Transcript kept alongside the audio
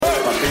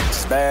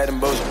bad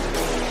and bullshit.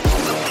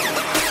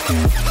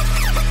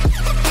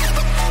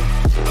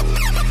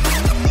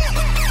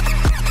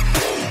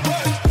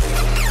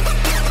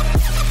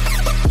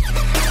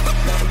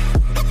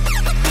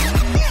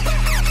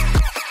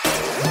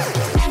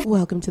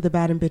 Welcome to the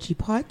Bad and Bitchy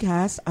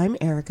podcast. I'm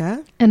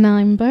Erica. And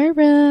I'm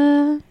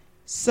Barbara.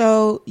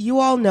 So you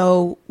all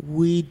know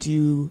we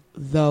do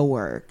the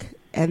work.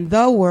 And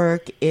the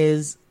work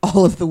is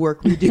all of the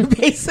work we do,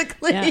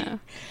 basically. Yeah.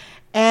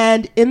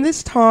 And in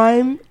this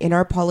time in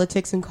our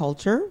politics and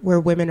culture, where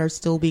women are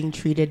still being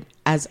treated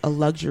as a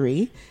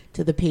luxury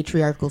to the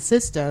patriarchal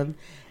system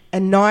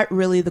and not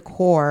really the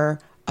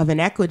core of an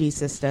equity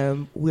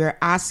system, we're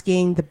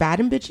asking the Bad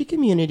and Bitchy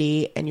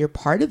community, and you're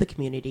part of the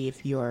community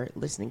if you're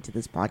listening to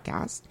this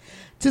podcast,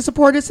 to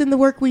support us in the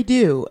work we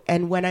do.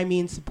 And when I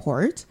mean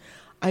support,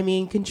 I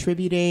mean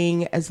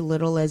contributing as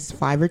little as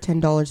 $5 or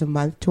 $10 a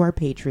month to our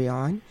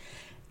Patreon.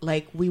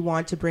 Like, we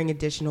want to bring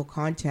additional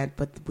content,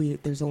 but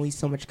there's only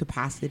so much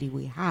capacity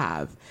we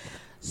have.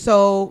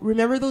 So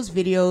remember those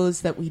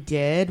videos that we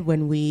did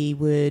when we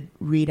would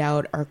read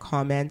out our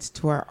comments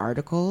to our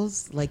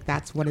articles? Like,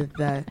 that's one of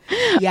the,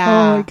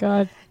 yeah. Oh my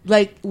God.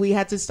 Like, we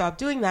had to stop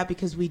doing that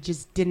because we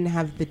just didn't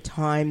have the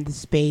time, the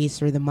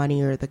space, or the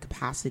money, or the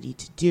capacity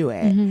to do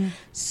it. Mm-hmm.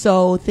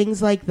 So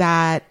things like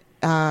that,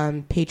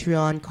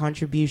 Patreon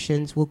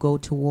contributions will go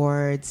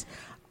towards,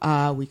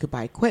 we could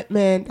buy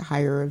equipment,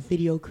 hire a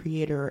video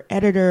creator or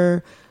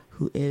editor,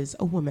 who is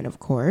a woman, of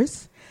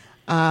course,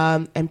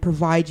 and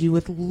provide you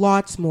with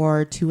lots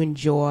more to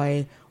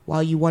enjoy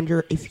while you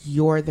wonder if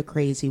you're the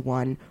crazy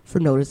one for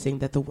noticing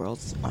that the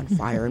world's on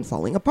fire and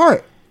falling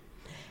apart.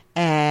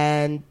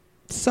 And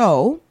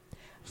so,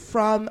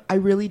 I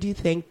really do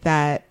think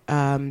that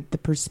the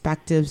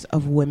perspectives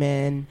of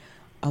women,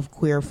 of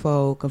queer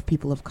folk, of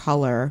people of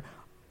color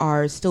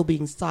are still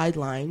being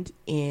sidelined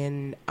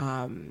in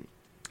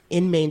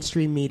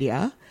mainstream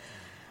media.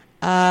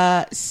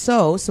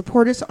 So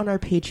support us on our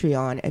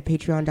Patreon at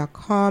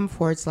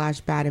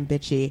patreon.com/bad and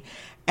bitchy.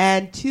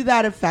 And to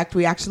that effect,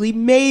 we actually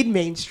made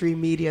mainstream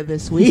media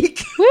this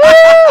week.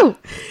 Woo!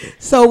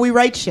 So we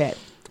write shit.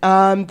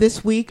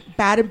 This week,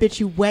 Bad and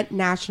Bitchy went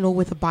national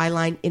with a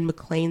byline in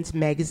Maclean's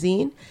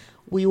magazine.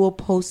 We will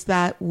post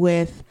that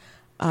with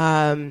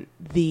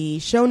the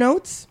show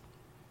notes.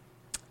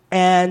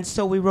 And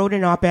so we wrote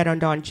an op-ed on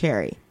Don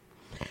Cherry,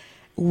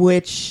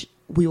 which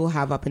we will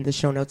have up in the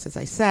show notes, as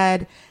I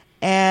said.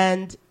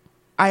 And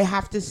I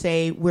have to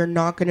say, we're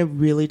not going to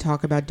really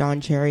talk about Don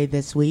Cherry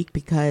this week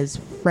because,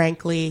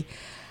 frankly,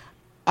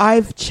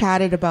 I've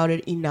chatted about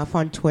it enough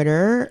on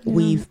Twitter. Yeah.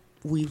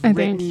 We've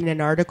written an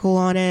article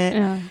on it.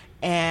 Yeah.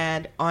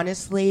 And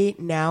honestly,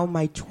 now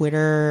my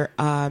Twitter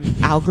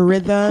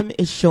algorithm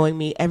is showing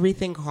me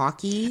everything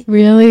hockey.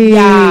 Really?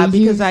 Yeah,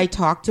 because I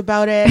talked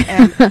about it.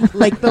 And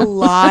like the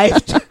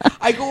live,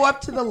 I go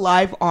up to the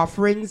live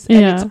offerings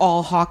and it's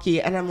all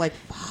hockey. And I'm like,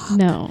 fuck.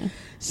 No.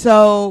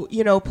 So,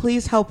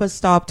 please help us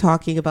stop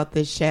talking about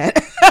this shit.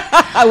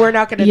 We're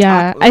not going to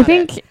talk about I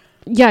think,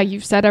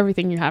 you've said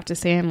everything you have to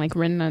say and like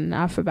written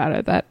enough about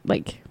it that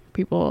like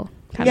people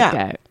kind of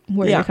get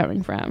where you're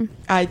coming from.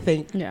 I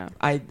think,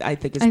 I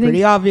think it's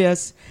pretty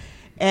obvious.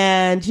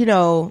 And,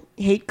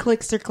 hate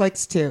clicks are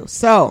clicks too.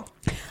 So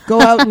go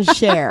out and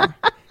share.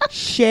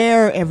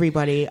 Share,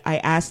 everybody. I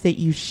ask that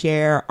you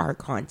share our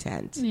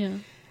content. Yeah.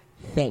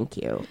 Thank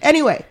you.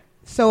 Anyway.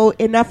 So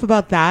enough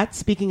about that.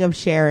 Speaking of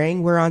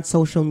sharing, we're on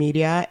social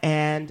media,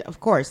 and of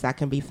course that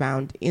can be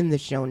found in the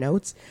show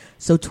notes.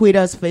 So tweet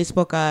us,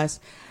 Facebook us,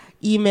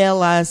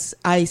 email us.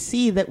 I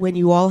see that when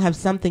you all have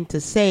something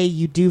to say,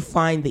 you do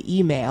find the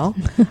email.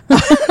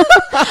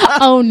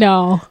 Oh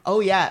no. Oh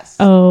yes.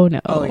 Oh no.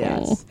 Oh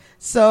yes.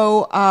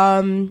 So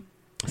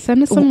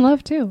send us some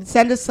love too.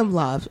 Send us some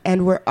love,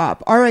 and we're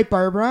up. All right,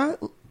 Barbara,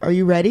 are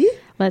you ready?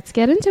 Let's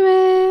get into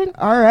it.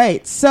 All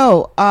right.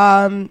 So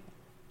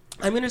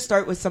I'm going to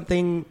start with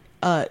something.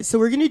 So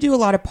we're going to do a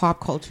lot of pop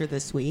culture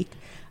this week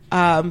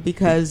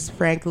because,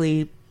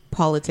 frankly,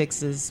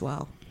 politics is,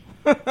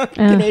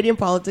 Canadian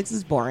politics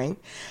is boring.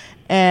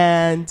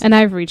 And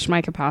I've reached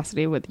my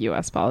capacity with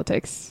U.S.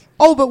 politics.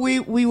 Oh, but we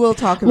will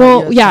talk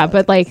about US politics.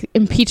 But like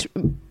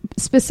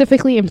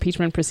specifically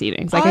impeachment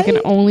proceedings. Like I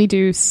can only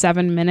do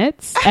 7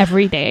 minutes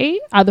every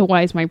day.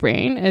 Otherwise, my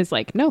brain is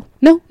like, no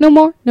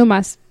more, no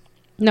mess.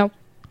 No.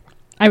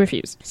 I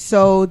refuse.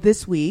 So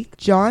this week,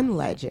 John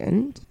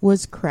Legend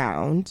was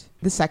crowned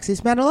the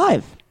sexiest man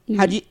alive.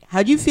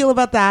 How'd you feel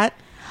about that?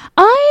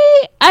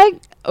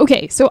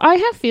 Okay, so I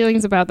have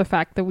feelings about the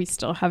fact that we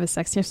still have a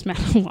sexiest man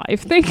alive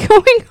thing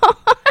going on.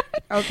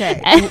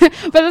 Okay.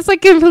 But it's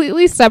like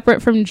completely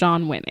separate from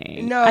John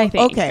winning. No, I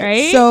think, okay.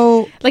 Right?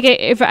 So like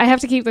if I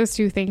have to keep those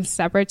two things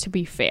separate to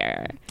be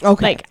fair.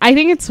 Okay. Like I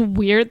think it's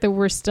weird that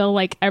we're still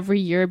like every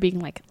year being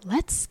like,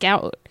 let's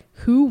scout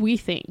who we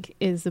think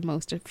is the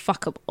most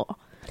fuckable.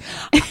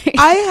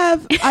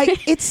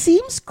 It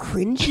seems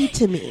cringy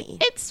to me.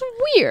 It's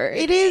weird.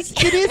 It is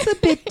a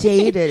bit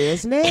dated,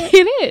 isn't it?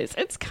 It is.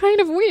 It's kind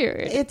of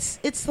weird.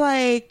 It's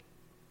like,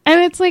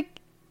 and it's like,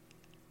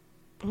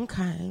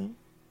 okay.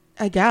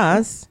 I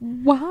guess.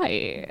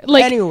 Why?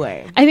 Like,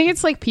 anyway, I think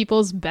it's like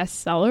people's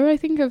bestseller, I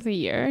think, of the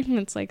year. And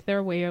it's like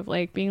their way of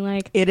like being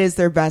like, it is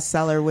their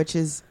bestseller,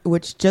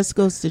 which just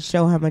goes to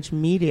show how much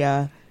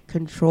media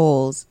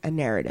controls a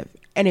narrative.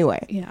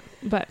 Anyway. yeah,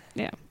 but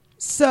yeah.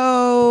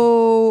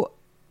 So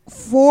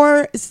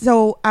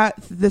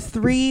the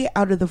 3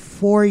 out of the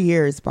 4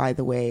 years, by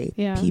the way,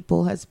 Yeah.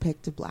 People has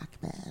picked a black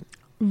man.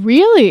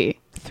 Really?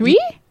 3?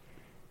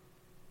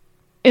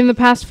 In the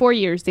past 4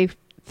 years,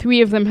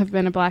 3 of them have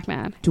been a black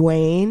man.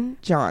 Dwayne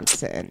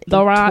Johnson The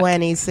in Rock.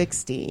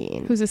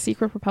 2016. Who's a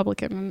secret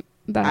Republican. And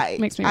that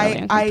makes me really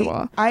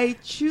uncomfortable. I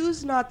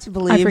choose not to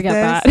believe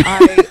forget this.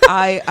 that.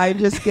 I'm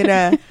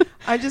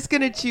just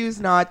gonna choose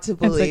not to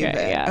believe it.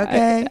 Yeah.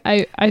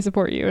 Okay. I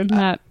support you in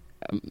that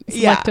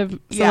yeah.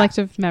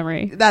 selective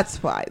memory. That's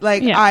fine.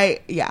 Like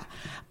Yeah.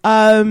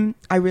 I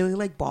really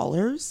like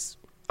Ballers.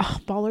 Oh,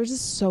 Ballers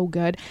is so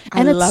good. I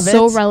And it's love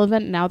so it.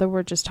 relevant now that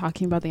we're just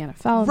talking about the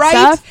NFL and Right?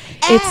 stuff.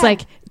 It's And-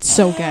 like it's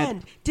so good.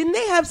 And didn't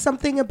they have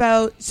something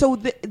about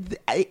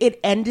it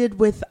ended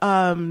with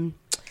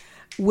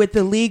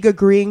the league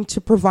agreeing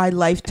to provide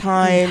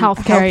lifetime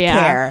Healthcare,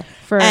 yeah,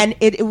 and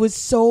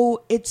it's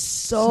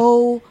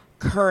so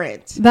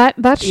current. That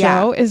show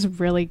Yeah. is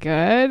really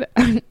good.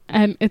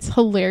 And it's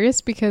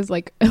hilarious because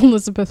like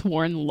Elizabeth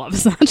Warren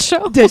loves that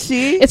show. Does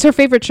she? It's her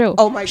favorite show.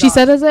 Oh my She God.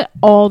 says it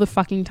all the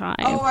fucking time.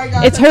 Oh my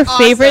God, it's her that's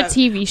favorite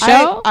awesome. TV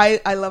show.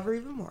 I love her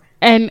even more.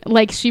 And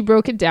like she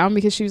broke it down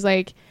because she was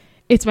like,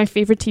 it's my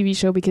favorite TV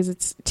show because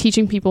it's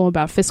teaching people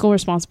about fiscal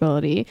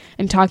responsibility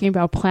and talking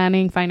about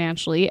planning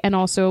financially and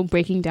also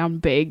breaking down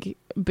bigger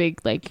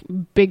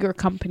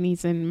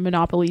companies and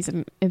monopolies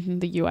in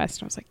the US.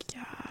 And I was like,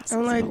 yes.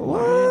 I'm like, so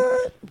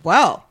what?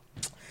 Well,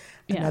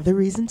 Yeah. another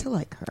reason to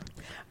like her.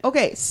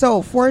 Okay,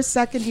 so for a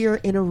second year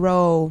in a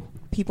row,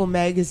 People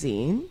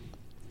Magazine.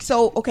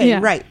 So, okay, Yeah.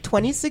 right.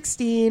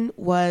 2016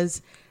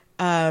 was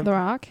The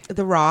Rock.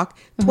 The Rock.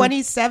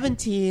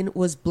 2017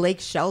 was Blake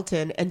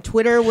Shelton, and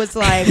Twitter was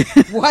like,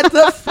 "What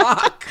the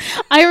fuck?"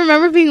 I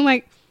remember being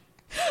like,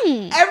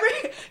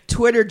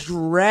 Twitter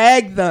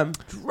dragged them,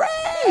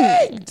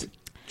 dragged.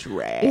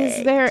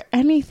 is there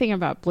anything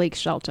about Blake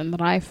Shelton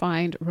that I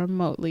find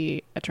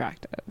remotely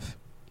attractive?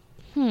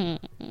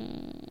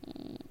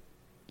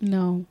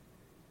 No,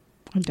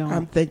 I don't.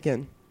 I'm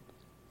thinking,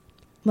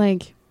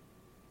 Like,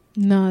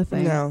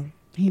 nothing. no.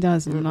 He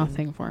does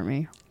nothing for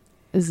me.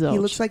 Zilch. He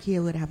looks like he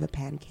would have a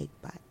pancake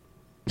butt.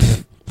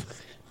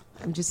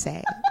 I'm just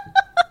saying.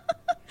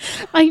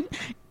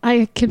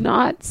 I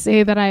cannot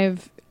say that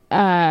I've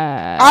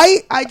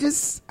I'm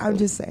just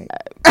saying.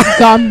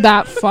 gone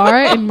that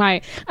far in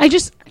my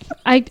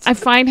I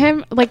find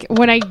him like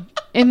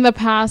in the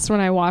past when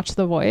I watched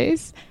The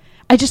Voice,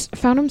 I just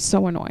found him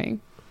so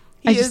annoying.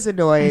 He is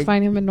annoying. I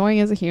find him annoying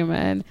as a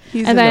human.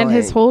 He's and then annoying.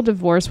 his whole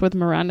divorce with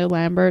Miranda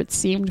Lambert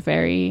seemed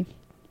very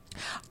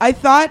I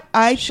thought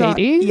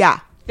shady. Yeah,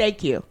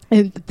 thank you.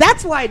 and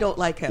That's why I don't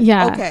like him.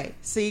 Yeah. Okay.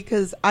 See,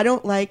 because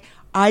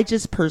I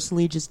just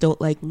personally just don't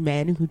like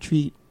men who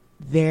treat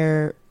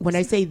when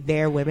I say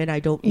their women, I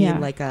don't mean Yeah.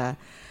 like a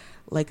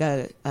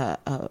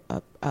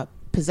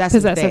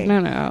possessive thing.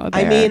 No.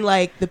 I mean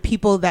like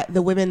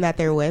the women that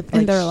they're with,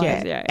 like In their shit,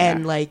 lives, yeah.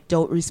 and like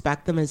don't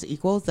respect them as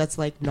equals. That's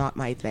like not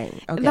my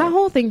thing. Okay. that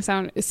whole thing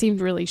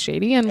seemed really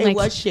shady and it like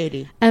was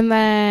shady. and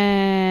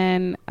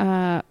then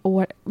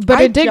what but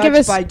I it did give judge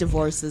us by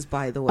divorces,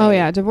 by the way. Oh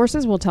yeah,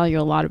 divorces will tell you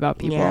a lot about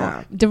people.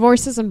 Yeah.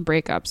 Divorces and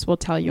breakups will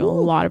tell you a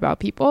Ooh. lot about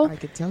people. I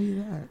could tell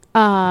you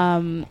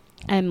that.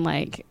 And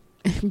like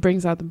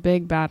brings out the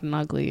big, bad, and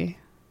ugly.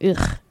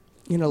 Ugh.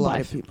 In a lot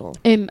Life. of people.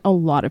 In a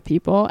lot of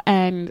people,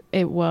 and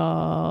it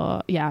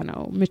will,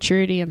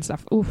 maturity and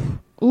stuff.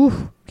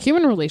 Ooh,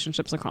 human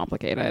relationships are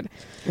complicated.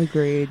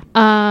 Agreed.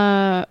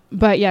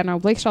 But yeah, no,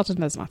 Blake Shelton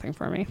does nothing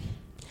for me.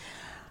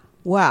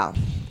 Wow.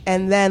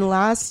 And then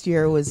last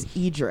year was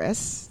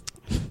Idris,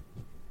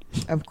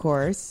 of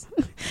course.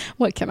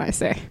 What can I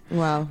say?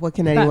 Well, what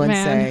can anyone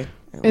man say?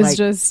 It's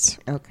just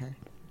okay.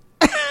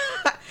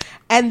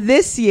 And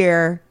this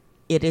year,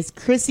 it is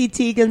Chrissy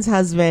Teigen's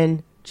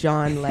husband,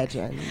 John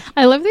Legend.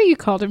 I love that you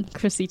called him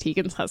Chrissy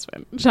Teigen's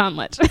husband, John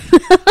Legend.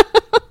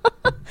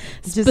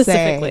 Just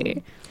Specifically.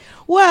 saying.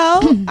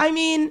 Well, I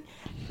mean,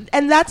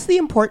 and that's the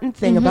important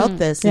thing about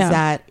this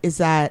is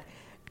that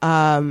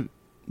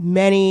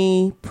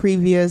many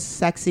previous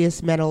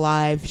sexiest men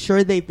alive,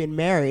 sure, they've been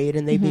married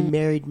and they've been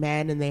married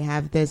men and they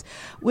have this,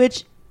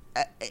 which,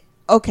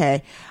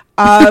 okay.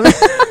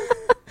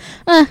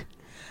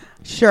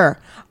 Sure.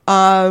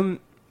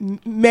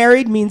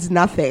 Married means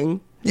nothing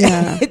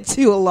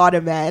to a lot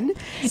of men.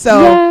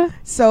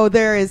 So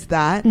there is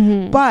that.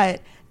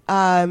 But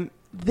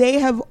they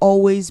have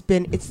always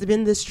been, it's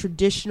been this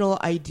traditional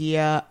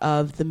idea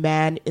of the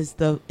man is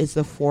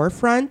the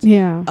forefront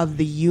of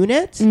the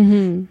unit.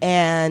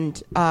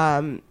 And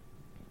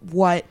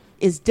what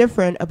is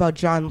different about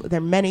John, there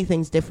are many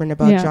things different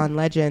about John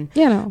Legend.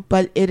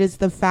 But it is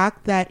the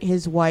fact that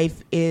his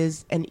wife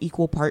is an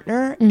equal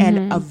partner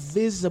and a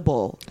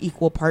visible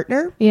equal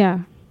partner.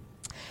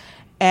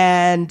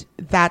 and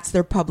that's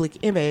their public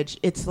image.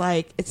 It's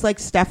like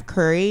Steph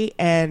Curry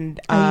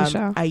and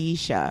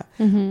Ayesha.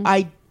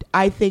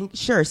 I think,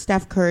 sure,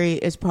 Steph Curry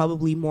is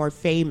probably more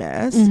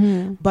famous,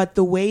 but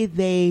the way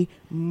they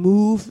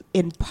move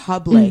in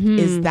public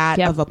is that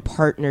of a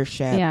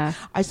partnership. Yeah.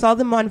 I saw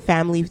them on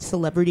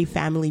Celebrity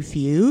Family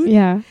Feud.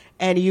 Yeah.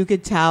 And you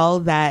could tell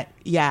that,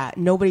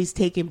 nobody's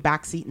taking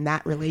backseat in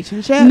that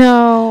relationship.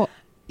 No.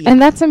 Yeah.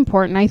 And that's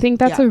important. I think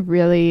that's a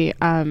really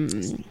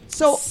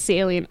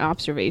salient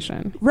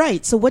observation.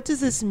 Right. So what does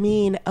this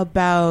mean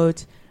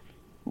about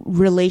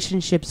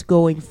relationships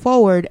going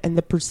forward and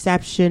the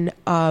perception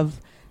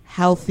of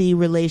healthy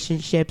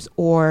relationships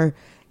or,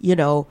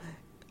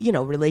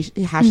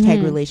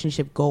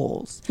 relationship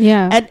goals?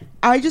 Yeah. And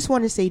I just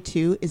want to say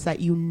too, is that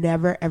you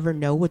never ever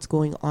know what's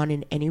going on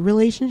in any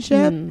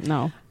relationship.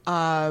 No.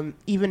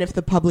 Even if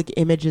the public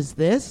image is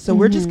this. So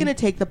we're just going to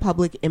take the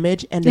public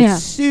image and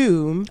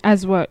assume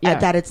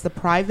that it's the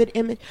private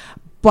image.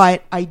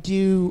 But I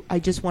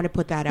just want to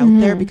put that out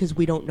there because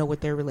we don't know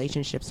what their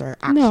relationships are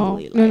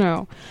actually like.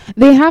 No.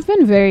 They have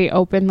been very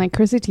open. Like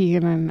Chrissy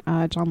Teigen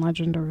and John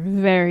Legend are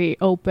very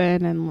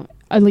open, and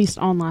at least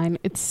online,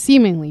 it's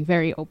seemingly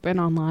very open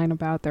online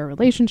about their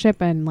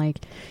relationship, and like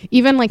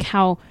even like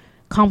how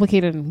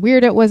complicated and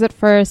weird it was at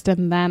first,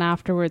 and then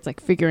afterwards like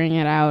figuring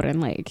it out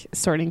and like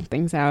sorting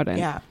things out.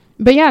 And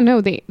but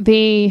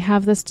they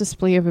have this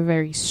display of a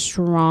very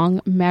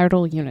strong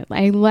marital unit.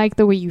 I like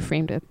the way you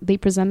framed it. They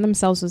present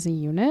themselves as a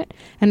unit,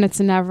 and it's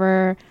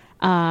never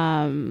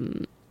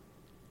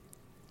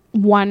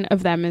one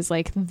of them is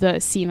like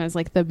seen as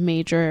like the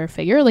major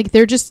figure. Like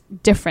they're just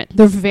different.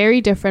 They're very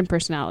different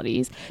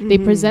personalities. They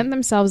present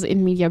themselves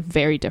in media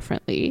very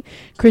differently.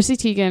 Chrissy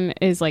Teigen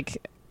is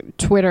like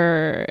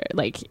Twitter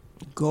like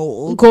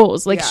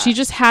goals. Like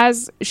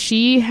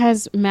she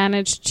has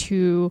managed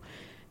to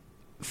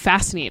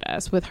fascinate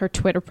us with her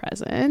Twitter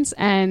presence,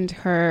 and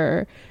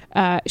her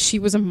she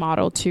was a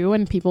model too,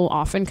 and people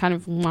often kind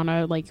of want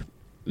to like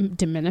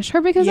diminish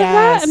her because of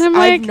that. And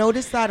I've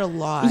noticed that a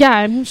lot. Yeah,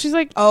 and she's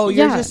like, "Oh,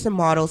 you're just a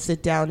model.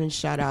 Sit down and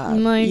shut up."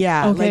 I'm like,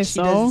 okay, like she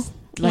so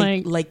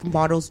does, like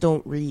models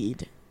don't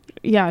read.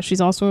 Yeah,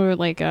 she's also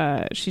like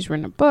she's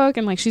written a book,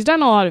 and like she's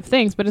done a lot of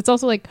things, but it's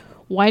also like,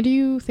 why do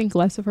you think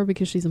less of her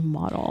because she's a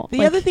model?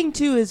 The other thing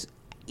too is,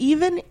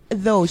 even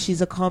though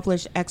she's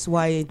accomplished X,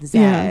 Y, and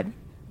Z,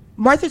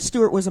 Martha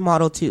Stewart was a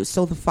model too,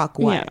 so the fuck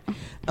what?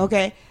 Yeah.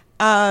 Okay.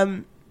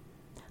 The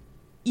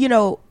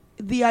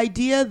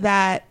idea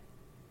that,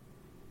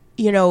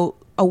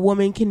 a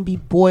woman can be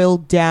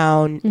boiled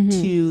down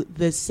to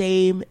the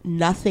same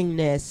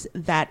nothingness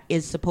that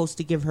is supposed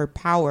to give her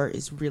power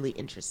is really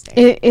interesting.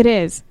 It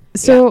is.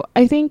 So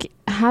I think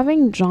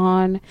having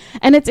John,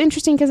 and it's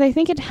interesting because I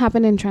think it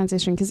happened in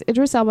transition, because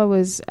Idris Elba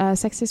was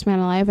Sexiest Man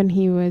Alive, and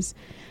he was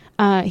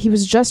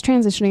just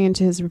transitioning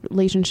into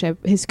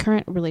his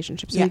current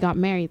relationship. So he got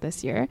married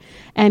this year,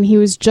 and he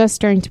was just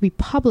starting to be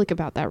public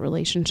about that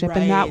relationship,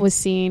 and that was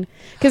seen,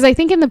 because I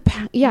think in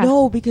the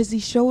no, because he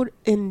showed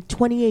in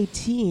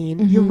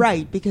 2018. You're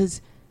right,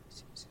 because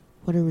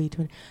what are we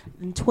doing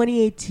in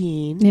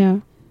 2018? Yeah.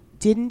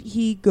 Didn't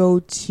he go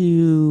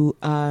to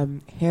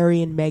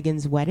Harry and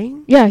Meghan's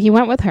wedding? Yeah, he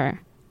went with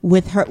her.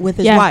 With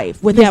his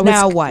wife, his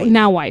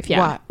now wife,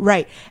 yeah.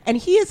 Right. And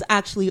he has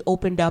actually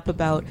opened up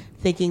about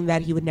thinking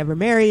that he would never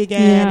marry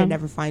again and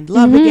never find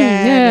love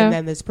again. And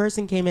then this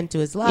person came into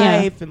his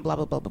life and blah,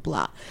 blah, blah, blah,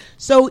 blah.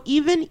 So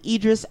even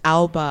Idris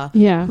Elba,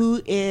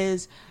 who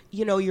is,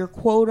 your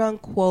quote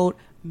unquote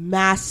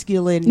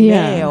masculine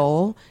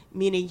male,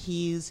 meaning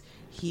he's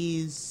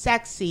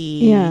sexy,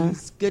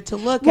 he's good to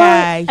look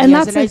at, he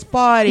has a nice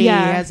body, he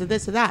has a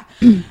this or that,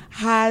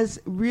 has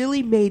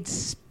really made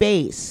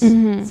space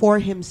for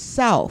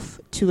himself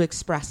to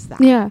express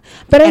that. Yeah.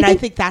 I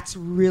think that's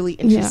really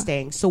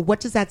interesting. Yeah. So what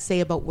does that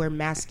say about where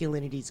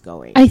masculinity is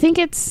going? I think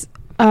it's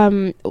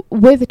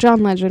with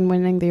John Legend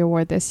winning the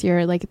award this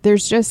year, like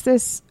there's just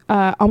this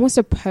almost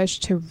a push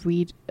to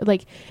read,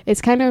 like it's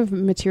kind of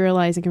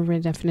materializing a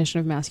redefinition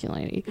of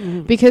masculinity,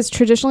 because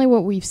traditionally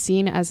what we've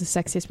seen as the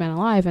sexiest man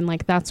alive, and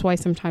like that's why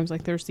sometimes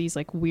like there's these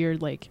like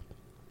weird like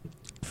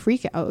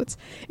freakouts,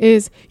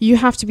 is you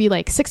have to be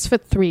like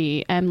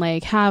 6'3" and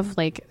like have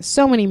like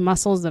so many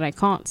muscles that I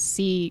can't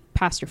see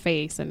past your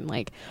face, and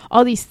like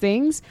all these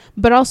things,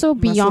 but also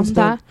beyond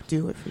that,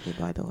 do it for you,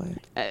 by the way.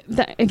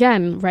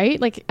 Again, right?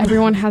 Like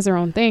everyone has their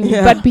own thing,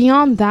 but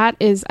beyond that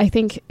is, I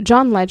think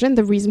John Legend,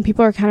 the reason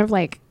people are kind of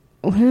like,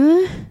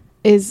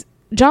 is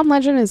John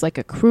Legend is like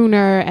a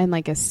crooner and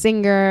like a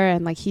singer,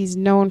 and like he's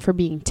known for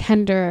being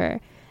tender,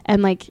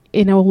 and like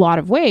in a lot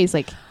of ways,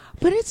 like.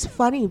 But it's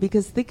funny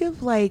because think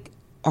of like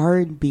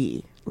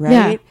R&B,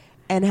 right?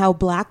 And how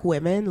black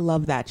women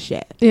love that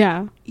shit.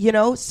 Yeah.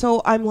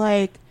 So I'm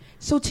like,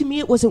 so to me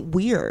it wasn't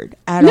weird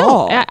at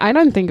all. I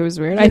don't think it was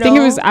weird. I think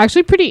it was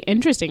actually pretty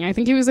interesting. I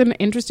think it was an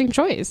interesting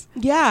choice.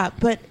 Yeah,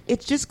 but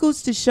it just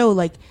goes to show,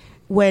 like,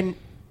 when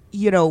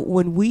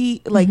when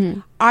we like,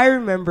 I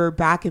remember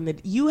back in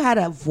you had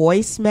a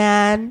voice,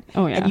 man.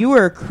 Oh yeah. And you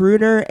were a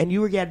crooner, and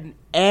you were getting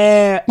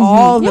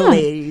all the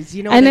ladies.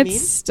 You know, and what I mean?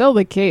 It's still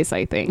the case.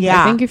 I think.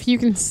 Yeah. I think if you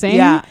can sing,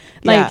 Yeah.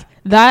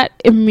 that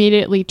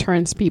immediately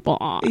turns people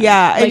on.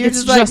 Yeah, like and you're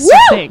it's just a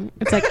like, thing.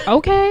 It's like,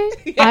 okay,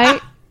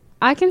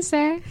 I can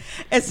sing.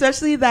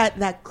 Especially that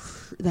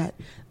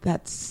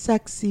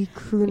sexy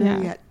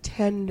crooner, yet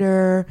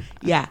tender.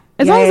 Yeah.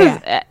 As long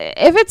as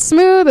if it's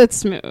smooth, it's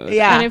smooth.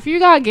 Yeah. And if you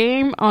got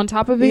game on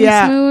top of being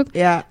smooth,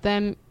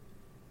 then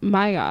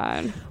my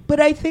God.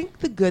 But I think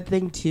the good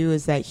thing too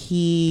is that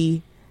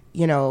he,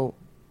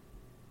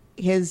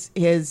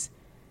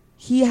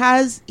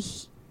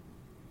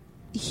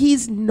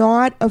 he's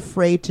not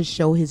afraid to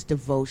show his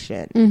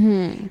devotion.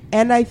 Mm-hmm.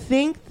 And I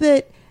think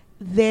that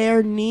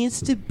there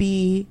needs to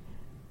be,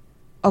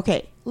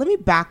 okay, let me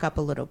back up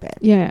a little bit.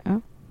 Yeah.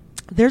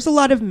 There's a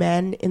lot of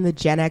men in the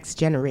Gen X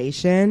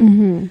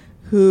generation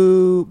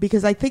who,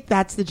 because I think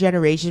that's the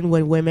generation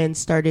when women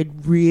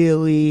started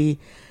really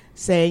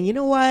saying, you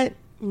know what?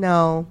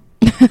 No,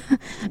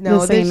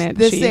 this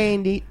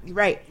ain't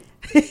right.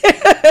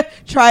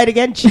 Try it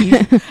again, chief.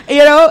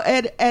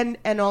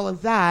 And all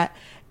of that.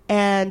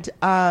 And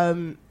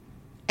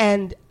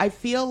I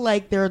feel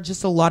like there are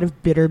just a lot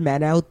of bitter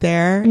men out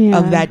there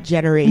of that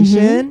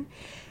generation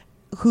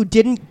who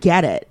didn't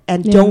get it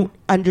and don't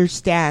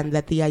understand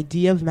that the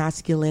idea of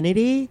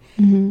masculinity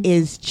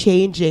is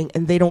changing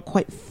and they don't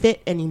quite fit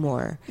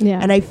anymore. Yeah.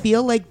 And I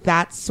feel like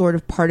that's sort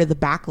of part of the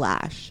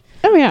backlash.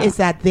 Oh, yeah. Is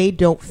that they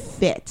don't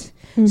fit.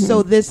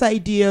 So this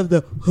idea of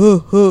the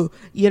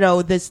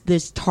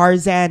this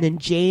Tarzan and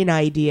Jane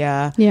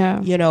idea,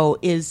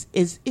 is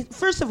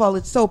first of all,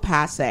 it's so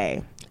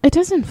passé. It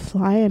doesn't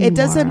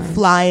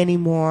fly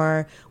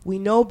anymore. We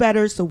know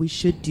better, so we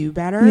should do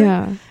better.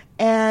 Yeah.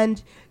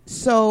 And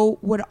so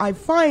what I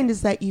find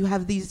is that you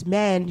have these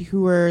men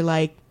who are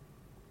like,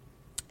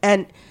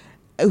 and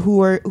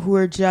who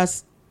are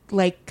just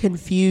like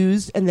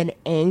confused and then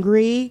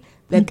angry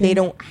that they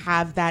don't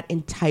have that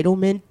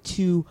entitlement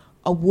to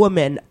a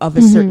woman of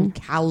a certain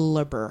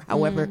caliber.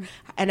 However,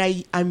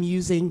 and I'm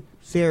using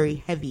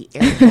very heavy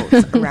air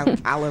quotes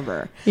around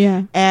caliber.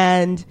 Yeah.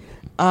 And,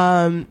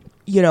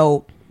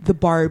 the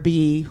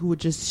Barbie who would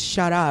just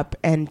shut up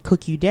and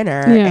cook you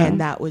dinner and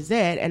that was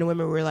it. And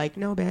women were like,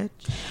 no, bitch.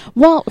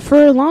 Well,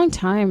 for a long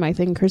time, I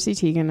think Chrissy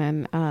Teigen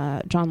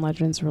and John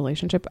Legend's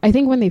relationship, I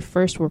think when they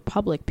first were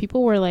public,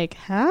 people were like,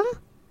 huh?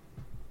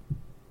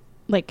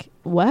 Like,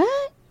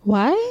 what?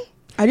 Why?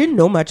 I didn't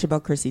know much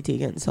about Chrissy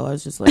Teigen, so I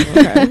was just like,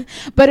 okay.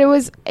 But it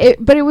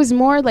was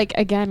more like,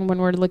 again, when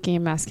we're looking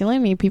at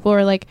masculinity, people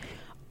were like,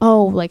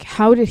 oh, like,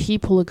 how did he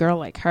pull a girl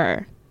like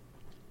her?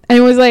 And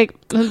it was like,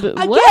 again,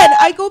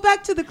 I go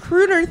back to the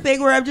crooner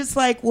thing where I'm just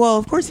like, well,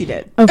 of course he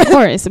did. Of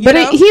course. But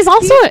he's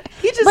also...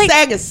 He just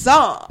sang a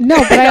song. No,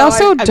 but I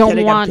also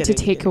don't want to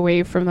take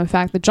away from the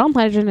fact that John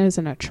Legend is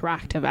an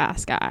attractive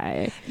ass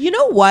guy. You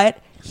know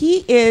what?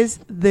 He is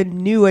the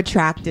new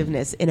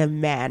attractiveness in a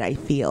man, I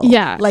feel.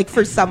 Yeah. Like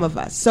for some of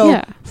us.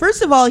 So,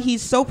 first of all,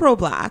 he's so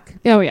pro-black.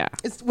 Oh, yeah.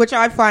 Which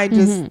I find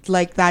just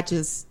like that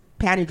just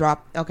panty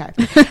drop. Okay.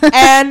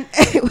 And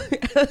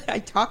I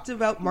talked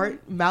about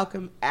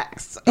Malcolm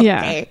X. Okay.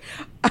 Yeah.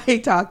 I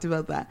talked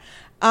about that.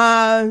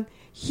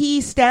 He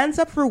stands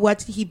up for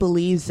what he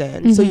believes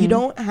in. So you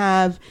don't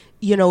have,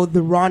 the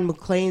Ron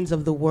McClanes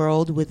of the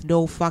world with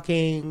no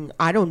fucking,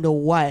 I don't know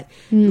what.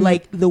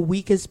 Like the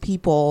weakest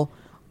people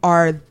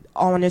are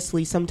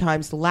honestly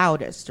sometimes the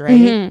loudest,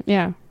 right?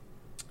 Yeah.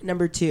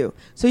 Number 2.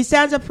 So he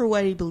stands up for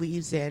what he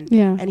believes in.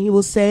 Yeah. And he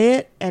will say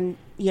it and,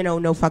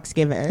 no fucks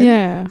given.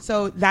 Yeah.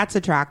 So that's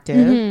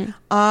attractive.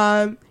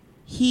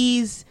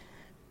 He's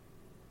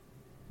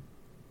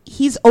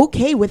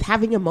okay with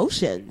having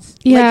emotions.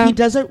 Yeah. Like he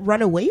doesn't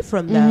run away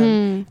from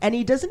them. And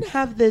he doesn't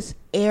have this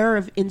air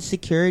of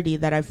insecurity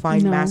that I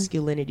find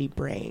masculinity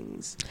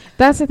brings.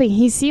 That's the thing.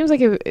 He seems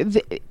like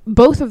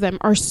both of them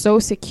are so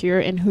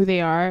secure in who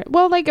they are.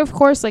 Well, like, of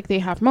course, like they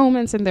have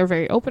moments and they're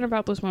very open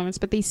about those moments,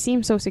 but they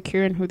seem so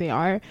secure in who they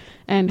are.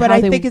 But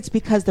I think it's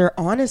because they're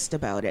honest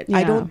about it. Yeah.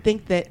 I don't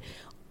think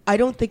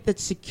that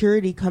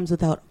security comes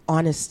without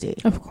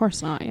honesty. Of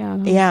course not. Yeah.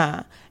 No.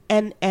 Yeah.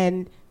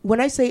 And when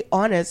I say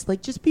honest,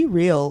 like just be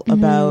real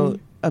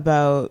about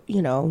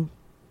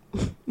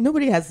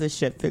nobody has this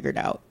shit figured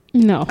out.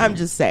 No. I'm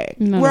just saying.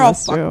 No, we're all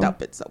fucked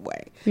up in some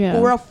way. Yeah.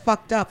 But we're all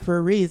fucked up for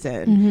a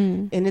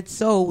reason. And it's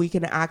so we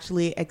can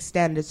actually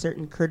extend a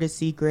certain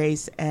courtesy,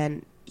 grace,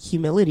 and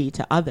humility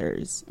to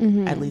others.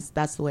 At least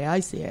that's the way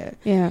I see it.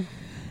 Yeah.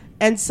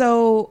 And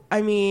so,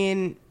 I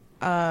mean,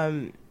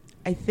 I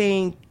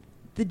think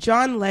the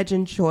John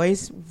Legend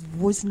choice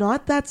was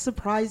not that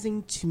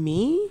surprising to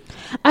me.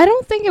 I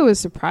don't think it was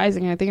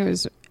surprising. I think it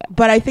was...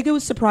 But I think it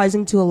was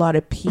surprising to a lot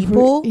of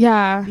people.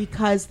 Yeah.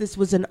 Because this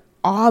was an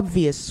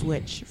obvious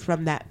switch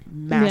from that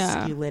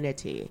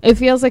masculinity. Yeah. It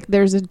feels like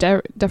there's a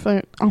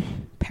definite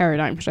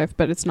paradigm shift,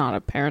 but it's not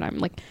a paradigm.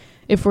 Like,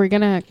 if we're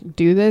gonna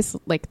do this,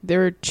 like,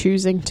 they're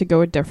choosing to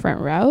go a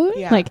different route.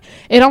 Yeah. Like,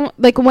 it don't...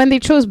 Like, when they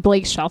chose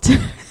Blake Shelton...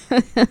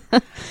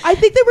 I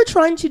think they were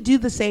trying to do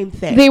the same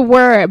thing. They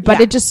were, but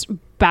Yeah. it just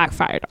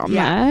backfired on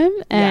them.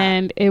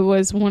 And it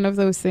was one of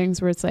those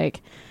things where it's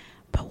like,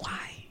 but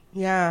why?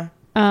 Yeah.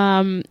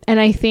 And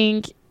I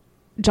think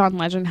John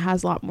Legend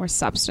has a lot more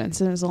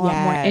substance and is a lot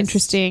more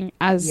interesting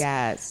as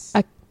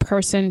a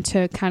person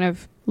to kind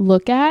of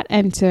look at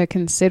and to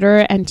consider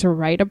and to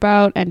write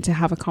about and to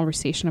have a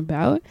conversation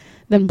about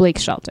than Blake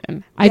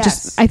Shelton. I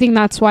think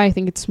that's why I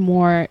think it's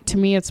more, to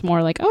me, it's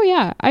more like, oh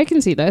yeah, I can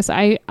see this.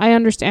 I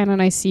understand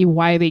and I see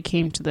why they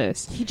came to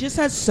this. He just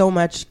has so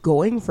much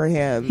going for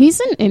him. He's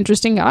an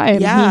interesting guy. And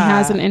he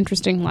has an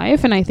interesting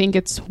life, and I think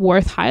it's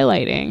worth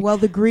highlighting. Well,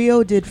 the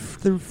Griot did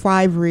the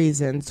 5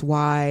 reasons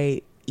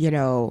why,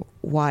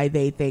 why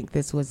they think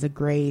this was a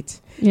great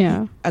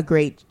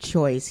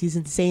choice. He's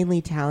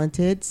insanely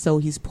talented, so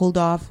he's pulled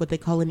off what they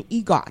call an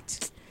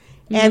EGOT.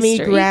 Emmy,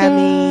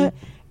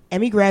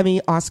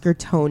 Grammy, Oscar,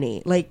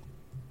 Tony. Like,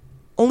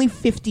 only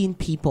 15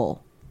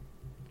 people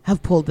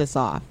have pulled this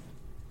off.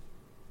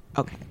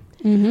 Okay.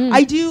 Mm-hmm.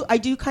 I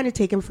do kind of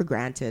take him for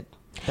granted,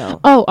 though.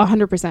 Oh,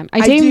 100%.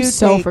 I take him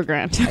so for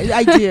granted.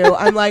 I do.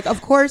 I'm like,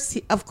 of course,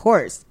 of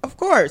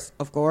course.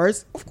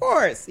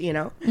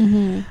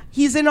 Mm-hmm.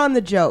 He's in on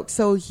the joke,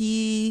 so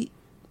he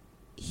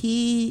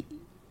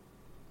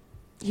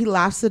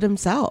laughs at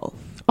himself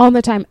all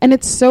the time, and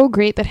it's so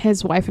great that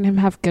his wife and him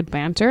have good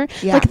banter.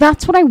 Like,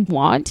 that's what I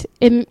want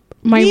in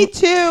my. Me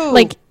too.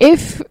 Like,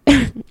 if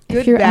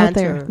you're banter out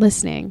there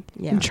listening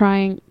and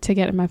trying to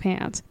get in my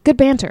pants, good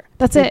banter.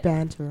 That's it.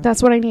 Banter.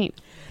 That's what I need.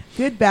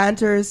 Good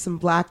banter, some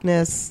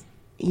blackness,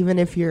 even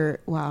if you're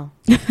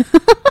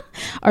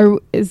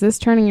Is this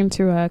turning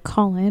into a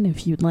call in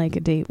if you'd like a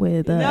date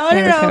with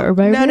Erica or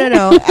Barbara?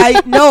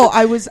 No.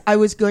 I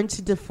was going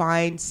to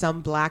define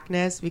some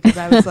blackness because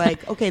I was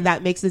like, okay,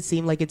 that makes it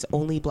seem like it's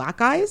only black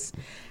guys.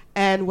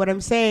 And what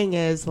I'm saying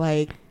is,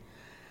 like,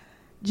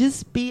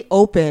 just be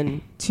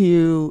open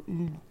to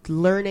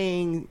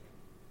learning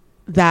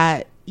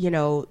that,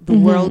 the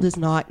world is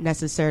not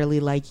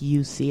necessarily like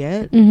you see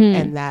it,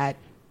 and that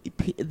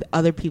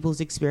other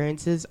people's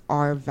experiences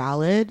are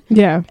valid.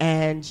 Yeah.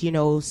 And,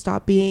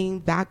 stop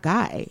being that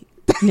guy.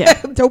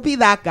 Yeah. Don't be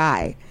that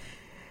guy,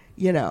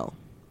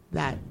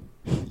 that,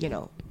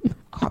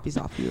 copies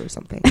off you or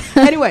something.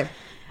 Anyway.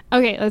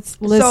 Okay, let's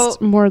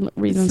list more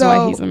reasons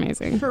why he's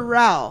amazing.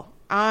 Pharrell.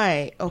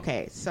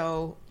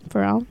 Pharrell.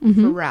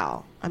 Mm-hmm.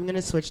 Pharrell. I'm going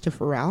to switch to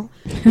Pharrell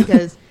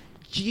because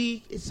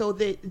so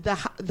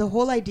the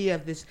whole idea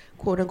of this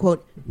quote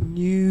unquote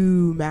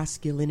new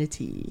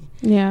masculinity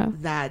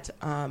that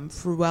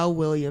Pharrell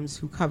Williams,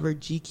 who covered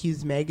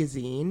GQ's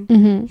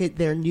magazine, hit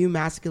their new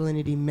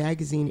masculinity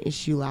magazine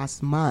issue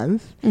last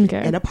month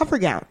in a puffer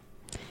gown.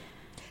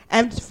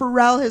 And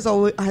Pharrell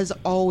has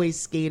always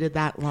skated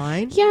that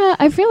line. Yeah,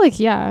 I feel like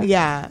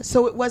yeah.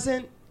 So it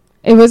wasn't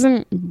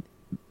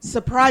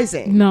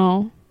surprising.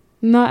 No,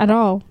 not at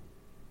all.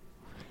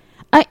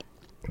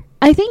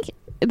 I think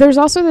there's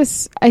also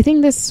this, I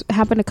think this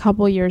happened a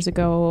couple years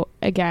ago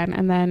again,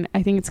 and then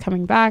I think it's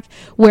coming back,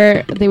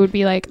 where they would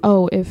be like,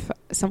 oh, if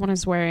someone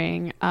is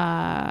wearing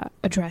a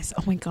dress,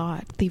 oh my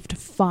God, they've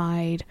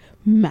defied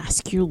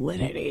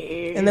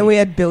masculinity. And then we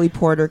had Billy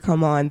Porter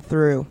come on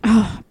through.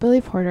 Oh,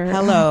 Billy Porter.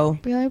 Hello.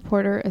 Billy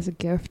Porter is a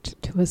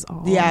gift to us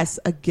all. Yes,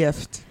 a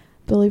gift.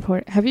 Billy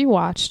Porter. Have you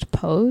watched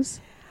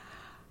Pose?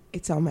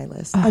 It's on my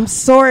list. I'm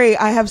sorry.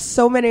 I have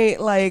so many,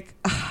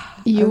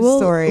 you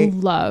will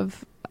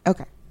love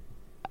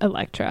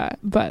Electra,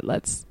 but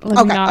let me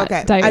not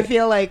dive. I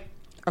feel like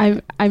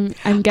I'm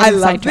getting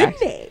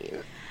sidetracked.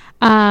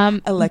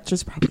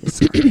 Electra's probably a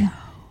Scorpio.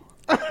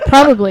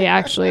 Probably,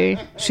 actually,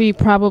 she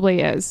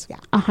probably is.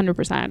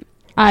 100%.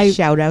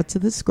 Shout out to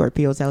the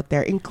Scorpios out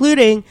there,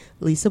 including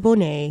Lisa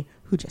Bonet,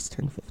 who just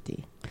turned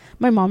 50.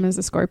 My mom is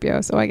a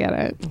Scorpio, so I get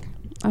it.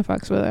 I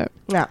fucks with it.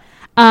 Yeah.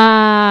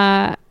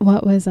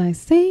 What was I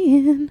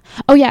saying?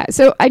 Oh yeah,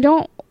 so I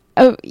don't.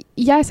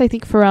 Yes, I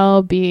think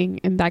Pharrell being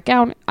in that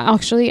gown.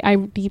 Actually, I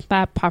need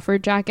that puffer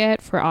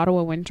jacket for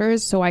Ottawa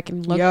winters so I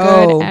can look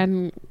good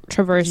and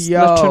traverse the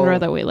tundra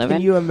that we live in.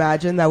 Can you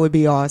imagine? That would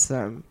be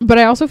awesome. But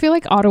I also feel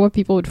like Ottawa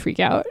people would freak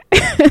out.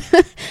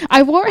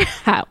 I wore a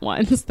hat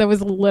once that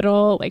was a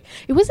little,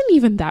 it wasn't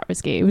even that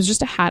risque. It was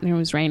just a hat and it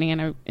was raining,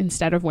 and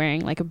instead of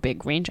wearing a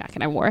big rain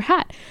jacket, I wore a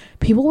hat.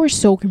 People were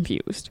so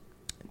confused.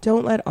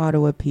 Don't let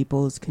Ottawa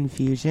people's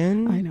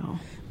confusion. I know.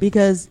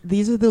 Because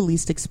these are the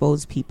least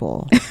exposed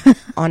people,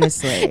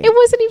 honestly. It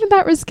wasn't even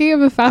that risque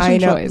of a fashion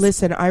choice.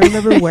 Listen, I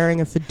remember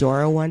wearing a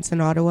fedora once in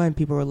Ottawa and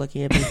people were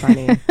looking at me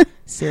funny.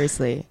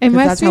 Seriously. It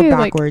must that's be how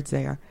backwards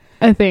they are.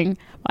 A thing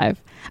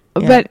live.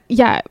 Yeah. But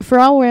yeah,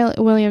 Pharrell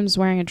Williams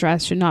wearing a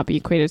dress should not be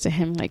equated to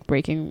him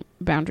breaking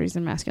boundaries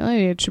in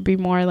masculinity. It should be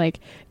more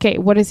okay,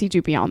 what does he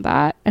do beyond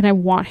that? And I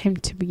want him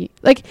to be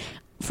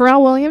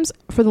Pharrell Williams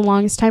for the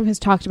longest time has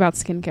talked about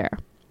skincare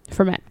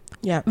for men.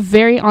 Yeah.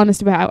 Very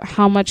honest about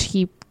how much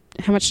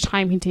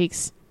time he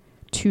takes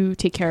to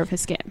take care of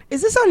his skin.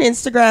 Is this on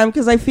Instagram?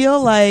 Because I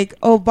feel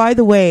oh, by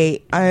the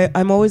way,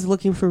 I'm always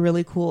looking for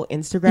really cool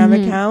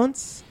Instagram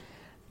accounts.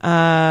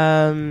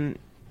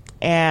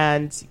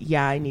 And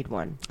yeah, I need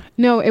one.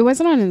 No, it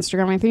wasn't on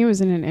Instagram. I think it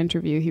was in an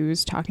interview. He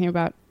was talking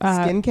about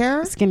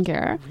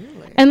skincare.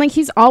 Really? And like,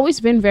 he's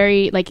always been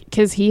very like,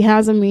 because he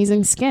has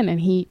amazing skin and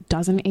he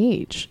doesn't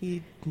age.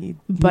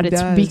 But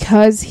it's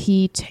because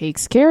he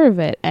takes care of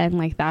it. And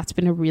like, that's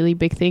been a really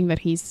big thing that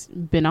he's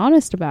been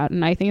honest about.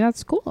 And I think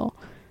that's cool.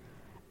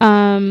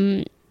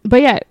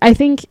 But yeah, I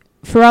think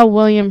Pharrell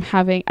Williams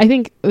I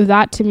think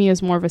that to me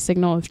is more of a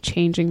signal of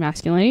changing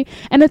masculinity.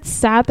 And it's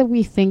sad that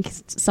we think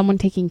someone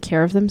taking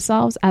care of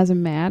themselves as a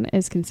man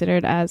is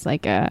considered as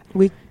like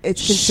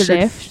it's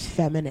considered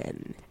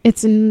feminine.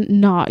 It's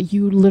not.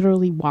 You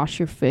literally wash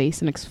your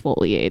face and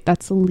exfoliate.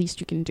 That's the least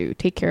you can do.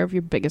 Take care of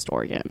your biggest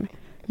organ,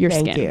 your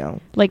skin. Thank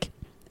you. Like,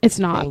 it's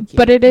not,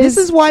 but it is.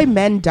 This is why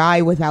men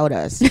die without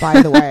us,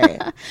 by the way.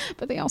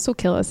 But they also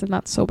kill us, and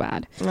that's so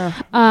bad.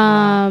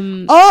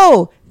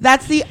 Oh,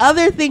 that's the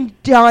other thing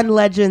John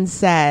Legend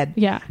said.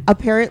 Yeah.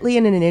 Apparently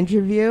in an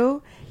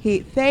interview,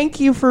 thank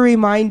you for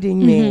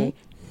reminding me.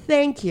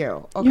 Thank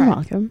you. Okay. You're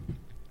welcome.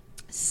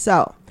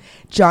 So,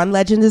 John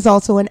Legend is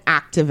also an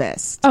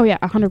activist. Oh, yeah,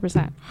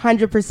 100%.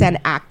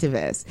 100%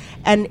 activist.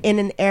 And in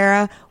an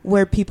era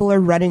where people are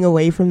running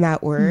away from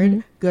that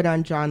word, good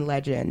on John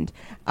Legend.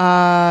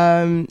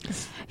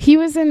 He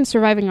was in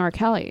Surviving R.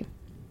 Kelly.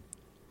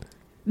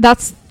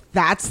 That's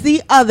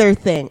the other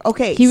thing.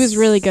 Okay. He was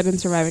really good in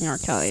Surviving R.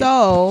 Kelly.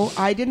 So,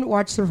 I didn't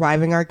watch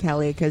Surviving R.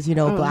 Kelly because,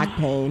 Black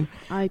pain.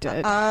 I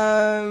did.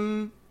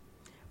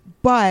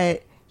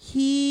 But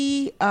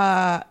he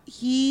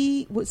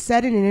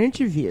said in an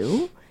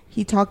interview,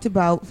 he talked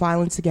about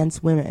violence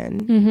against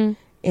women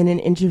in an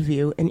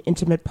interview, an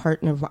intimate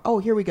partner. Oh,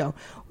 here we go.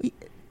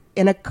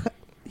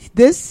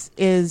 This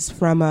is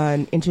from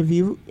an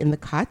interview in The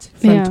Cut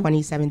from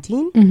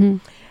 2017.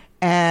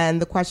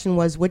 And the question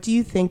was, what do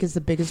you think is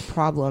the biggest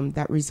problem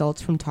that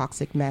results from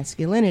toxic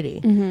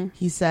masculinity?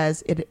 He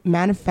says it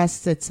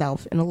manifests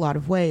itself in a lot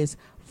of ways.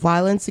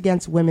 Violence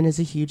against women is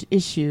a huge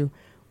issue.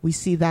 We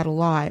see that a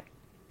lot.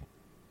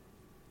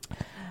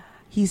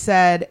 He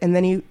said, and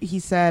then he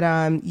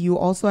said, you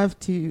also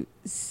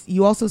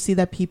see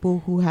that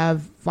people who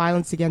have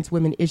violence against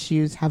women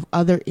issues have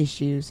other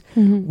issues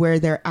where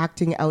they're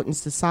acting out in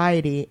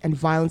society, and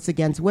violence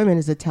against women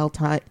is a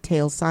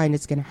telltale sign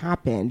it's going to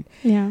happen.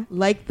 Yeah.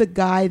 Like the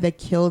guy that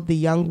killed the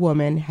young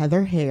woman,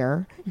 Heather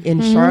Hare,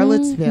 in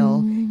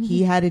Charlottesville,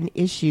 he had an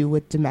issue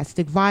with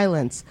domestic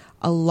violence.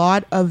 A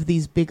lot of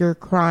these bigger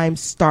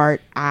crimes start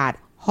at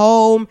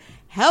home.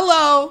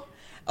 Hello.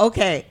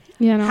 Okay.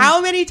 Yeah, no. How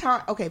many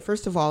times? Okay,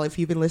 first of all, if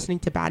you've been listening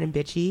to Bad and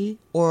Bitchy,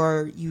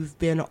 or you've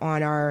been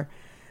on our,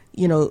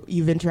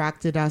 you've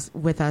interacted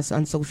with us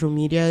on social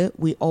media,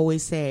 we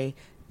always say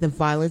the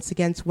violence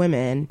against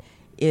women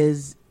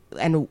is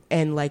and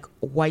like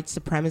white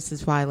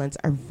supremacist violence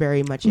are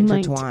very much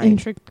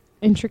intertwined,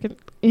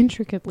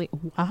 intricately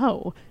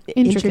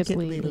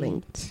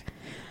linked.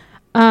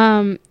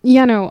 John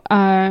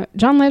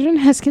Legend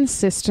has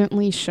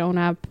consistently shown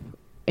up.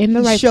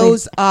 He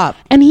shows up,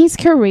 and he's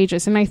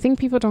courageous, and I think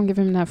people don't give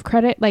him enough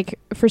credit. Like,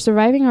 for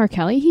Surviving R.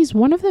 Kelly, he's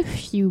one of the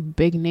few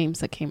big names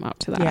that came out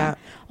to that. Yeah.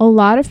 A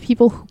lot of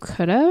people who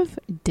could have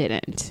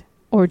didn't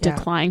or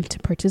declined to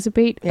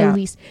participate. At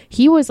least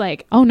he was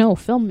like, oh no,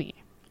 film me.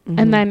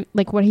 And then,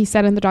 like, what he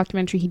said in the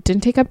documentary, he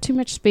didn't take up too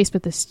much space,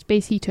 but the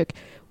space he took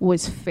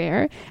was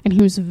fair, and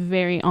he was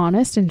very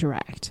honest and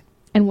direct,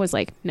 and was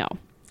like, no,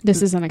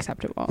 this is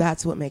unacceptable.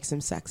 That's what makes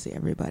him sexy,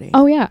 everybody.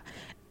 Oh yeah.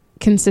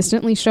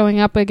 Consistently showing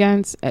up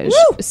against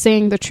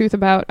saying the truth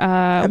about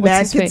a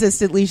man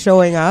consistently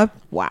showing up.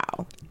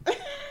 Wow.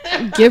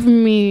 Give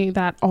me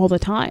that all the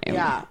time.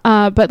 Yeah.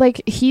 But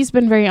like, he's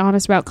been very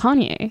honest about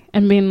Kanye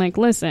and being like,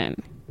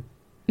 listen,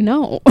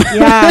 no.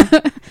 Yeah.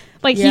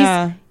 Like,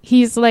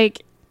 he's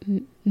like,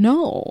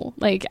 no,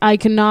 like, I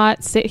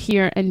cannot sit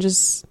here and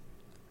just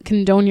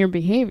condone your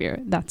behavior.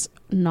 That's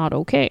not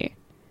okay.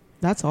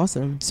 That's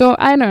awesome. So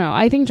I don't know.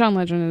 I think John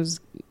Legend is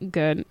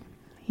good.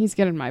 He's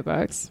good in my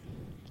books.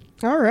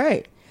 All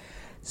right.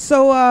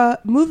 So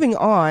moving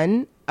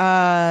on,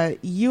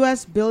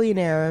 U.S.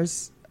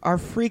 billionaires are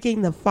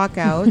freaking the fuck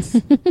out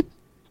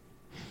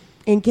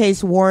in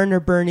case Warren or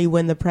Bernie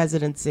win the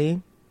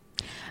presidency.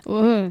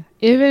 Even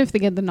if they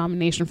get the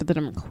nomination for the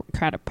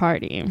Democratic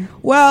Party.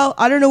 Well,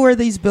 I don't know where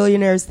these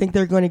billionaires think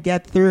they're going to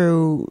get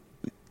through.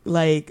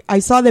 Like, I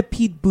saw that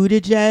Pete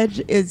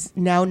Buttigieg is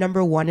now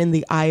number 1 in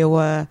the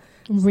Iowa.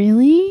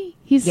 Really?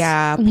 He's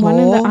poll. One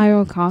in the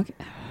Iowa caucus.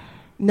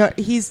 No,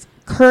 he's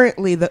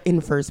currently in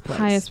first place.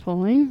 Highest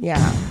polling?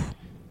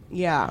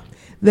 Yeah.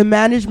 The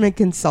management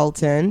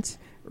consultant,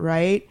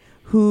 right,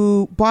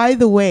 who, by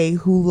the way,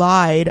 who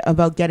lied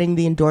about getting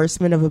the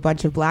endorsement of a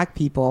bunch of black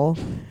people,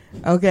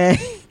 okay?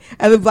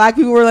 And the black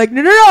people were like,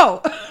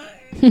 no.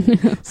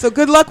 So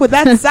good luck with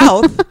that,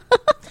 South.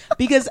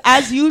 Because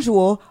as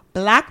usual,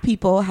 black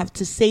people have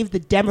to save the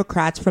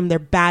Democrats from their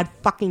bad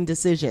fucking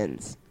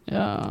decisions.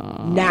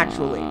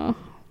 Naturally.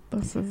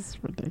 This is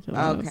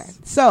ridiculous. Okay.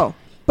 So,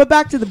 but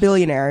back to the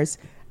billionaires,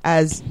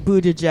 as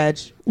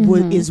Buttigieg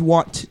is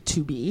wont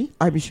to be,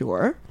 I'm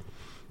sure.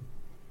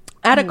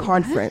 At a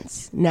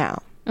conference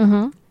now.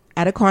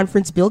 at a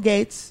conference, Bill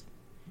Gates,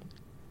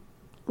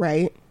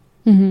 right,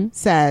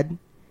 said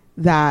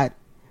that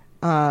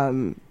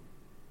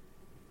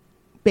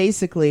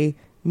basically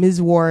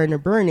Ms. Warren or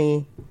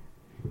Bernie,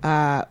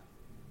 a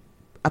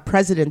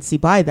presidency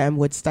by them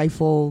would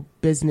stifle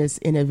business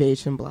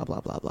innovation, blah,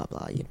 blah, blah, blah,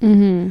 blah. You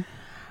know?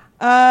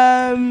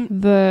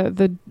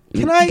 The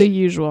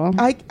usual.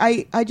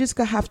 I just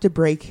have to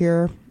break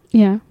here.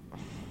 Yeah.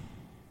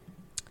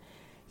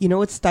 You know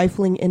what's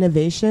stifling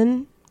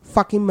innovation?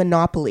 Fucking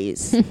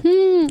monopolies.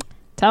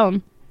 Tell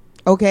them.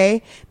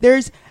 Okay?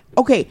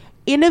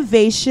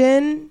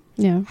 Innovation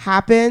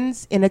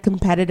happens in a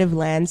competitive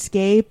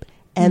landscape,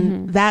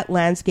 and that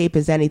landscape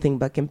is anything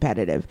but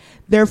competitive.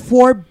 There are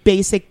 4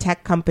 basic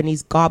tech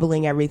companies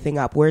gobbling everything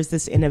up. Where's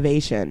this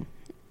innovation?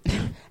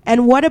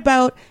 And what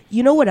about,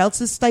 you know what else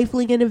is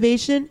stifling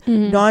innovation?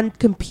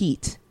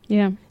 Non-compete.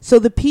 Yeah. So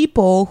the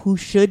people who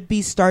should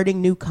be starting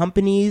new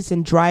companies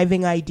and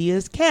driving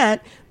ideas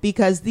can't,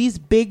 because these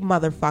big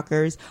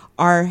motherfuckers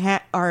are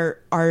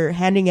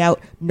handing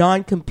out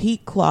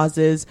non-compete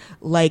clauses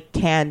like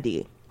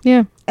candy.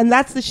 Yeah. And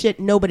that's the shit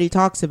nobody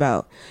talks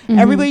about.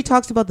 Everybody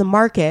talks about the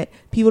market.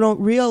 People don't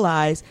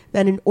realize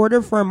that in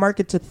order for a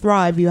market to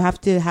thrive, you have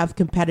to have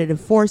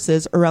competitive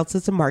forces, or else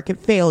it's a market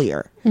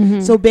failure.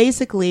 So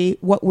basically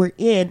what we're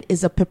in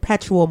is a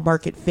perpetual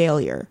market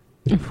failure.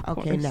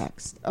 Okay,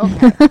 next.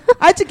 Okay.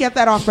 I had to get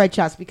that off my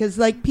chest because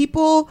like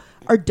people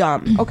are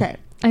dumb. Okay.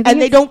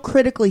 And they don't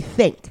critically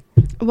think.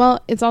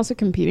 Well, it's also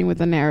competing with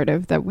the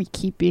narrative that we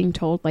keep being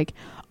told, like,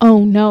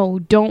 oh no,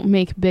 don't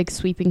make big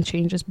sweeping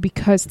changes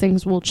because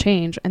things will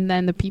change. And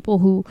then the people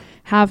who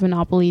have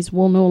monopolies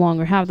will no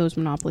longer have those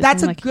monopolies.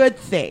 That's a good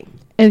thing.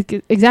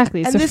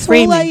 Exactly. It's and this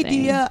whole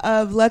idea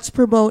of let's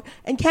promote,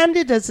 and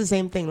Canada does the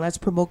same thing, let's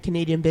promote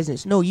Canadian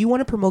business. No, you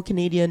want to promote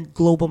Canadian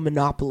global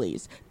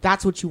monopolies.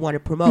 That's what you want to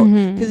promote.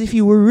 Because if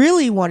you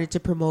really wanted to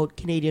promote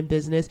Canadian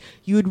business,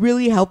 you would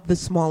really help the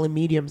small and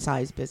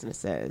medium-sized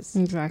businesses.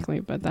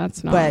 Exactly, but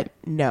that's not. But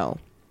no.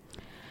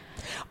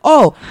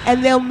 Oh,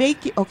 and they'll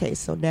make you... Okay,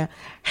 so now...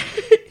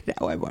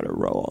 now I want to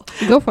roll.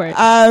 Go for it.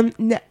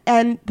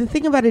 And the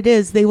thing about it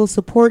is they will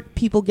support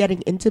people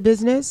getting into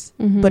business,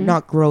 but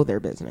not grow their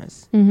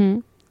business.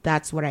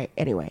 That's what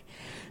anyway.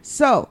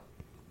 So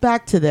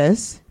back to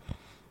this.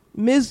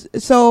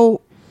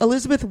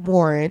 Elizabeth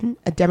Warren,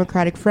 a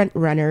Democratic front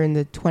runner in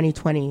the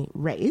 2020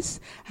 race,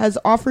 has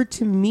offered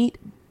to meet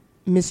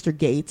Mr.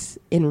 Gates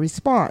in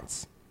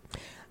response.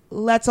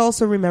 Let's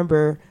also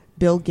remember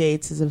Bill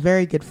Gates is a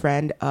very good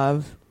friend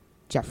of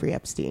Jeffrey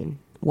Epstein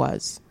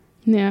was.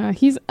 Yeah,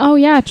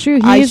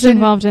 true. He's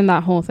involved in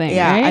that whole thing.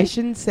 Yeah, right? I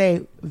shouldn't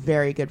say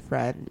very good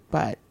friend,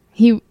 but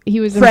he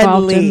was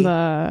friendly.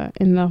 involved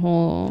in the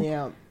whole.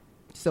 Yeah,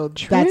 so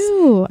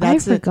true.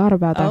 That's I forgot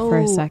about that for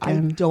a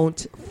second. I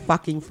don't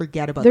fucking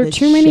forget about. There are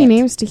too many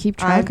names to keep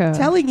track of. I'm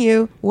telling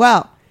you.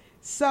 Well,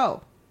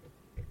 so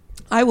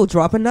I will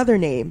drop another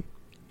name,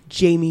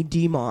 Jamie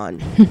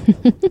Dimon,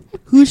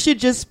 who should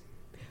just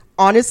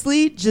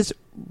honestly just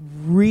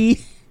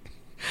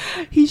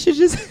he should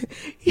just.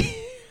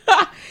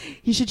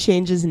 He should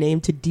change his name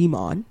to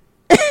Demon,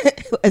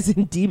 as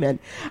in demon.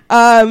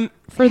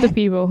 For the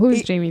people,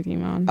 who's Jamie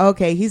Dimon?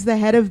 Okay, he's the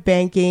head of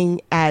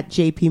banking at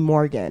JP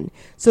Morgan.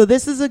 So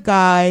this is a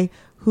guy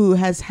who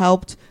has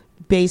helped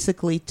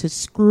basically to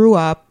screw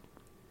up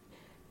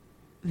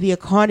the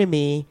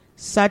economy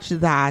such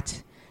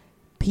that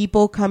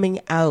people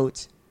coming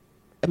out,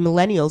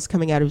 millennials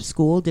coming out of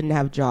school, didn't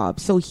have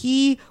jobs. So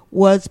he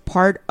was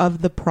part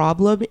of the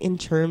problem in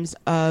terms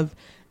of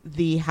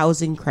the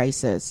housing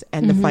crisis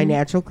and the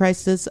financial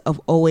crisis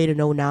of 08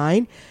 and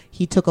 09.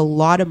 He took a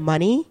lot of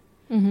money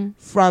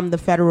from the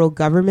federal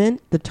government,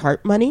 the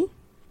TARP money,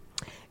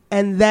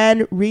 and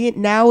then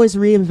now is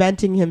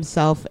reinventing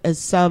himself as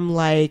some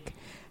like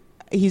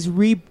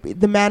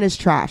the man is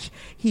trash.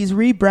 He's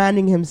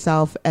rebranding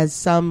himself as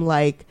some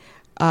like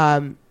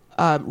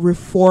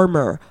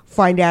reformer,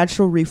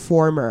 financial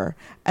reformer,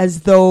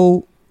 as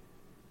though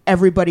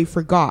everybody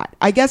forgot.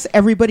 I guess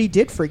everybody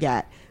did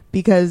forget,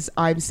 because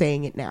I'm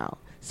saying it now.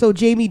 So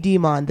Jamie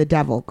Dimon, the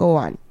devil, go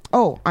on.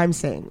 Oh, I'm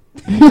saying.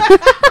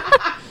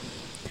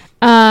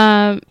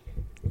 I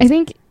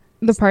think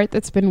the part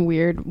that's been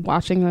weird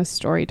watching this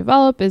story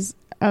develop is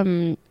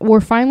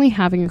we're finally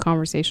having a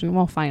conversation.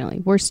 Well,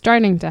 finally, we're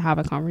starting to have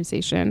a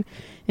conversation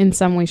in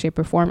some way, shape,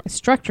 or form, a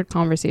structured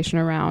conversation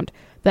around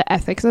the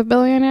ethics of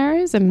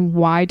billionaires and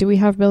why do we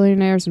have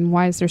billionaires and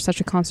why is there such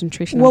a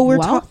concentration of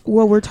wealth?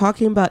 We're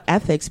talking about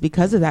ethics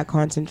because of that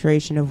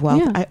concentration of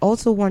wealth. Yeah. I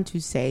also want to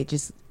say, you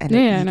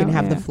can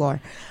have the floor.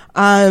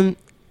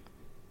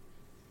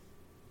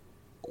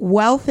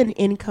 Wealth and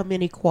income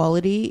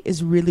inequality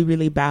is really,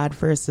 really bad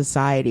for a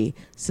society.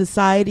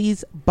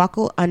 Societies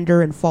buckle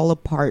under and fall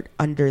apart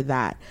under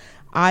that.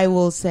 I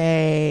will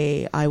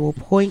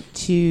point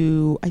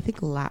to, I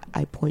think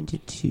I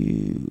pointed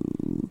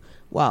to,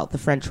 well, the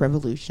French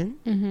Revolution,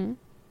 the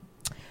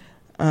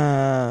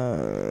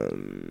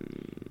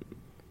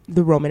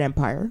Roman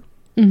Empire.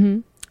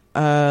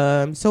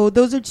 So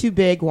those are two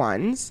big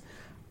ones.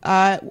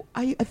 I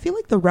feel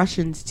like the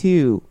Russians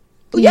too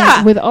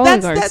Yeah, with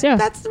oligarchs.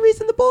 That's the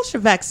reason the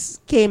Bolsheviks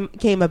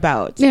came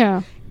about.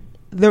 Yeah.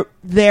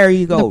 There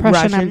you go. The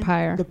Prussian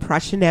Empire. The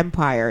Prussian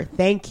Empire.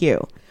 Thank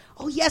you.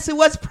 Oh, yes, it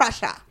was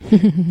Prussia.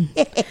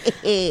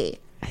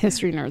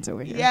 History nerds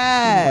over here.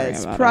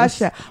 Yes,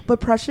 Prussia. But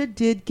Prussia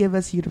did give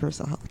us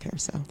universal health care,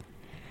 so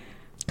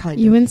kind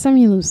of. You win some,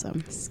 you lose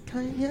some.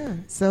 Yeah.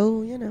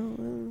 So,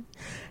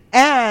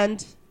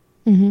 and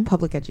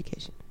public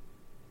education.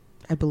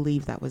 I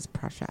believe that was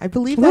Prussia. I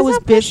believe that was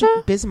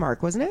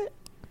Bismarck, wasn't it?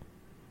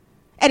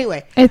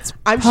 Anyway,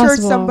 I'm sure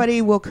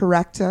somebody will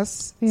correct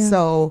us. Yeah.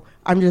 So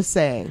I'm just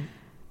saying.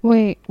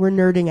 Wait. We're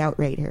nerding out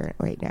right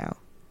now.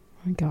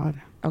 Oh my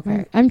God.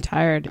 Okay. I'm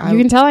tired. You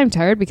can tell I'm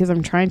tired because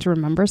I'm trying to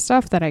remember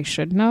stuff that I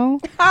should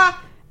know.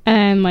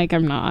 And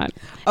I'm not.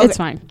 Okay. It's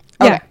fine.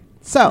 Okay. Yeah.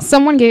 So if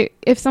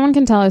someone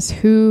can tell us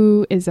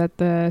who is at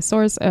the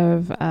source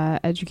of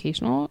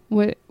educational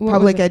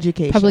public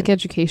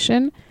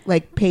education,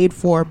 paid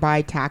for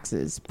by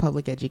taxes,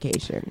 public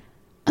education.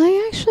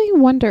 I actually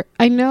wonder.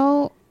 I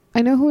know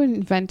who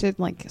invented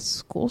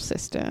school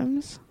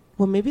systems.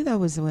 Well, maybe that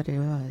was what it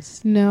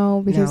was.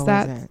 No, because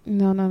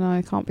no,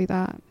 it can't be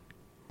that.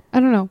 I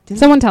don't know.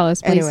 Someone tell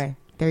us, please. Anyway,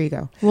 there you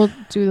go. We'll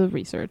do the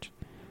research.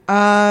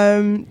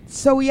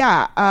 So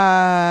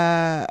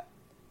yeah.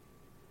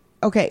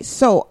 Okay.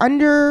 So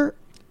under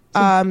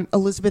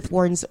Elizabeth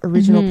Warren's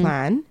original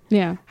plan,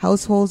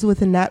 households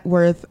with a net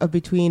worth of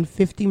between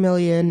 $50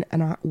 million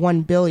and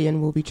 $1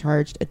 billion will be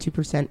charged a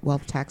 2%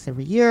 wealth tax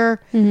every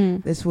year.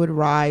 This would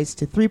rise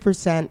to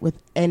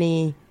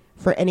 3%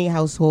 for any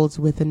households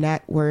with a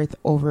net worth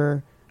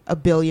over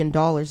 $1 billion.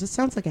 It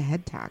sounds like a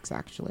head tax,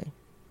 actually.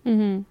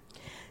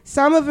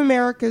 Some of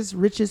America's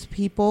richest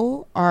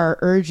people are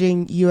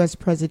urging U.S.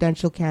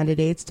 presidential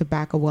candidates to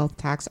back a wealth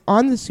tax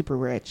on the super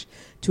rich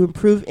to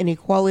improve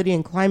inequality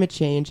and climate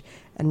change,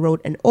 and wrote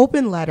an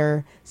open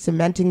letter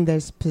cementing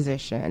this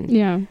position.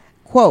 Yeah.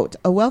 Quote,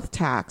 a wealth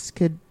tax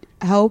could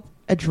help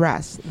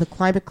address the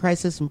climate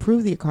crisis,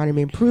 improve the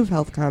economy, improve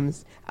health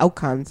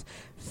outcomes,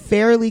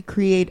 fairly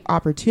create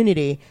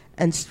opportunity,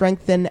 and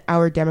strengthen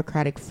our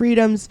democratic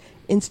freedoms.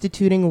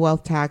 Instituting a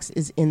wealth tax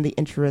is in the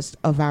interest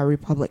of our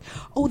republic.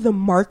 Oh, the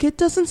market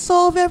doesn't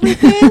solve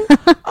everything?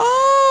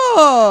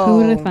 Oh! Who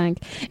would have thunk?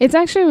 It's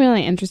actually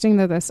really interesting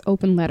that this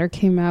open letter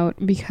came out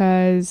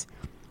because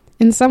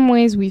in some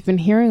ways we've been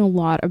hearing a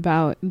lot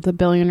about the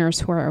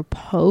billionaires who are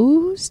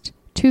opposed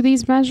to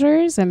these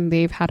measures, and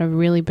they've had a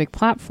really big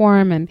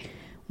platform, and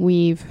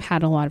we've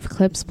had a lot of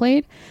clips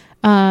played.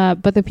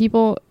 But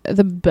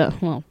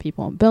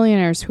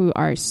billionaires who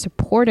are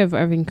supportive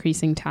of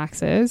increasing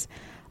taxes,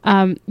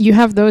 you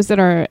have those that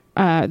are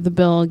the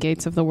Bill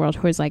Gates of the world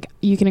who is like,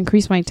 you can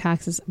increase my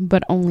taxes,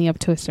 but only up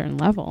to a certain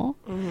level.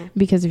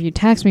 Because if you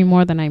tax me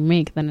more than I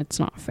make, then it's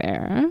not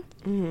fair.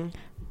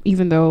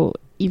 Even though,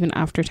 even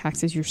after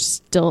taxes, you're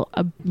still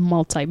a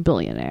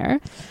multi-billionaire.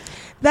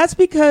 That's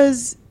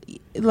because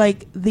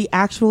the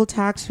actual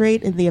tax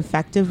rate and the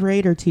effective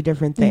rate are two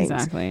different things.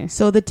 Exactly.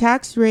 So the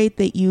tax rate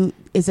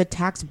is a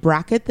tax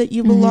bracket that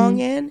you belong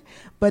in,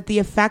 but the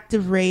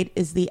effective rate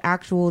is the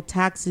actual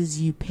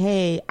taxes you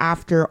pay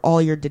after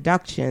all your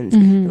deductions.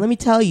 And let me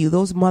tell you,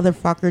 those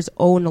motherfuckers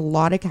own a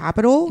lot of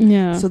capital,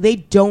 so they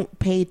don't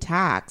pay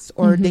tax,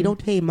 or they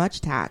don't pay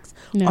much tax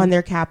on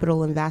their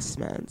capital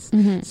investments.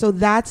 So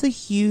that's a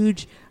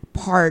huge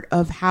part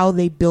of how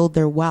they build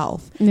their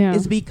wealth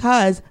is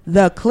because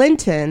the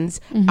Clintons,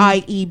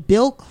 i.e.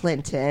 Bill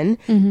Clinton,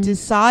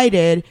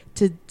 decided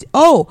to,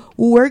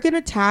 we're going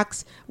to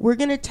tax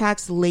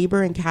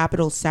labor and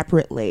capital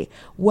separately.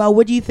 Well,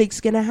 what do you think's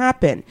going to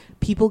happen?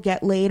 People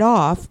get laid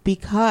off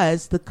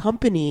because the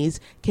companies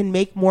can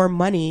make more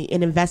money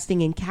in investing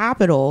in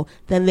capital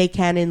than they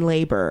can in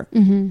labor.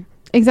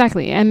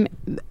 Exactly. And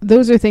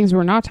those are things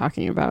we're not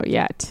talking about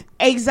yet.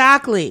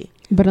 Exactly.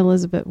 But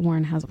Elizabeth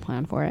Warren has a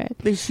plan for it.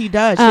 She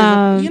does.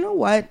 You know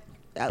what?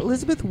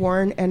 Elizabeth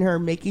Warren and her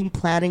making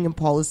planning and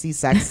policy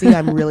sexy,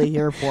 I'm really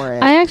here for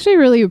it. I actually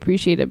really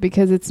appreciate it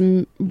because it's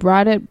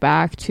brought it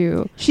back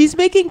to... She's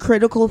making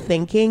critical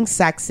thinking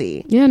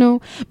sexy. Yeah, no.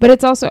 But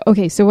it's also...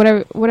 Okay, so what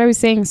I was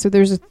saying, so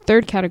there's a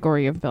third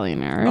category of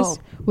billionaires,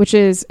 which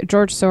is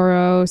George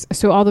Soros,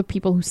 so all the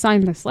people who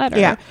signed this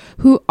letter,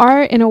 who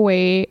are in a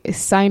way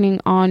signing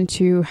on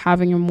to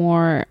having a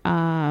more...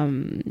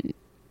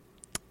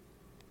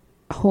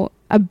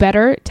 a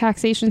better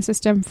taxation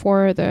system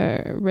for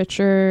the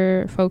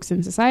richer folks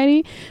in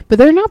society, but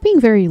they're not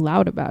being very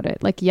loud about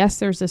it. Yes,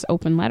 there's this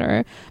open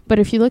letter, but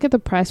if you look at the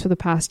press for the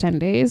past 10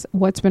 days,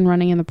 what's been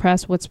running in the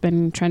press, what's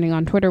been trending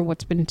on Twitter,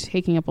 what's been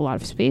taking up a lot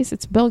of space,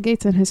 it's Bill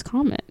Gates and his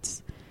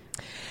comments.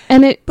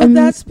 But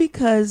that's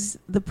because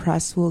the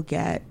press will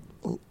get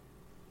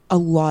a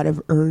lot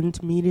of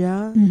earned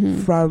media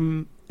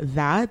from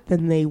that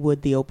than they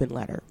would the open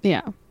letter.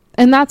 Yeah.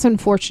 And that's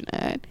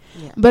unfortunate.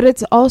 Yeah. But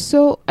it's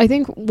also, I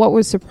think what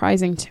was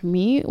surprising to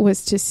me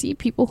was to see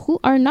people who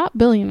are not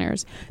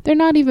billionaires. They're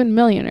not even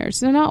millionaires.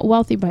 They're not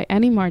wealthy by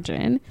any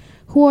margin,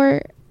 who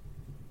are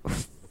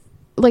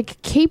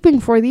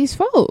caping for these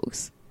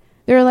folks.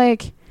 They're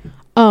like,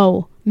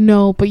 oh,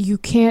 No, but you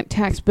can't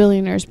tax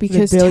billionaires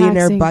because the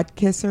billionaire taxing, butt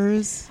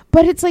kissers.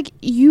 But it's like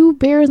you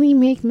barely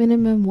make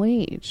minimum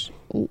wage.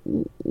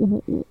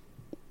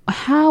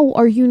 How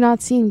are you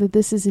not seeing that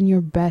this is in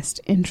your best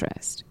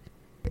interest?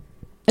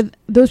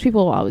 Those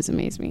people will always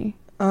amaze me.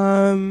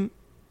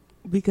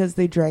 Because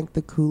they drank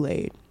the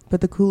Kool-Aid. But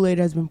the Kool-Aid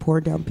has been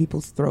poured down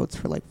people's throats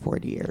for like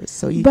 40 years.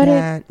 So you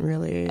can't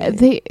really...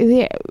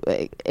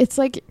 It's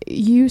like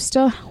you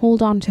still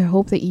hold on to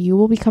hope that you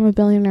will become a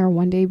billionaire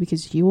one day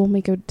because you will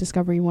make a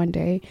discovery one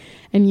day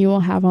and you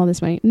will have all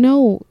this money.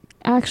 No,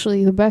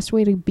 actually, the best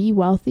way to be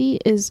wealthy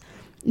is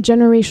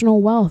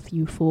generational wealth,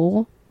 you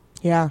fool.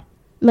 Yeah.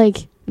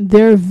 Like,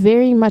 there are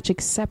very much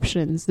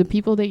exceptions. The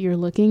people that you're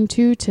looking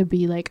to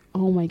be like,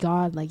 oh my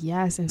God, like,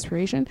 yes,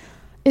 inspiration.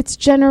 It's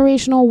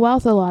generational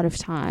wealth a lot of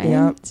times.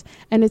 Yep.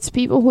 And it's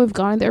people who have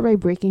gone there by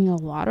breaking a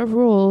lot of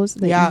rules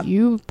that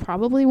you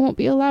probably won't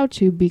be allowed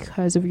to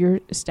because of your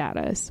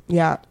status.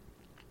 Yeah,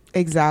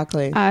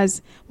 exactly.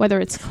 As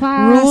whether it's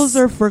class. Rules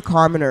are for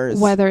commoners.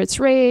 Whether it's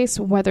race,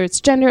 whether it's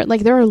gender.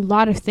 Like, there are a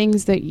lot of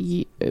things that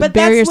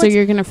barriers that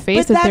you're going to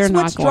face that they're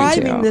not going to. That's what's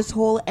driving this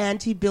whole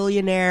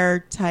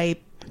anti-billionaire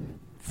type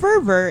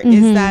fervor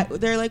is that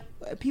they're like,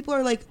 people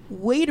are like,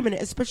 wait a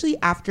minute, especially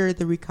after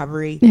the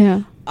recovery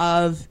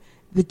of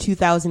the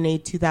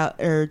 2008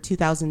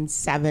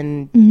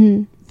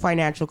 2007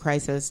 financial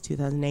crisis,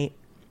 2008.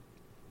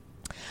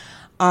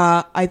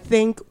 I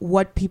think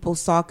what people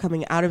saw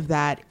coming out of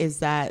that is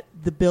that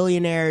the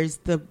billionaires,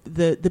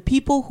 the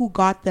people who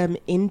got them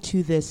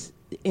into this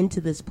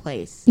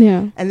place,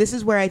 and this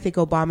is where I think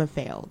Obama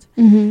failed,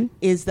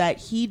 is that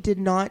he did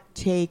not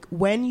take,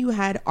 when you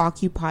had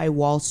Occupy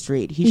Wall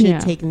Street, he should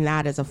have taken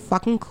that as a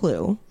fucking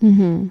clue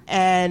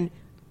and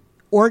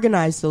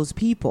organize those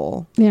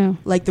people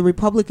like the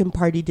Republican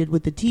Party did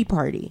with the Tea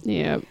Party.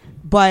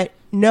 But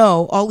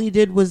no, all he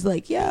did was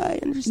like, I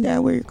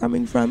understand where you're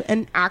coming from,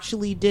 and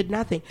actually did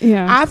nothing.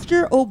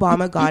 After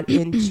Obama got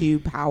into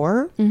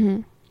power,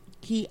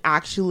 he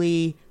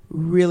actually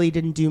really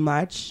didn't do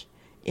much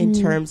in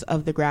terms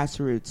of the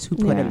grassroots who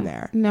put him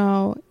there.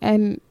 No,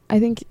 and I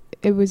think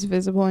it was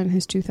visible in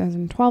his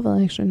 2012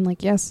 election.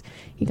 Like, yes,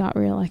 he got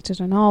reelected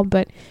and all,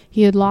 but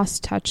he had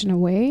lost touch in a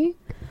way.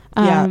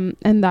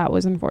 And that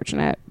was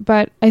unfortunate.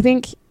 But I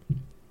think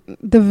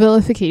the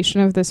vilification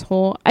of this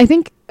whole... I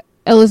think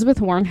Elizabeth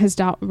Warren has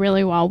dealt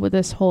really well with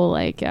this whole,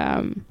 like,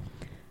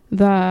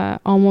 the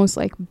almost,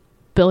 like,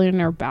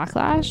 billionaire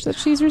backlash that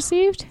she's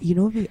received. You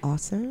know what would be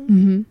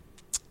awesome?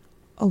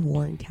 A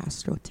Warren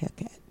Castro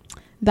ticket.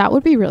 That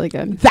would be really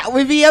good. That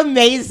would be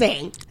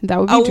amazing. That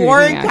would be a dreamy,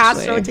 Warren actually.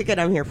 Castro ticket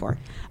I'm here for.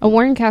 A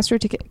Warren Castro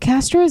ticket.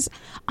 Castro's...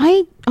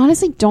 I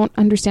honestly don't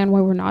understand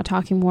why we're not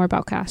talking more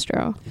about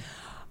Castro.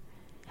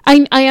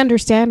 I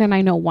understand and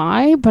I know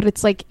why, but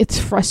it's like, it's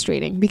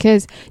frustrating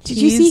because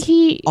you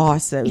see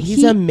awesome.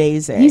 He's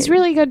amazing. He's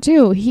really good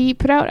too. He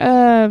put out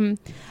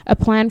a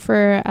plan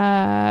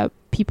for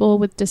people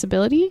with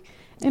disability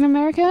in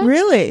America.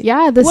 Really?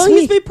 Yeah.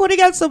 He's been putting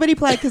out so many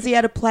plans because he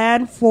had a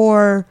plan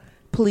for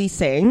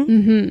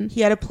policing.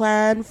 He had a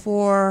plan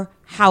for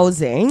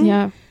housing.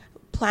 Yeah.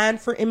 Plan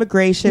for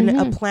immigration.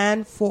 A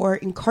plan for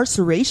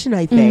incarceration,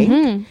 I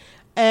think.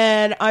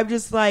 And I'm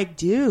just like,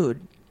 dude.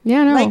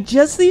 Yeah, no. Like,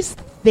 just these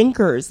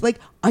thinkers. Like,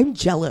 I'm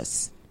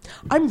jealous.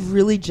 I'm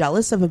really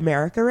jealous of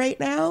America right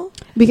now.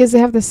 Because they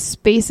have the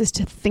spaces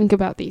to think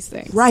about these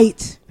things.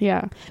 Right.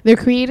 Yeah. They're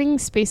creating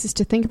spaces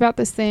to think about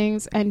these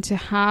things and to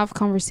have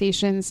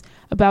conversations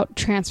about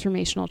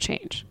transformational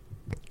change.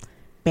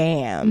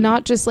 Bam.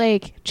 Not just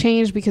like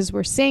change because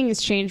we're saying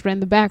it's changed, but in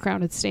the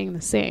background it's staying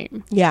the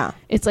same. Yeah.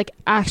 It's like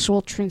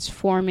actual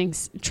transforming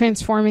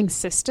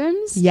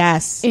systems.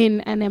 Yes.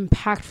 In an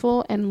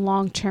impactful and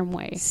long-term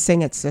way.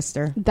 Sing it,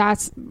 sister.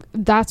 That's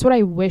what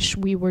I wish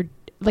we were,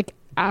 like,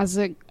 as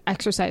an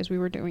exercise we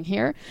were doing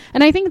here.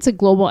 And I think it's a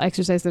global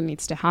exercise that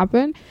needs to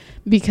happen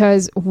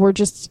because we're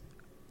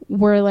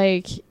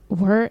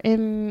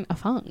in a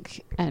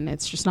funk and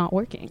it's just not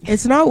working.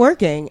 It's not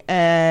working.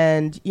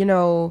 And, you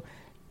know,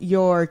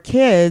 your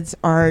kids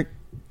aren't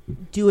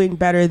doing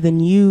better than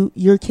you.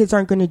 Your kids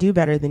aren't going to do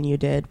better than you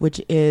did,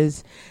 which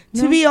is,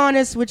 to be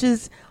honest, which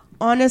is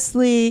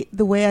honestly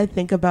the way I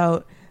think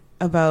about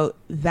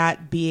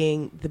that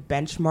being the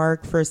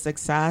benchmark for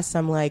success.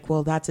 I'm like,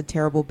 well, that's a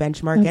terrible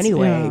benchmark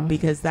anyway,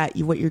 because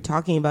what you're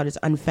talking about is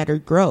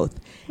unfettered growth,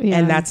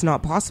 and that's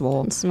not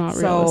possible. It's not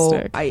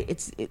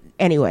realistic.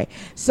 Anyway.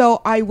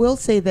 So I will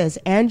say this: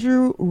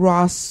 Andrew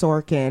Ross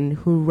Sorkin,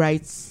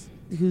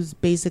 who's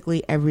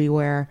basically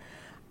everywhere,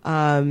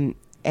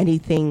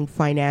 anything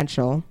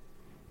financial.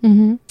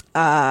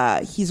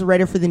 He's a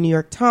writer for the New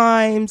York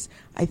Times.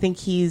 I think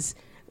he's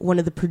one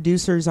of the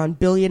producers on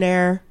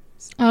Billionaire.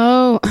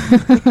 Oh,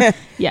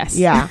 yes.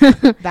 Yeah.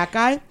 That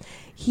guy.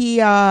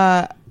 He,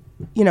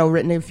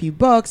 written a few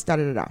books,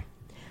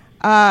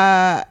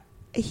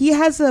 he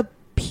has a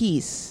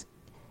piece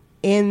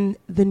in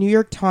the New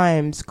York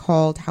Times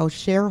called How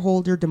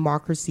Shareholder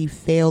Democracy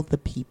Failed the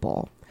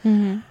People.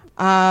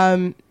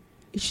 And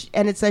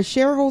it says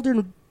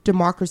shareholder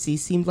democracy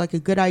seemed like a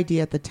good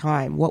idea at the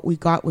time. What we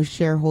got was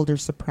shareholder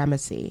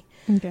supremacy.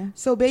 Okay.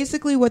 So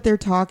basically what they're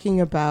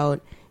talking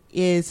about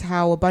is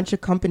how a bunch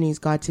of companies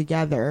got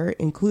together,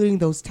 including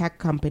those tech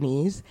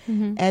companies,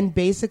 and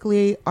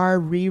basically are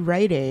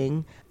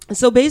rewriting.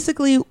 So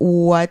basically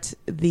what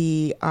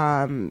the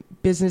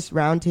Business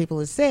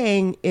Roundtable is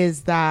saying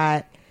is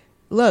that,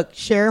 look,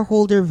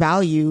 shareholder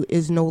value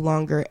is no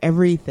longer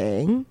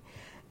everything.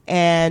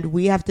 And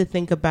we have to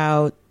think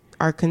about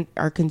our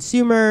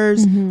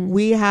consumers.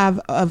 We have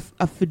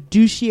a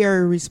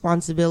fiduciary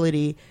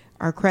responsibility.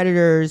 Our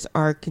creditors,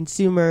 our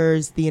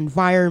consumers, the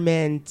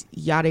environment,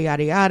 yada,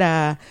 yada,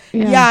 yada.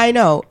 Yeah, I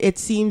know. It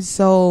seems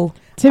so...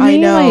 To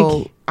me,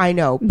 I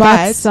know. But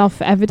that's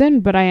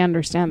self-evident, but I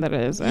understand that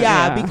it is.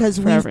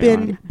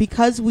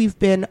 Because we've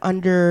been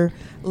under...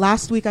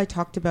 Last week I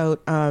talked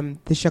about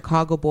the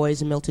Chicago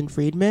Boys and Milton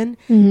Friedman.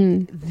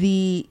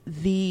 The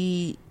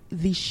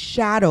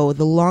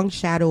long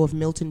shadow of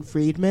Milton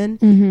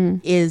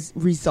Friedman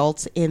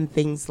results in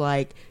things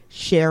like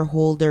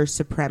shareholder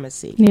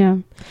supremacy. Yeah.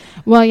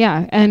 Well,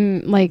 yeah.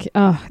 And like,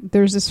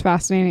 there's this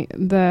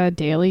fascinating, The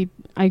Daily,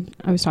 I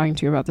was talking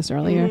to you about this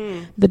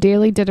earlier. The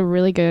Daily did a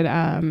really good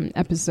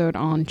episode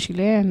on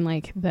Chile and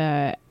like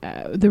the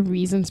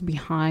reasons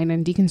behind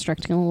and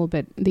deconstructing a little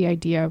bit the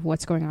idea of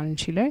what's going on in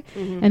Chile.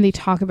 And they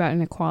talk about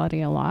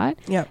inequality a lot.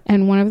 Yeah.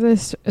 And one of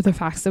the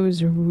facts that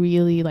was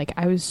really like,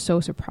 I was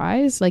so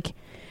surprised, like,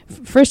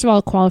 first of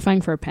all,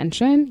 qualifying for a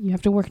pension, you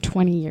have to work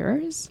 20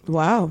 years.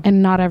 Wow.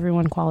 And not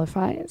everyone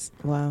qualifies.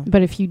 Wow.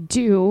 But if you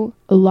do,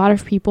 a lot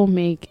of people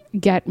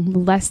get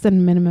less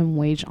than minimum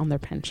wage on their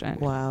pension.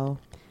 Wow.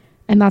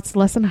 And that's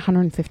less than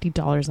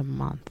 $150 a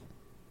month.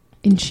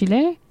 In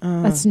Chile,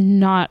 that's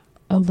not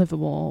a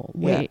livable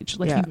wage.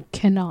 You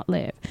cannot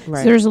live. Right.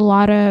 So there's a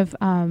lot of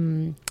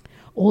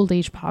old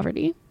age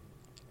poverty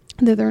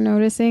that they're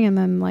noticing, and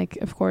then like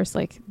of course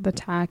like the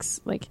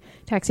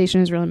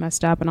taxation is really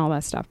messed up and all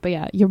that stuff. But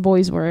yeah, your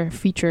boys were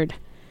featured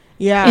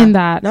in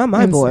that. Not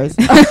my boys.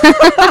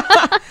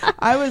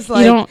 I was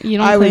like, you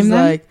don't claim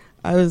them?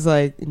 I was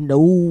like,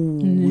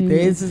 no,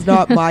 this is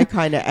not my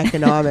kind of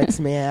economics,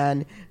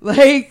 man.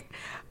 Like,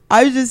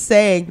 I was just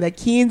saying that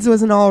Keynes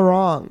wasn't all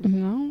wrong.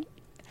 No.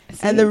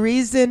 And the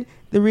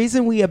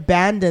reason we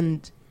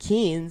abandoned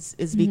Keynes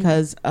is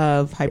because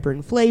of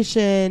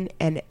hyperinflation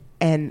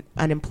and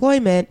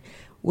unemployment,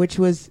 which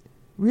was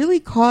really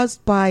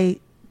caused by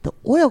the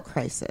oil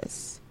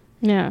crisis.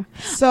 Yeah.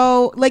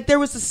 So, like, there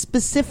was a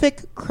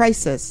specific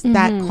crisis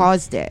that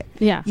caused it.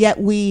 Yeah. Yet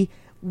we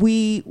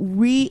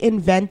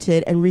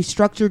reinvented and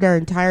restructured our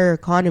entire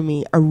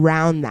economy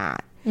around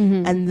that.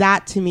 And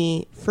that, to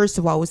me, first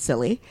of all, was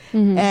silly.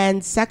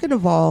 And second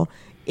of all,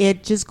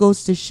 it just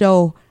goes to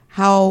show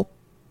how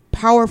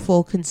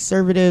powerful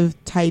conservative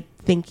type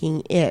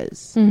thinking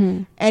is.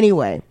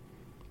 Anyway,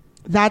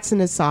 that's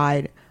an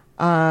aside.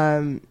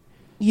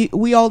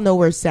 We all know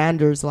where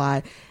Sanders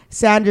lied.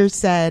 Sanders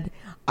said,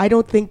 "I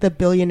don't think that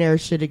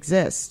billionaires should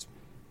exist,"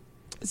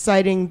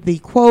 citing the,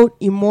 quote,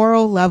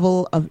 immoral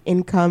level of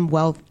income,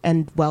 wealth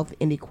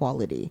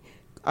inequality,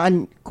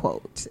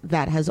 unquote,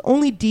 that has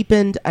only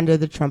deepened under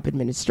the Trump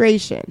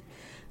administration.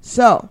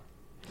 So,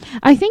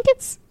 I think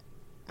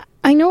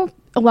I know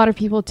a lot of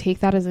people take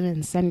that as an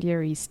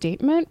incendiary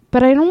statement,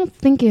 but I don't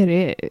think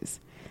it is.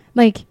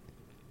 Like,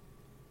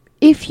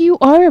 if you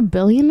are a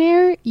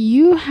billionaire,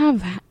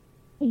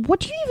 what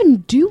do you even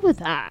do with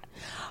that?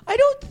 I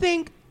don't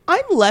think...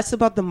 I'm less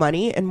about the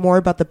money and more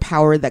about the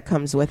power that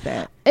comes with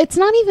it. It's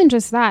not even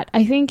just that.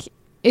 I think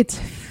it's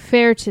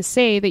fair to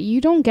say that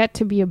you don't get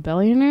to be a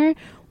billionaire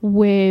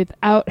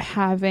without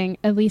having,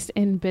 at least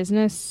in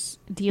business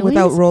dealings,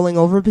 without rolling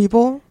over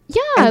people.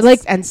 Yeah,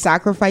 and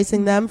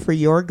sacrificing them for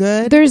your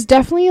good. There's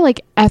definitely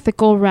like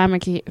ethical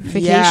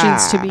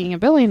ramifications to being a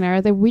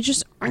billionaire that we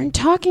just aren't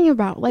talking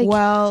about. Like,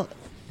 well,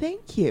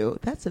 thank you.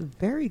 That's a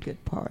very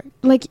good part.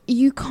 Like,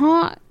 you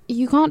can't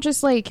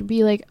just like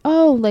be like,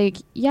 oh, like,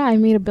 yeah, I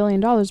made $1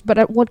 billion, but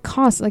at what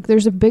cost? Like,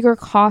 there's a bigger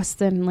cost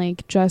than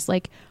like just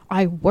like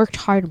I worked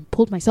hard and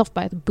pulled myself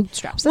by the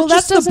bootstraps. Well,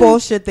 that's the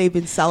bullshit they've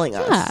been selling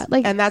us. Yeah,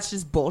 like, and that's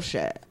just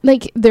bullshit.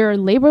 Like, there are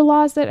labor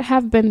laws that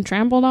have been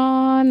trampled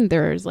on.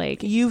 There's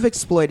like, you've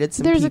exploited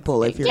some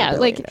people if you're a billionaire.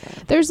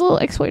 Like, there's a little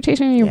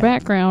exploitation in your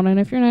background, and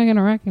if you're not going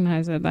to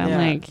recognize it, then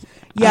like,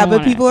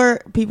 but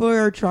people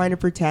are trying to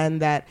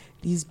pretend that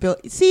these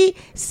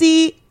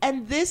see,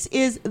 and this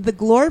is the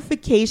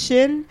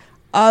glorification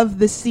of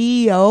the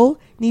CEO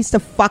needs to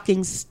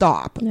fucking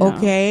stop,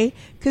 okay?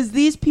 Because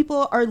these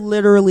people are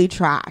literally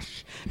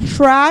trash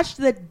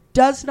that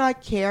does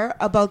not care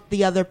about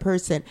the other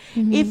person.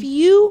 If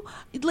you,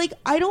 like,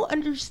 I don't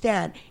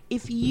understand.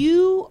 If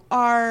you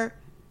are,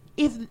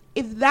 if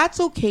that's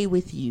okay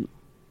with you,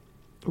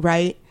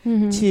 right?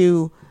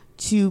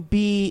 to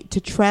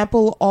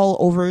trample all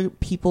over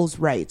people's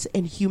rights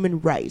and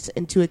human rights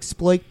and to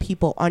exploit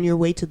people on your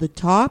way to the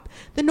top,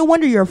 then no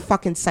wonder you're a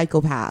fucking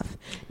psychopath.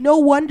 No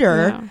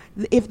wonder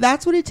if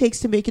that's what it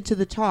takes to make it to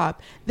the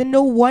top, then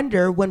no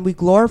wonder when we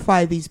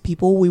glorify these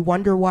people, we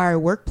wonder why our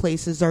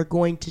workplaces are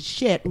going to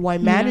shit and why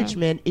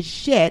management is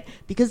shit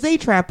because they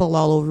trample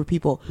all over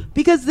people.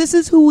 Because this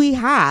is who we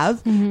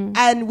have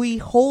and we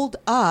hold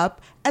up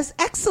as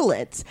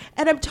excellence.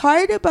 And I'm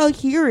tired about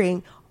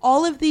hearing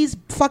all of these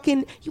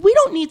fucking... We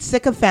don't need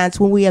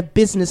sycophants when we have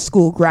business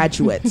school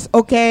graduates,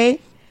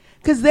 okay?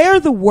 Because they're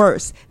the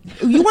worst.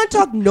 You want to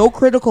talk no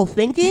critical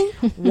thinking?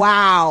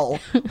 Wow.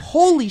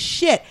 Holy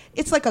shit.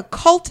 It's like a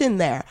cult in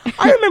there.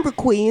 I remember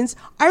Queens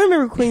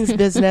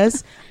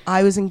business.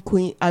 I was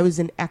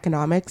in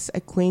economics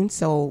at Queens,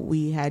 so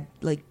we had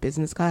like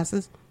business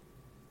classes.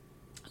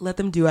 Let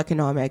them do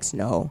economics.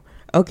 No.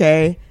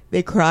 Okay?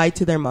 They cried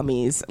to their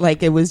mummies.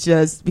 Like, it was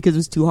just because it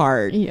was too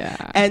hard.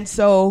 Yeah.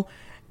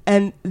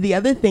 And the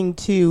other thing,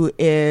 too,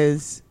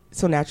 is...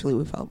 So naturally,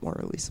 we felt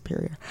morally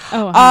superior.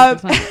 Oh,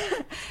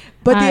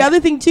 but the other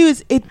thing, too,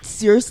 is it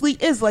seriously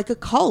is like a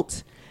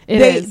cult.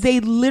 They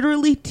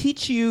literally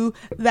teach you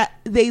that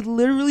they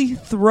literally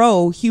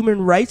throw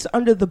human rights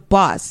under the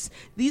bus.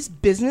 These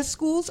business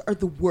schools are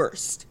the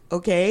worst,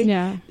 okay?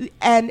 Yeah.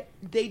 And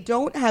they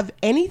don't have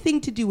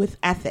anything to do with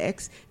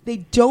ethics. They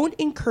don't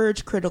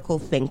encourage critical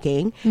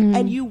thinking.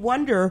 And you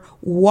wonder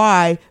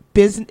why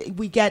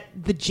we get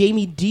the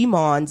Jamie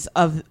Dimons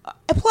of...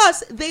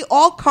 Plus, they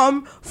all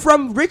come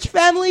from rich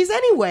families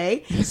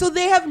anyway, so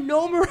they have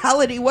no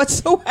morality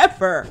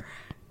whatsoever.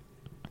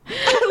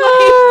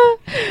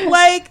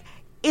 like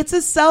it's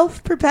a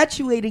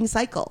self-perpetuating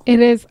cycle.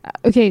 It is.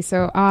 Okay,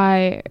 so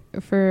I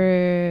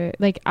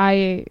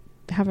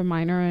have a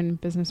minor in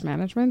business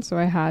management, so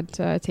I had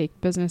to take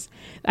business.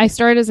 I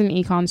started as an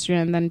econ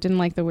student, then didn't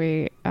like the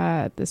way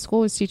the school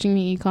was teaching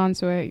me econ,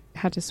 so I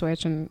had to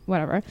switch and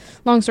whatever.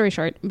 Long story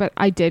short, but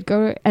I did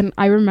go, and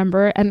I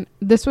remember, and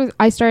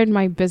I started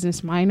my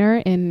business minor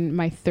in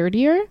my third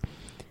year,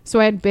 so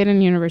I had been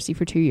in university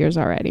for 2 years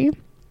already.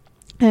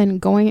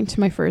 And going into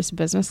my first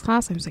business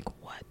class, I was like,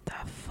 what the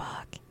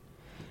fuck?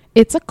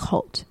 It's a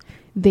cult.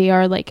 They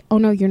are like, oh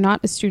no, you're not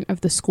a student of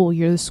the school.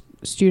 You're the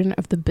student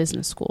of the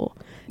business school.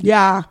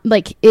 Yeah.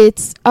 Like,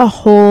 it's a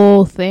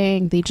whole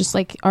thing. They just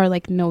like are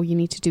like, no, you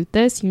need to do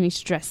this. You need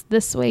to dress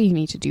this way. You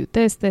need to do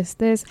this. This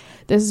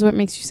is what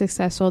makes you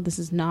successful. This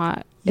is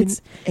not. You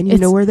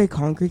know where they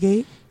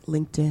congregate?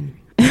 LinkedIn.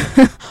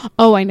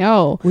 Oh, I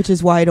know. Which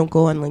is why I don't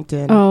go on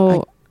LinkedIn.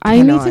 Oh,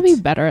 I need to be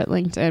better at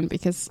LinkedIn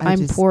because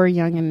I'm poor,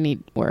 young, and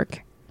need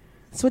work.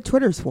 That's what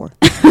Twitter's for.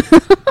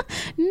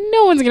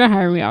 No one's going to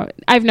hire me out.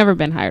 I've never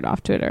been hired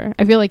off Twitter.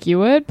 I feel like you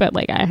would, but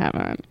like I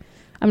haven't.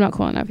 I'm not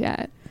cool enough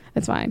yet.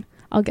 It's fine.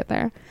 I'll get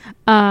there.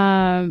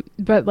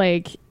 But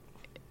like,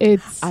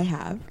 I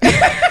have.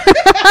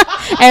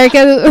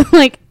 Erica,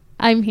 like,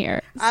 I'm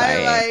here.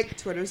 Sorry.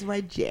 Twitter's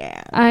my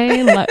jam. I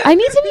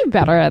need to be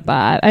better at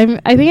that. I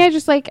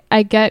think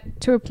I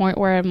get to a point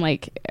where I'm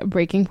like a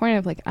breaking point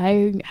of like,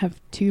 I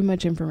have too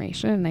much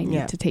information and I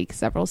need to take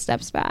several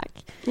steps back.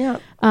 Yeah.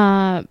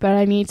 But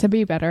I need to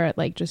be better at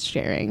like just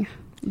sharing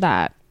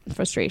that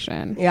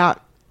frustration. Yeah.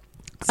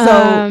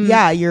 So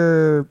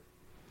your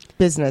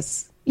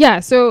business. Yeah.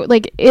 So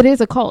like it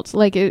is a cult.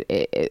 Like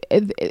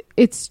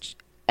it's.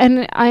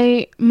 And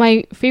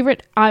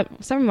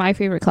some of my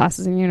favorite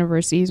classes in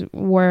universities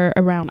were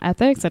around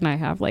ethics, and I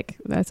have like,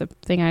 that's a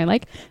thing I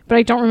like, but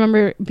I don't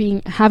remember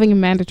having a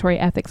mandatory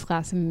ethics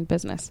class in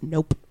business.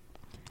 Nope.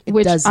 It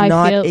which does I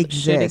not feel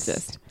exist should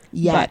exist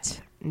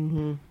yet.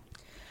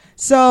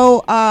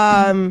 So,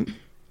 do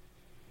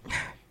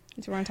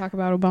you want to talk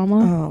about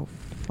Obama? Oh,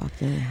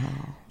 fucking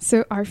hell.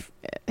 So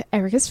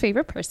Erica's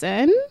favorite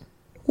person.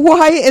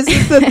 Why is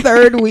it the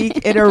third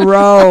week in a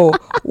row?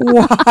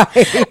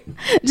 Why?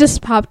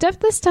 Just popped up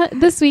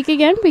this week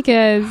again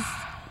because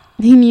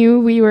he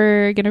knew we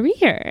were going to be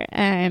here.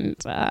 And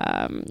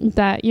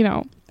that,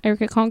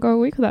 Erica can't go a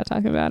week without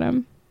talking about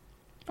him.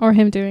 Or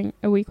him doing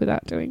a week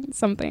without doing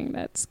something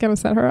that's going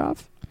to set her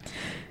off.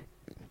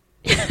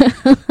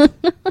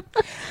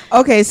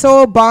 Okay,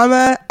 so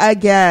Obama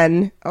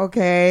again,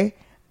 okay,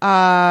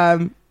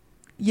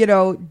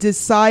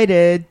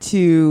 decided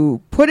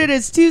to put it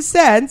as 2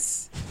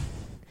 cents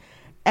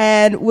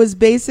and was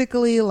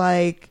basically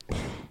like,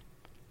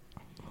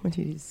 what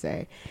did he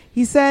say?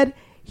 He said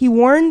he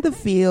warned the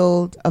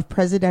field of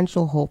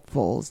presidential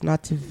hopefuls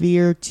not to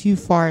veer too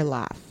far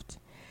left.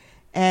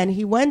 And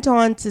he went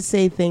on to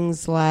say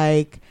things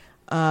like,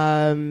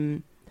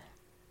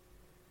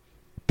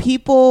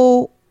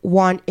 people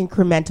want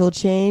incremental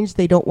change.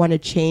 They don't want to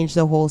change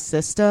the whole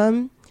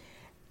system.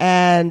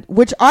 And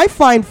which I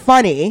find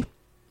funny.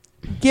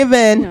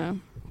 Given,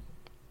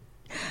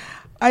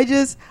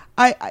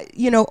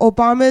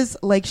 Obama's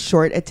like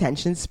short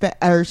attention span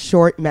or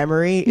short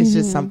memory is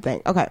just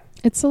something. Okay,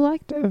 it's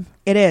selective.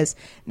 It is.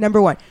 Number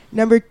one.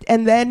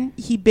 And then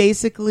he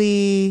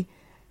basically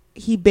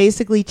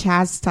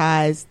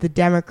chastised the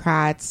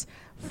Democrats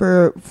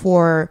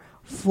for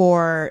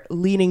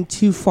leaning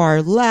too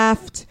far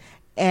left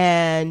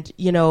and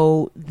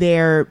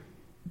they're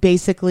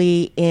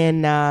basically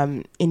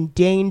in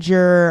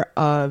danger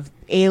of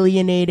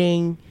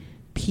alienating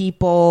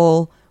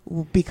people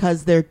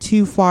because they're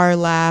too far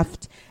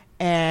left,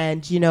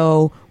 and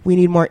we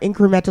need more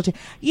incremental change.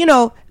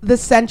 The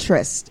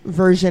centrist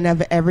version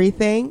of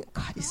everything.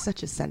 God, he's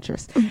such a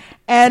centrist.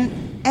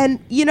 And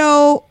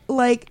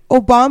like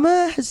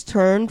Obama has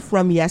turned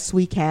from yes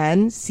we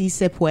can, si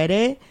se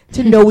puede,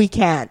 to no we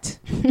can't.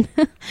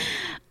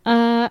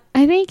 I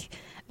think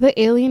the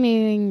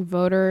alienating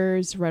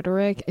voters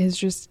rhetoric is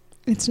just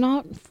it's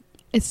not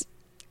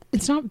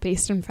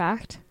based in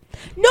fact.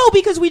 No,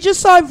 because we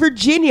just saw in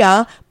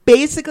Virginia,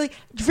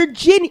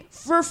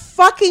 for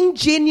fucking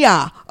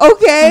Virginia,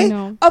 okay?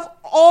 Of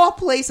all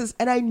places.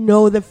 And I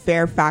know that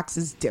Fairfax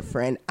is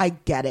different. I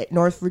get it.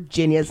 North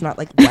Virginia is not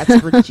like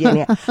West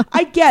Virginia.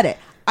 I get it.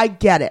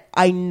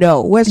 I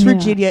know. West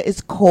Virginia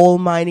is coal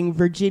mining.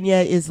 Virginia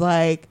is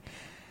like,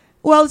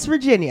 well, it's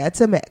Virginia.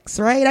 It's a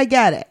mix, right? I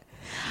get it.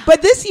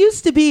 But this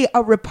used to be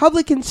a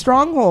Republican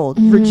stronghold,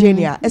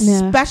 Virginia,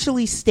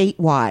 especially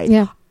statewide.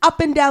 Yeah. Up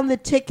and down the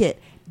ticket.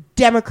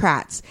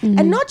 Democrats,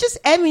 and not just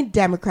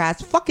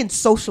Democrats, fucking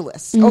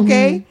socialists,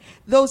 okay?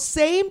 Those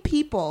same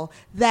people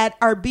that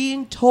are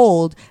being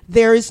told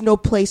there is no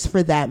place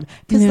for them,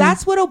 because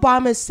that's what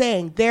Obama is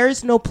saying. There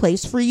is no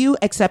place for you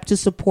except to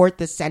support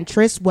the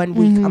centrists when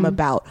we come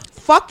about.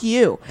 Fuck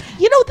you.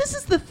 This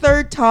is the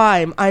third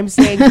time I'm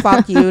saying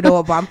fuck you to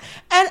Obama,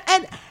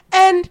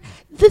 and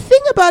the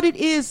thing about it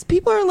is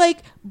people are like,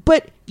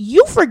 but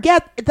you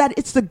forget that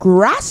it's the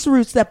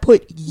grassroots that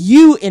put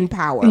you in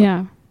power.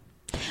 Yeah.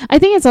 I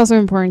think it's also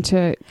important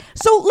to...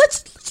 So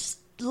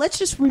let's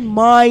just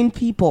remind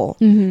people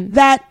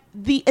that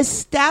the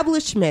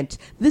establishment,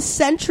 the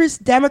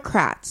centrist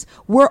Democrats,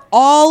 were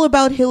all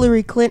about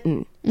Hillary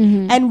Clinton.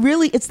 And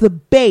really, it's the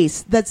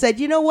base that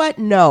said, you know what?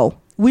 No,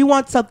 we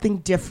want something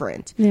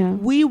different. Yeah.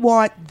 We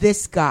want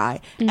this guy.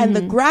 And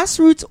the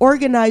grassroots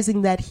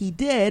organizing that he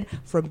did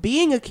from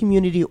being a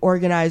community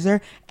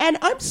organizer, and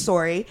I'm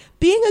sorry,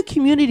 being a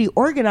community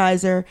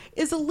organizer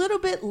is a little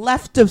bit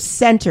left of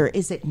center,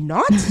 is it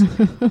not?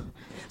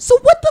 So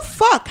what the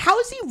fuck? How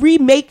is he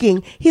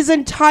remaking his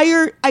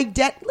entire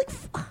identity? Like,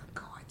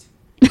 God.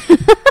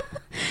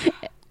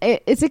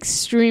 It's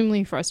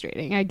extremely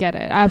frustrating. I get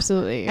it.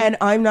 Absolutely. And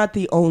I'm not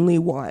the only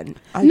one.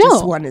 I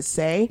just want to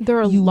say, there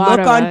are you a lot look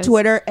of on us.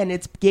 Twitter and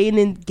it's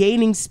gaining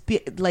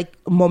like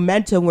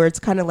momentum where it's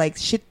kind of like,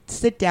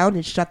 sit down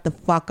and shut the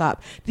fuck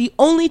up. The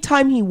only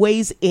time he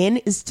weighs in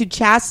is to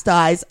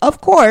chastise,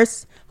 of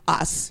course,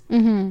 us.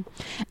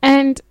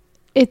 And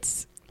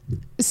it's...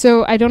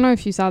 So I don't know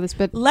if you saw this,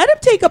 but... Let him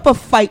take up a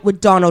fight with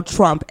Donald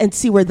Trump and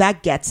see where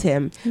that gets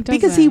him.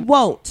 Because he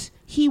won't.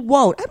 He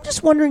won't. I'm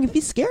just wondering if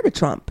he's scared of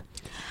Trump.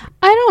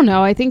 I don't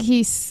know. I think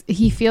he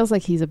feels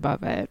like he's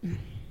above it.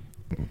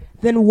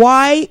 Then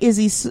why is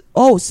he...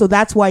 so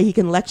that's why he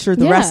can lecture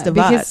the rest of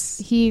us.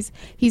 He's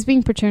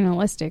being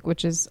paternalistic,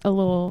 which is a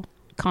little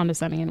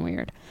condescending and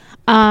weird.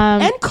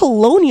 And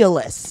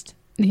colonialist.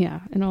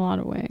 Yeah, in a lot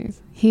of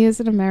ways. He is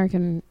an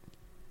American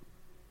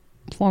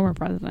former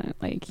president.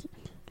 Like,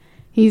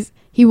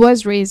 he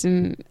was raised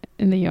in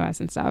the U.S.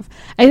 and stuff.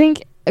 I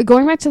think...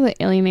 Going back to the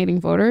alienating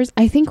voters,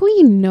 I think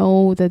we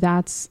know that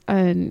that's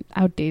an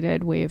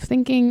outdated way of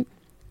thinking.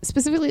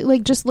 Specifically,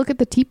 like, just look at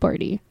the Tea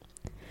Party.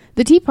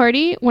 The Tea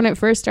Party, when it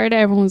first started,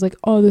 everyone was like,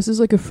 oh, this is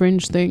like a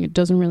fringe thing. It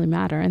doesn't really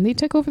matter. And they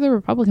took over the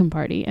Republican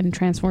Party and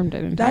transformed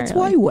it entirely. That's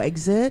why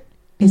Wexit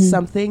is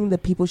something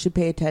that people should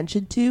pay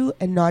attention to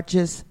and not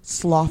just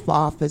slough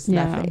off as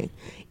nothing.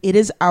 It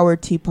is our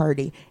Tea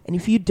Party. And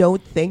if you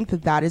don't think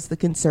that that is the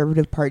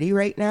conservative party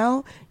right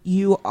now,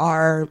 you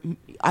are...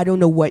 I don't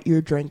know what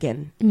you're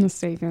drinking.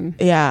 Mistaken.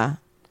 Yeah.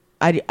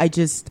 I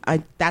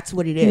that's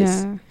what it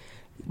is. Yeah.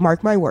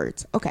 Mark my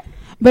words. Okay.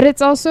 But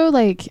it's also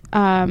like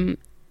the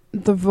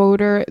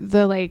voter,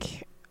 the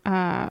like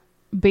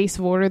base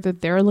voter that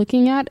they're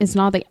looking at is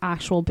not the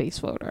actual base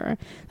voter.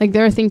 Like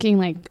they're thinking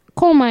like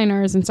coal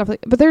miners and stuff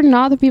like, but they're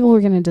not the people who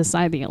are going to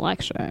decide the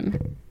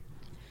election.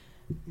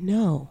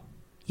 No.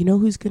 You know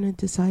who's going to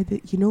decide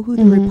that? You know who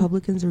the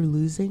Republicans are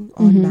losing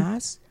en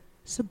masse?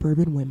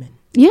 Suburban women.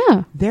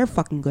 Yeah. They're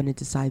fucking going to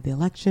decide the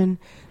election.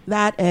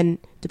 That, and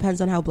depends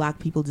on how black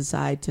people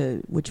decide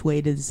which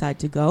way to decide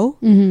to go.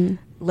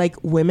 Like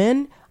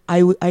women,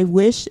 I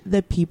wish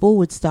that people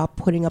would stop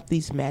putting up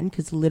these men,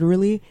 because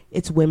literally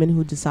it's women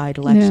who decide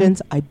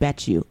elections. Yeah. I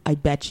bet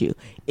you.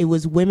 It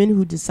was women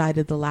who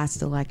decided the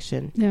last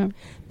election. Yeah.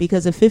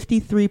 Because if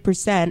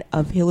 53%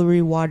 of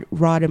Hillary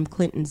Rodham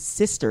Clinton's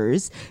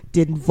sisters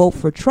didn't vote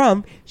for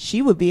Trump,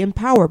 she would be in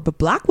power. But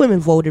black women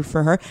voted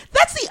for her.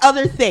 That's the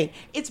other thing.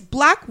 It's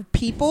black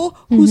people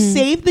who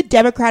saved the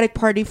Democratic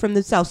Party from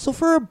themselves. So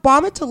for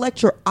Obama to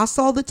lecture us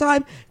all the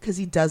time, because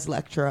he does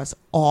lecture us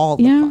all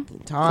the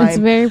fucking time. It's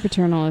very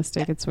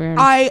paternalistic. It's weird.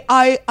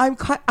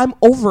 I'm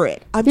over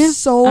it. I'm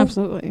so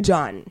absolutely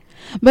done.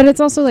 But it's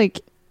also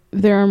like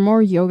there are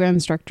more yoga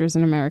instructors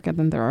in America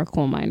than there are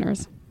coal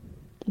miners.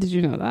 Did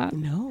you know that?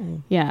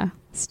 No. Yeah.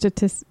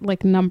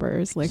 Like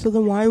numbers. Like, so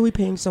then why are we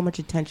paying so much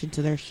attention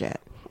to their shit?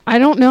 I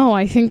don't know.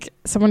 I think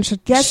someone should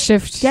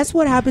shift. Guess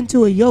what happened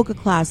to a yoga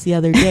class the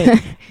other day?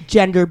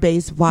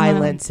 Gender-based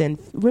violence. And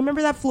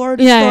remember that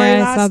Florida story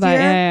last I saw that.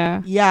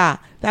 year? Yeah,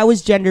 that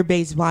was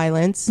gender-based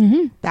violence.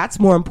 Mm-hmm. That's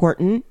more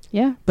important.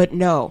 Yeah. But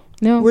no.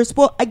 No.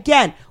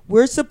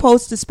 We're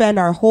supposed to spend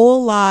our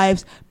whole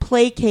lives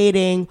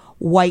placating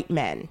white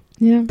men.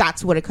 Yeah.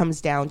 That's what it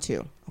comes down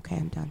to. Okay,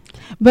 I'm done.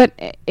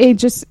 But it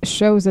just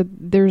shows that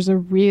there's a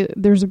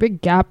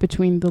big gap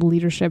between the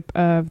leadership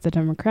of the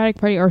Democratic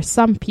Party, or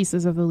some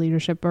pieces of the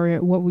leadership, or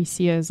what we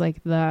see as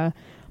like the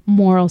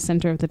moral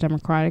center of the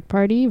Democratic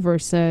Party,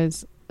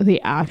 versus the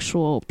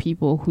actual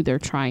people who they're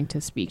trying to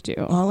speak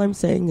to. All I'm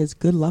saying is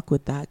good luck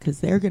with that,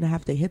 because they're going to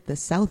have to hit the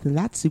South in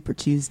that Super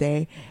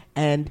Tuesday,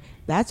 and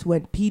that's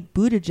when Pete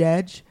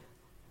Buttigieg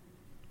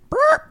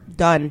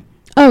done.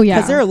 Oh, yeah.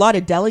 Because there are a lot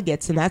of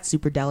delegates in that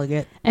super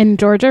delegate. And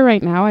Georgia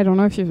right now, I don't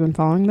know if you've been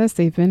following this,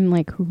 they've been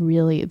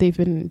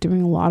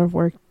doing a lot of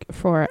work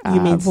for...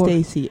 you mean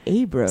Stacey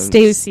Abrams?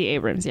 Stacey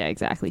Abrams, yeah,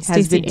 exactly.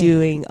 Has been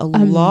doing a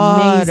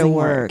lot of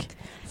work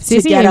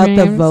to get out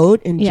the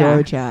vote in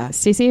Georgia.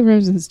 Stacey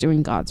Abrams is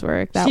doing God's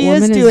work. She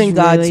is doing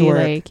God's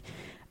work.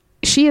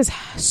 She is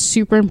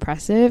super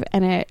impressive,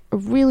 and it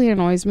really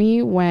annoys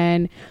me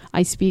when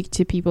I speak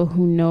to people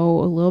who know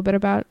a little bit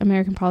about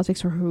American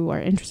politics or who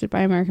are interested by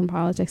American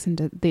politics,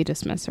 and they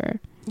dismiss her.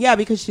 Yeah,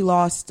 because she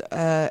lost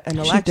an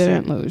election. She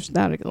didn't lose.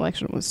 That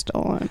election was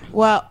stolen.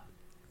 Well,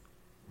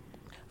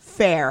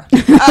 fair.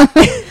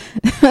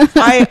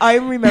 I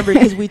remember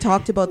because we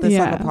talked about this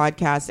on the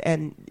podcast,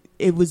 and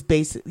it was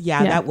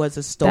that was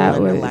a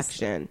stolen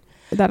election.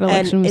 That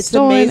election was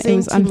stolen. It's amazing it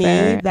was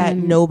unfair, to me that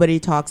nobody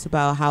talks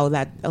about how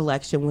that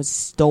election was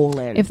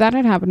stolen. If that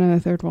had happened in a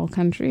third world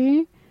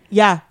country,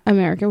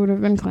 America would have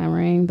been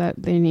clamoring that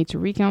they need to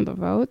recount the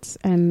votes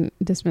and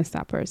dismiss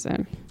that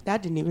person.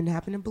 That didn't even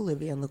happen in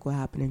Bolivia, and look what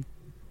happened.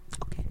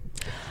 Okay.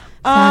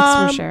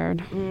 Facts were shared.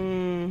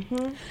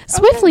 Mm-hmm.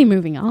 Swiftly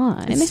moving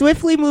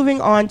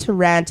on to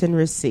rant and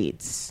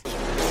receipts.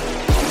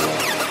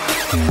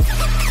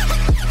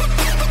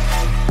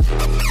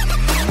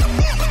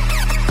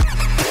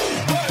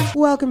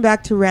 Welcome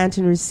back to Rant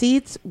and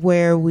Receipts,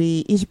 where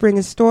we each bring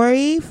a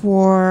story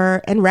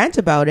and rant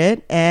about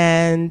it,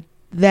 and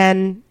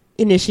then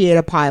initiate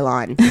a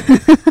pylon,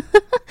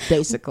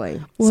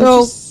 basically. We're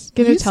just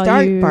gonna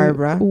tell you,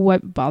 Barbara,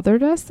 what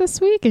bothered us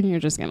this week, and you're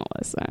just gonna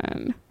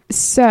listen.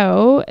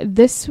 So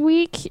this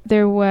week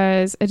there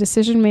was a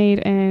decision made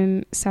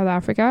in South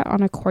Africa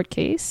on a court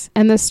case,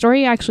 and the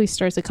story actually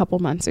starts a couple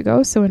months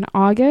ago. So in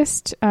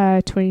August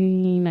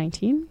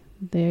 2019.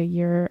 The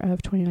year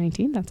of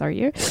 2019. That's our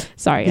year.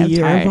 Sorry, I'm tired. The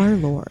year of our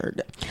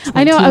Lord.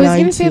 I know. I was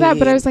going to say that,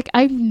 but I was like,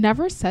 I've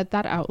never said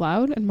that out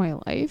loud in my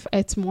life.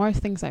 It's more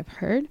things I've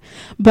heard.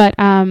 But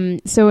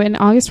so in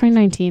August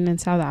 2019 in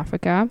South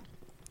Africa,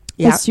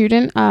 a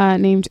student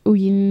named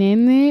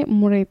Uyinene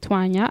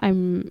Muretwanya,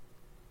 I'm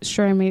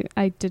sure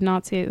I did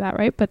not say that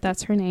right, but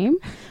that's her name.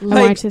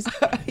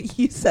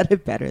 You said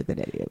it better than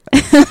any of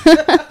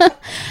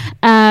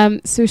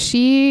us. So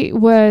she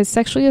was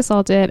sexually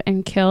assaulted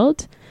and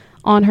killed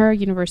on her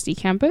university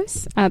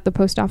campus, at the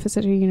post office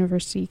at her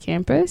university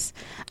campus.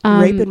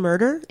 Rape and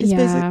murder?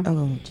 Yeah.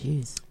 Oh,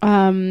 jeez.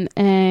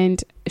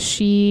 And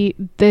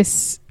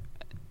this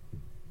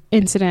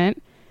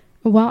incident,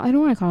 well, I don't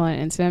want to call it an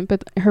incident,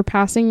 but her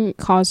passing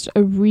caused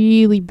a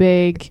really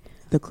big...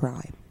 The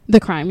crime,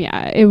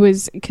 yeah. It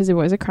was, because it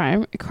was a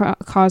crime, it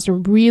caused a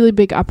really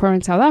big uproar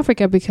in South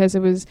Africa, because it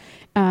was...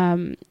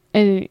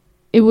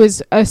 it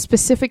was a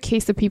specific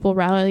case that people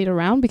rallied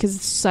around because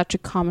it's such a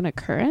common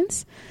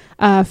occurrence.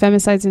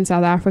 Femicides in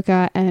South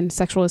Africa and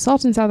sexual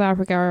assault in South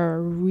Africa are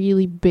a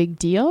really big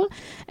deal,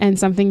 and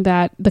something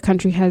that the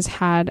country has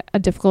had a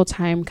difficult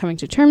time coming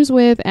to terms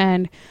with.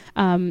 And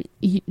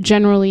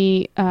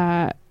generally,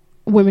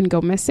 women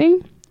go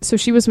missing. So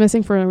she was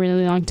missing for a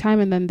really long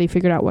time, and then they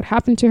figured out what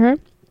happened to her.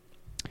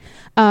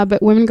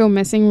 But women go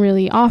missing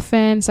really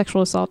often.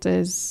 Sexual assault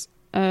happens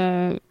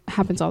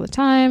all the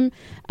time.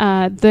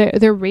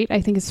 Their rate,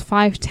 I think, is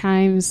 5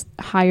 times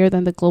higher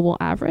than the global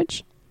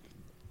average,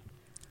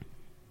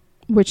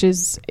 which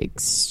is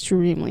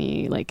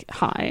extremely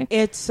high.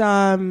 It's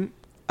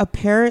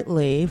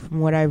apparently,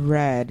 from what I've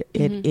read,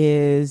 it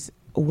is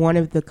one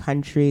of the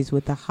countries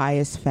with the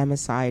highest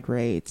femicide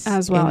rates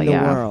as well in the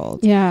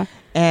world. Yeah.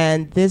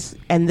 And this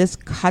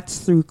cuts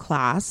through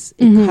class.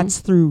 It cuts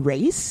through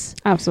race.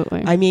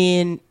 Absolutely. I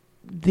mean,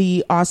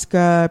 the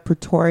Oscar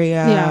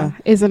Pretoria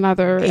is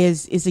another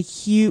was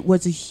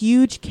a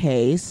huge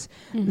case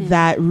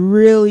that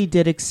really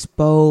did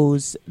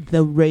expose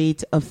the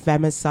rate of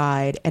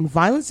femicide, and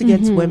violence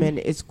against women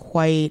is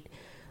quite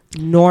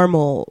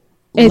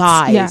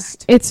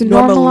normalized. It's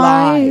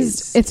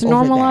normalized. It's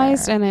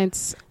normalized, and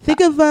it's think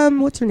of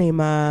what's her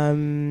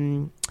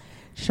name,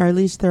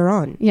 Charlize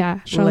Theron. Yeah,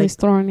 Charlize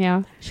Theron.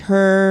 Yeah,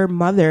 her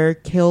mother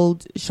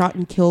shot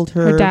and killed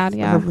her dad.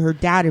 Yeah, her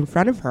dad in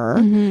front of her,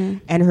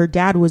 and her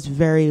dad was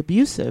very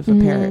abusive.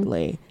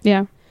 Apparently,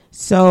 yeah.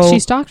 So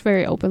she's talked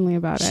very openly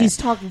about it.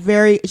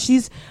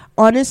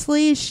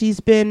 She's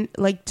been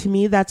like, to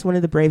me, that's one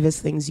of the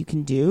bravest things you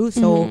can do.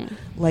 So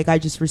like, I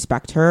just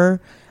respect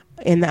her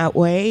in that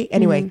way.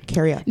 Anyway,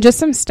 carry on. Just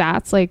some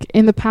stats, like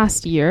in the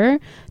past year,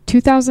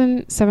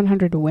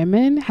 2,700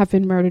 women have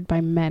been murdered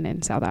by men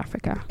in South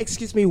Africa.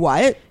 Excuse me,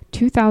 what?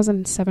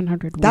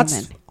 2,700 women.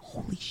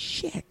 Holy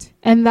shit.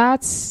 And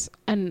that's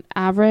an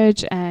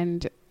average,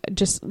 and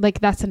just like,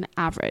 that's an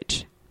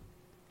average.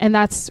 And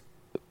that's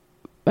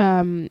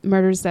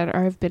murders that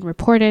have been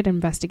reported,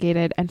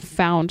 investigated, and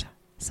found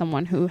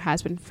someone who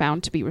has been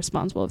found to be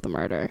responsible of the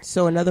murder.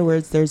 So in other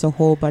words, there's a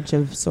whole bunch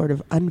of sort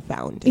of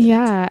unfound.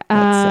 Yeah.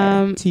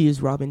 To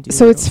use Robin Doolittle.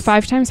 So it's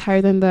 5 times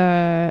higher than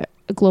the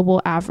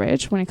global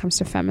average when it comes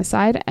to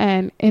femicide.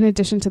 And in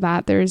addition to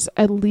that, there's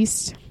at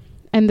least,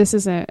 and this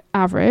is an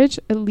average,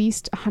 at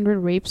least 100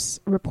 rapes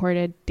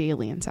reported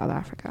daily in South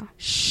Africa.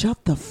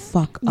 Shut the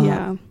fuck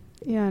up.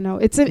 Yeah, no,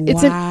 it's an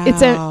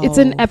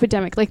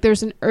epidemic. Like,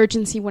 there's an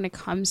urgency when it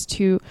comes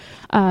to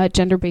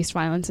gender-based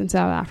violence in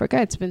South Africa.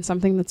 It's been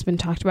something that's been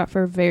talked about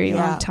for a very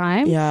long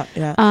time. Yeah.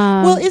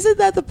 Well, isn't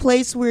that the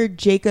place where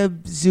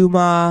Jacob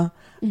Zuma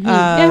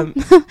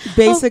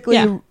basically?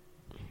 Oh,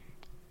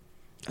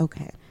 yeah.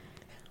 Okay,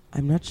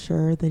 I'm not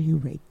sure that he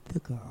raped the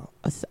girl,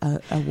 a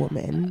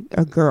woman,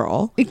 a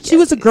girl. She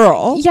was a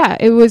girl. Yeah,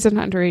 it was an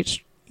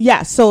underage.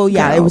 Yeah, so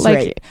yeah, girl. it was like,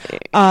 rape.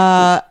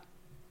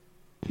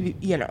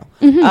 You know,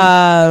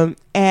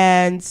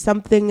 and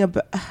something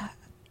about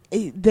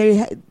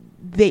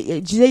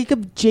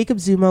Jacob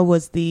Zuma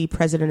was the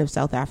president of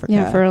South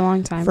Africa for a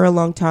long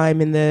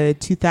time in the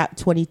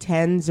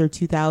 2010s or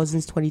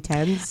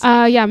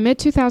 2010s. Yeah, mid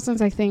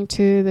 2000s, I think,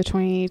 to the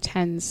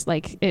 2010s,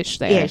 like ish.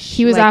 There,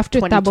 he was like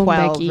after Thabo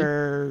Mbeki.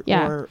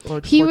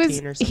 Or he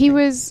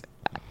was.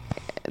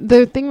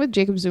 The thing with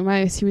Jacob Zuma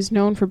is he was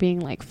known for being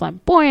like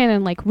flamboyant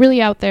and like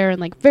really out there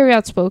and like very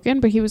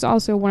outspoken, but he was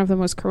also one of the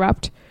most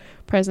corrupt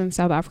president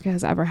South Africa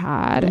has ever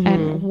had,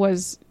 and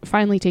was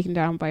finally taken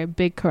down by a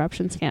big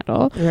corruption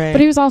scandal. Right.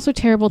 But he was also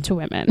terrible to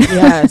women.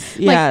 Yes,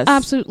 like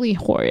absolutely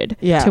horrid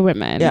to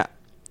women. Yeah.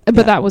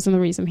 But that wasn't the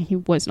reason he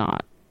was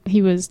not.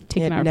 He was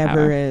taken out of power. It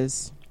never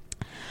is.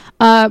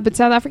 But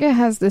South Africa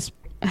has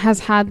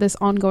had this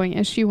ongoing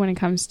issue when it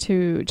comes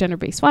to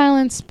gender-based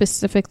violence,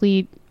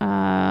 specifically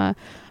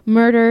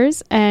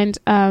murders, and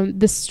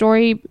the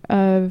story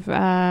of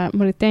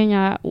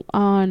Mauritania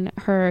on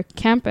her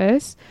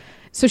campus.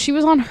 So she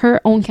was on her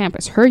own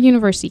campus, her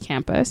university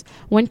campus,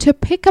 went to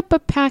pick up a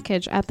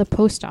package at the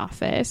post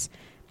office,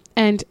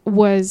 and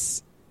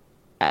and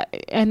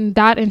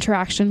that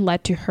interaction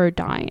led to her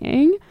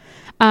dying.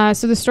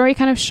 So the story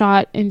kind of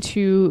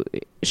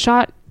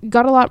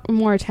got a lot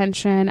more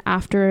attention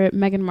after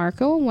Meghan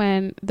Markle,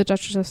 when the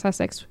Duchess of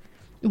Sussex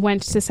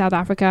went to South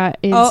Africa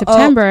in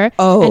September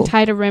and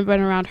tied a ribbon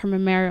around her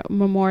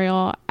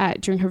memorial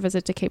during her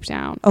visit to Cape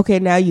Town. Okay,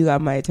 now you got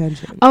my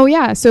attention. Oh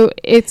yeah, so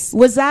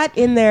was that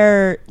in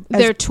their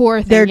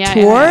tour thing? Their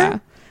tour? Yeah.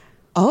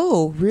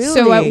 Oh, really?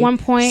 So at one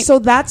point, so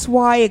that's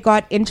why it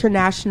got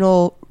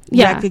international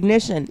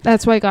recognition.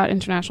 That's why it got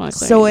international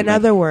acclaim. So in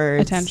other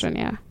words, attention.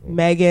 Yeah,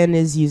 Meghan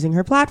is using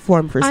her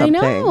platform for something. I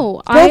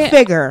know. Go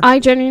figure. I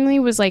genuinely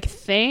was like,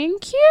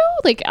 thank you.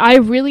 Like, I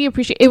really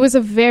appreciate it. Was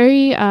a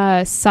very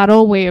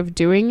subtle way of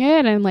doing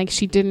it, and like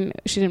she didn't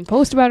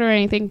post about it or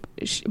anything,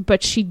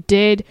 but she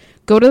did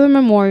go to the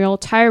memorial,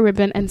 tie a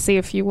ribbon, and say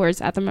a few words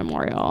at the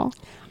memorial.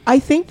 I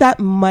think that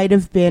might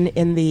have been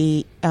in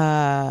the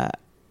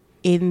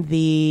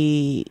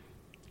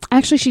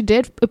Actually, she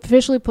did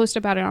officially post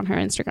about it on her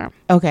Instagram.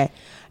 Okay.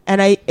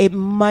 And I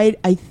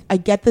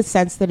get the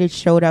sense that it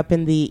showed up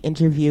in the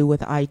interview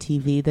with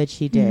ITV that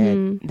she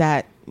did.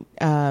 That,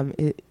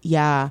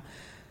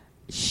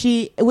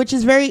 which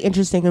is very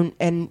interesting.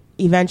 And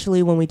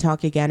eventually when we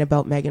talk again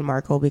about Meghan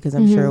Markle, because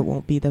I'm sure it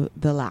won't be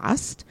the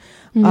last,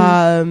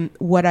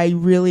 what I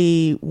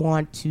really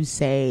want to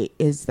say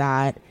is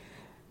that,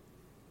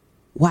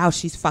 wow,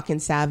 she's fucking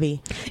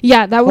savvy.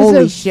 Yeah, that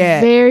was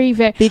very,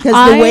 very... Because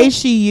the way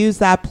she used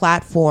that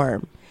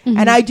platform,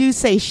 and I do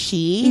say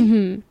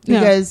she,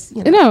 because...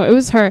 No, it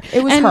was her.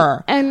 It was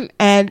her. And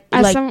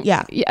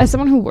as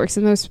someone who works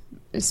in those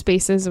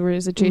spaces or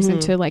is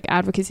adjacent to like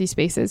advocacy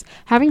spaces,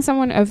 having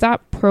someone of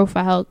that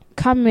profile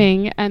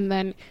coming and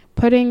then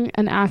putting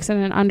an accent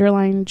and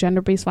underlying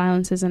gender-based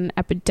violence is an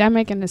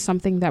epidemic and is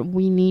something that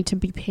we need to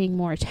be paying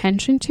more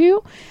attention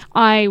to,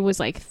 I was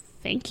like,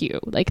 thank you.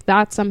 Like,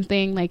 that's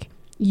something like...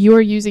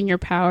 You're using your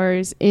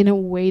powers in a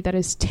way that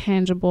is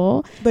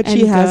tangible. But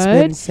she has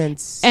been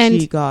since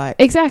she got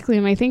exactly,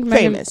 and I think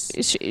famous.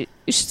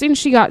 Since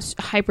she got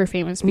hyper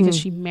famous because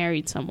she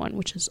married someone,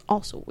 which is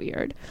also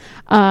weird.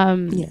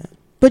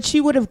 But she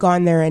would have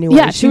gone there anyway.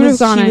 Yeah, she would have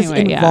gone anyway.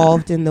 She was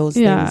involved in those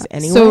things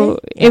anyway. So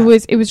it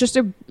was just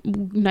a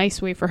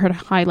nice way for her to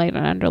highlight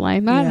and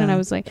underline that. And I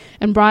was like,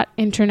 and brought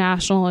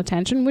international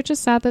attention, which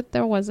is sad that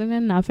there wasn't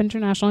enough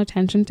international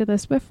attention to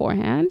this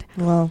beforehand.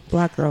 Well,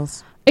 black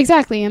girls.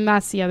 Exactly, and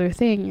that's the other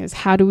thing is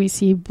how do we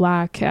see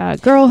Black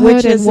girlhood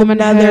Which and is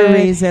womanhood? another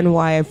reason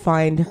why I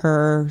find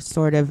her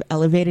sort of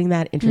elevating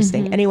that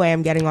interesting. Mm-hmm. Anyway,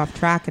 I'm getting off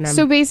track, and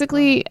So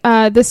basically,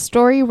 the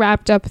story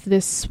wrapped up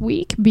this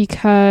week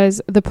because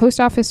the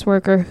post office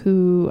worker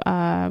who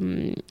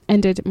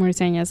ended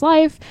Mauritania's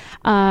life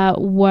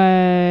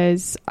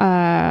was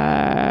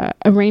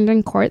arraigned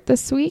in court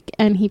this week,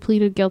 and he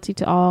pleaded guilty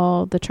to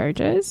all the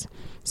charges.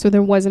 So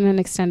there wasn't an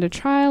extended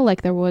trial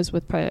like there was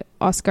with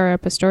Oscar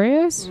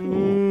Pistorius,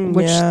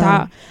 which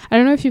I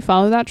don't know if you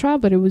follow that trial,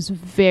 but it was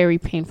very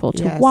painful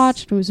to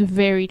watch. It was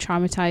very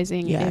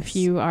traumatizing if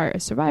you are a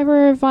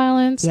survivor of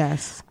violence.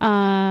 Yes.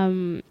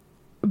 But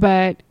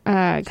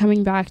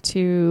coming back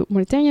to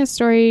Mauritania's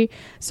story,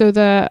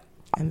 and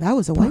that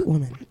was a white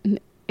woman.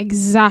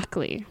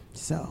 Exactly.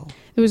 So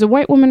there was a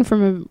white woman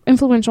from an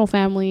influential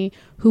family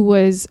who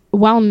was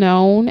well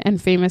known and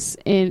famous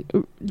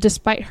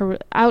despite her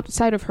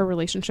outside of her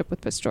relationship with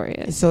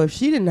Pistorius. So if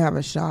she didn't have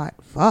a shot,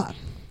 fuck.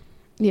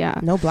 Yeah.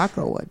 No Black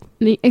girl would.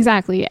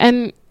 Exactly.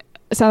 And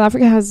South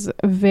Africa has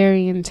a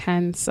very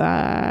intense,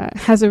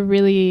 has a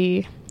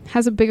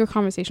bigger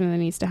conversation that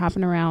needs to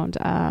happen around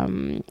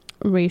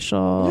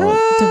racial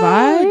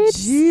divide.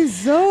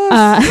 Jesus.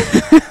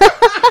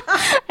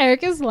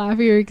 Erica's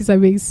laughing because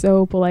I'm being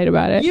so polite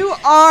about it. You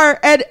are,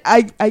 and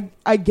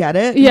I get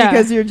it. Yeah.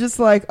 Because you're just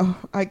like, oh,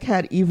 I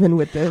can't even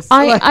with this.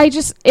 I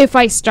just, if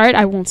I start,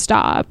 I won't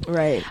stop.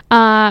 Right.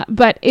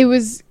 But it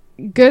was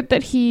good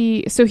that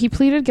he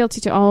pleaded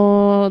guilty to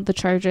all the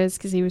charges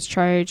because he was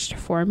charged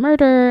for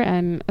murder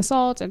and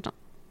assault and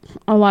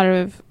a lot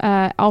of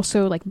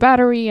also like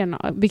battery, and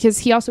because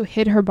he also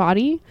hid her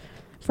body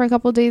for a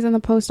couple of days in the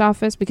post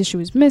office because she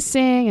was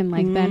missing, and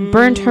like then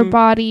burned her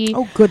body.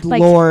 Oh, good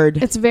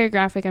Lord. It's very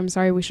graphic. I'm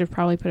sorry. We should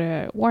probably put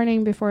a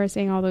warning before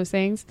saying all those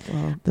things.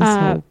 Well, this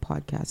whole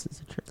podcast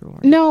is a trigger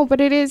warning. No, but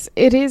it is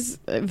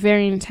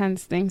very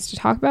intense things to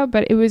talk about,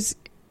 but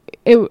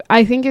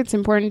I think it's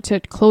important to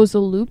close the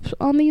loop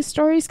on these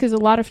stories because a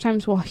lot of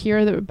times we'll hear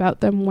about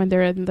them when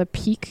they're in the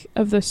peak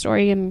of the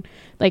story, and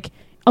like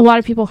a lot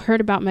of people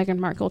heard about Meghan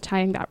Markle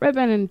tying that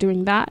ribbon and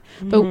doing that,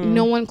 but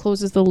no one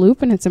closes the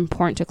loop, and it's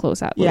important to close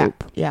that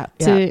loop.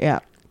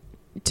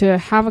 To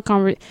have a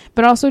conversation,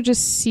 but also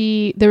just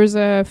see there was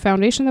a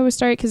foundation that was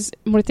started because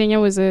Mauritania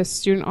was a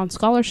student on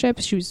scholarship.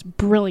 She was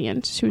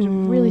brilliant. She was a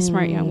really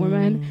smart young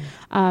woman.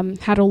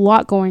 Had a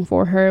lot going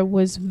for her,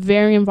 was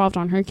very involved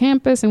on her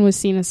campus, and was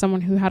seen as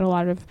someone who had a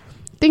lot of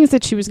things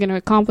that she was going to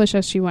accomplish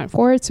as she went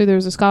forward. So there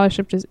was a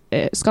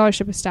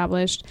scholarship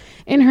established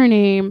in her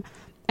name,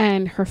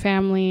 and her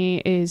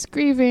family is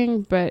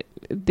grieving, but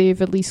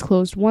they've at least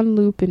closed one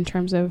loop in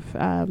terms of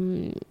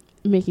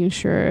making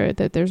sure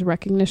that there's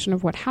recognition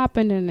of what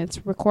happened and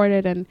it's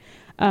recorded, and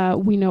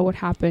we know what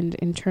happened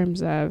in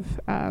terms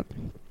of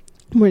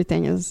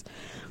Mauritania's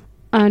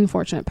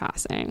unfortunate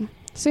passing.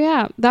 So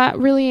yeah, that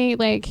really,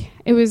 like,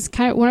 it was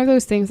kind of one of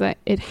those things that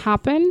it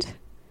happened.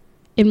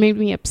 It made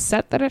me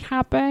upset that it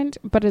happened,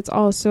 but it's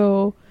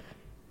also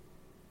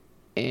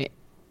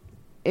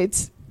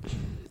it's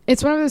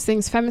one of those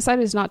things.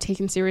 Femicide is not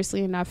taken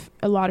seriously enough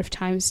a lot of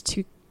times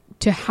to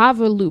have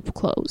a loop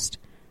closed.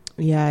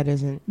 Yeah, it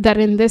isn't. That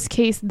in this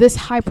case, this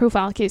high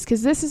profile case,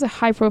 because this is a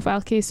high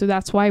profile case, so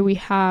that's why we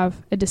have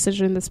a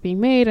decision that's being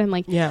made, and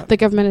like the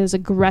government is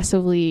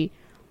aggressively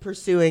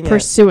pursuing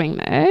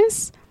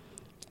this.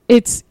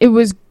 It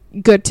was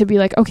good to be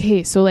like,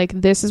 okay, so like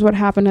this is what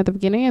happened at the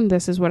beginning and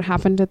this is what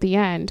happened at the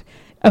end.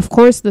 Of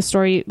course, the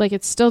story, like,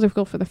 it's still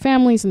difficult for the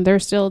families and they're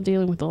still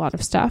dealing with a lot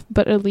of stuff,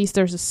 but at least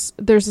there's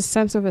a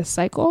sense of a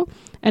cycle.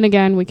 And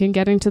again, we can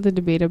get into the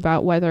debate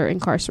about whether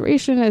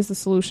incarceration is the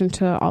solution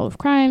to all of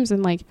crimes,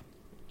 and like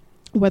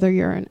whether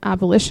you're an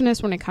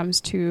abolitionist when it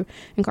comes to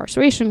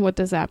incarceration, what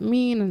does that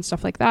mean and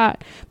stuff like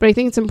that. But I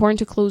think it's important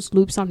to close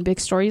loops on big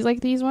stories like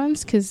these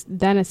ones, because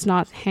then it's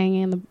not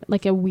hanging in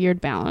like a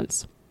weird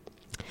balance.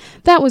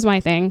 That was my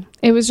thing.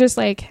 It was just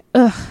like,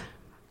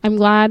 I'm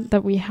glad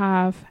that we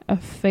have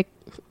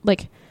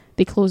like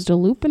they closed a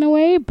loop in a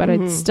way, but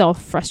it's still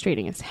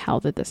frustrating as hell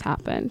that this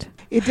happened.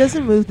 It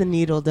doesn't move the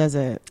needle, does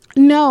it?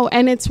 No,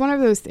 and it's one of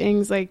those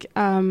things like,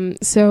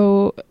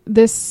 so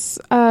this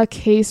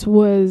case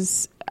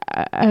was,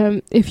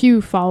 if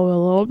you follow a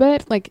little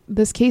bit, like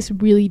this case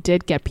really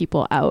did get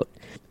people out.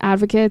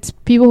 Advocates,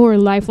 people who are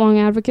lifelong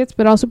advocates,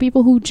 but also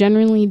people who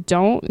generally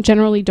don't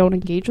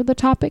engage with the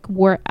topic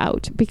were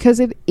out, because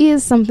it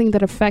is something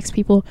that affects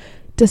people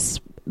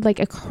like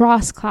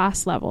across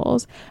class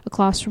levels,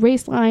 across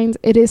race lines.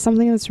 It is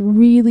something that's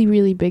really,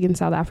 really big in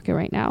South Africa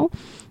right now,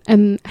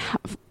 and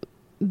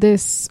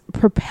this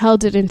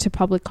propelled it into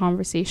public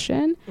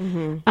conversation,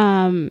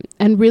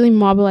 and really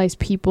mobilized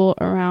people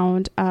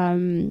around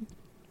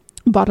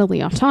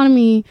bodily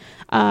autonomy,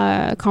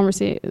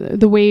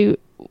 the way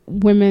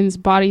women's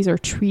bodies are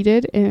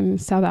treated in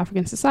South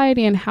African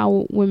society, and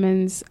how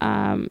women's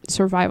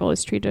survival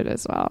is treated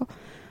as well.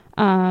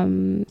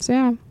 So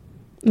yeah,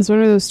 it's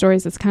one of those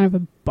stories that's kind of a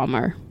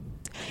bummer.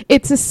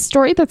 It's a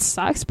story that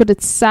sucks, but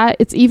it's sad.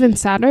 It's even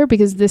sadder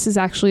because this is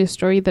actually a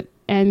story that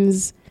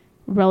ends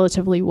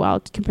relatively well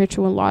compared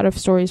to a lot of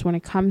stories when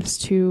it comes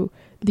to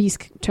these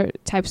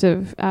types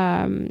of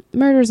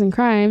murders and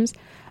crimes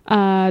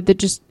that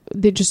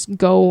just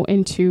go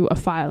into a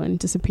file and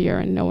disappear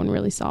and no one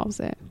really solves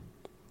it.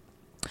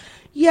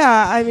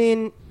 Yeah, I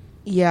mean,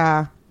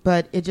 yeah,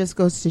 but it just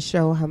goes to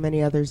show how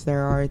many others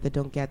there are that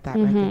don't get that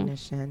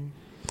recognition.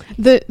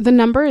 The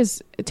number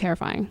is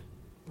terrifying.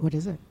 What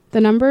is it?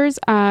 The numbers,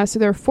 so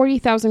there are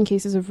 40,000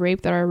 cases of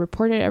rape that are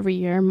reported every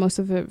year. Most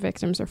of the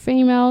victims are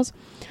females.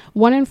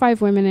 1 in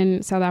 5 women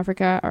in South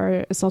Africa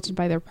are assaulted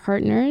by their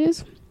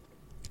partners.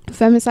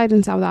 Femicide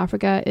in South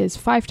Africa is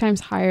 5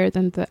 times higher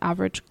than the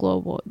average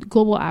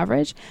global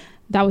average.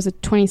 That was a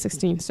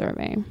 2016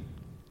 survey.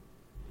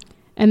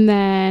 And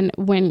then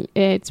when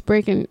it's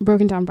broken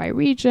down by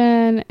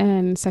region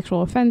and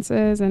sexual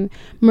offenses and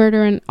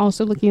murder, and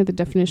also looking at the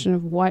definition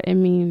of what it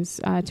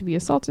means to be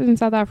assaulted in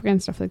South Africa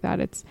and stuff like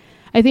that,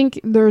 I think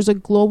there's a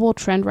global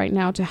trend right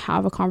now to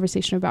have a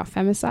conversation about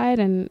femicide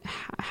and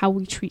how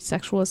we treat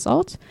sexual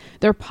assault.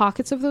 There are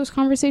pockets of those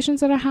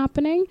conversations that are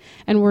happening,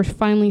 and we're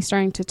finally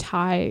starting to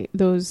tie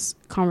those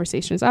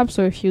conversations up.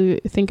 So if you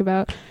think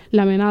about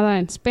La Manada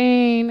in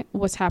Spain,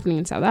 what's happening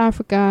in South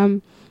Africa,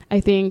 I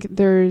think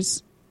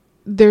there's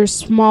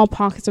small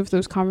pockets of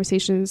those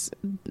conversations.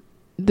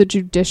 The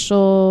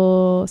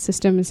judicial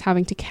system is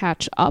having to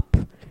catch up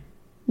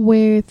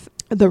with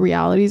the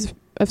realities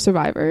of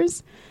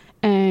survivors.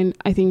 And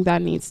I think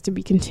that needs to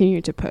be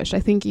continued to push. I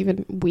think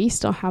even we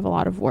still have a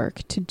lot of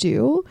work to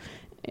do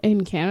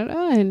in Canada.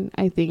 And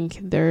I think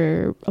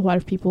there are a lot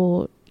of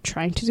people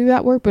trying to do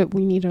that work, but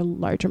we need a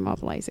larger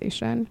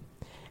mobilization.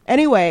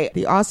 Anyway,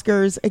 the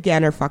Oscars,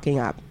 again, are fucking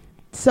up.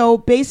 So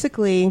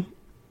basically,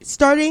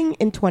 starting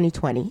in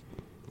 2020,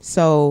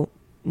 so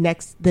the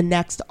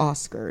next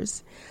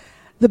Oscars,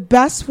 the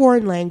Best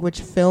Foreign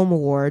Language Film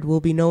Award will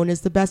be known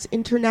as the Best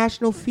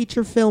International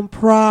Feature Film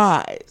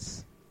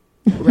Prize.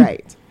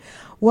 Right.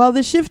 While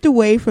the shift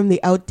away from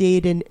the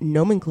outdated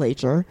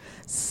nomenclature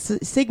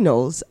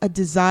signals a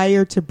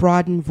desire to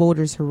broaden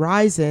voters'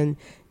 horizon,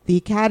 the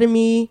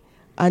Academy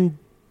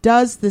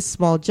undoes this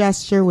small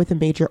gesture with a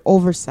major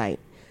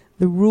oversight.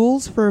 The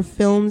rules for a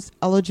film's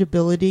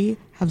eligibility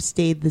have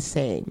stayed the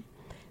same.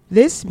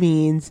 This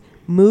means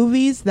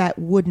movies that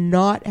would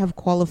not have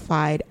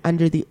qualified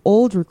under the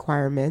old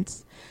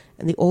requirements,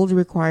 and the old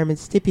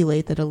requirements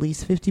stipulate that at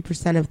least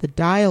 50% of the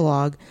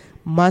dialogue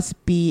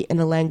must be in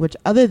a language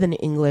other than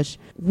English,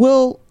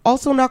 will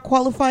also not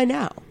qualify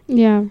now.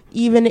 Yeah.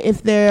 Even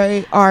if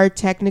they are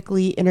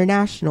technically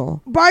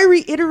international. By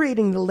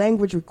reiterating the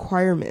language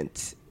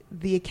requirement,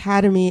 the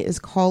Academy is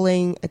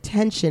calling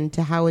attention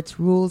to how its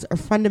rules are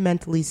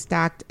fundamentally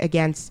stacked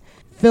against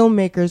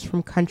filmmakers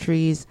from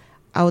countries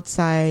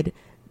outside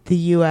the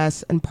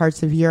US and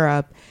parts of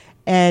Europe.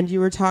 And you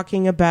were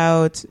talking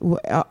about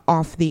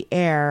off the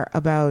air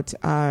about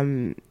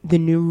the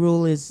new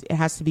rule is it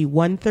has to be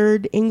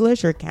 1/3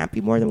 English, or it can't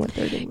be more than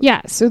 1/3 English.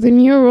 Yeah. So the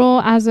new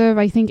rule, as of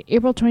I think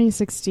April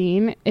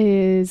 2016,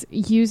 is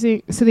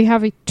so they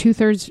have a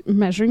 2/3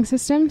 measuring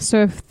system.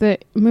 So if the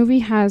movie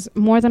has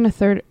more than a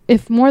third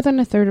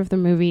of the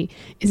movie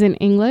is in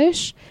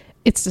English,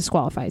 it's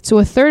disqualified. So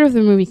a third of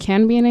the movie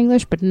can be in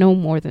English, but no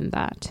more than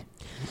that.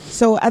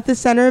 So at the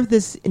center of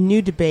this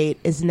new debate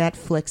is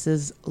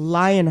Netflix's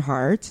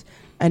Lionheart,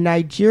 a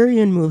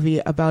Nigerian movie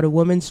about a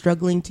woman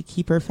struggling to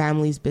keep her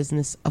family's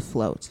business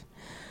afloat.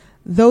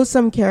 Though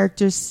some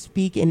characters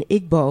speak in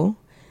Igbo,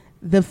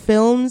 the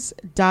film's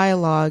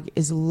dialogue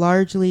is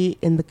largely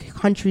in the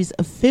country's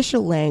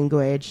official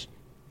language,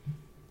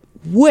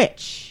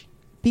 which,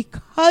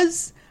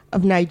 because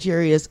of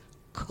Nigeria's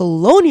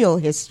colonial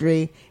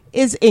history,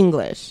 is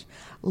English.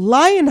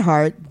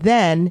 Lionheart,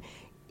 then,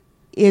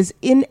 is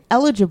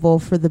ineligible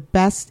for the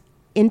Best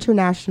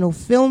International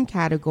Film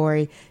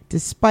category,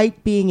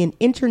 despite being an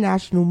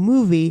international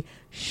movie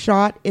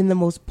shot in the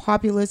most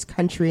populous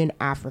country in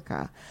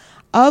Africa.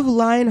 Of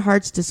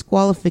Lionheart's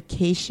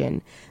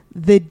disqualification,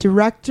 the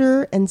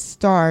director and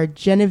star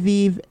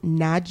Genevieve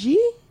Nnaji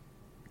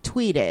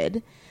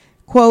tweeted,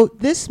 quote,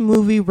 "This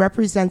movie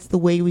represents the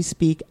way we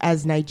speak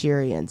as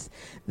Nigerians.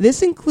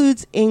 This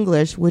includes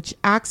English, which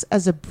acts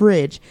as a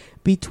bridge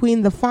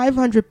between the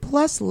 500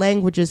 plus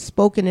languages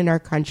spoken in our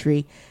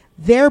country,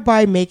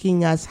 thereby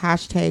making us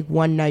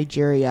 #One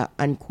Nigeria,"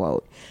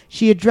 unquote.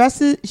 She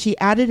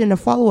added in a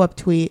follow-up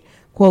tweet,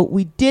 quote,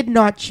 "We did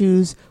not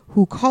choose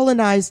who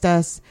colonized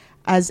us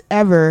as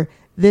ever.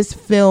 This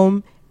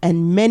film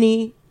and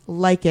many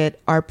like it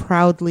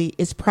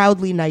is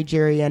proudly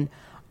Nigerian,"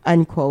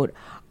 unquote.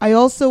 I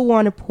also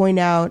want to point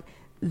out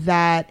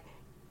that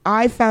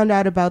I found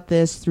out about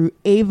this through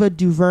Ava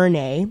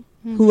DuVernay,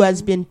 who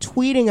has been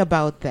tweeting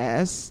about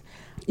this,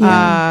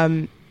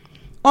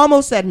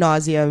 almost ad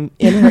nauseum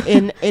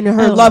in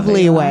her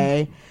lovely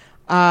way.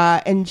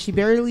 And she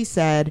barely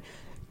said,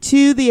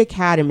 "To the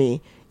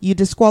Academy, you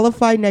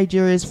disqualified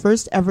Nigeria's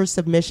first ever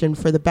submission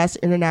for the Best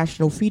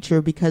International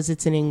Feature because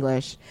it's in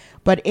English.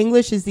 But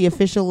English is the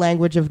official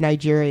language of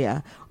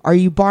Nigeria. Are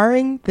you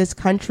barring this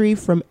country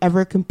from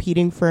ever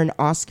competing for an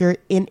Oscar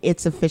in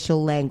its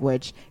official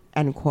language?"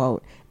 End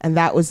quote. And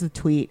that was the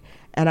tweet.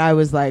 And I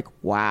was like,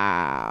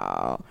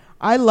 wow.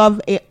 I love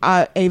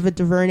Ava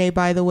DuVernay,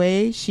 by the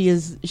way. She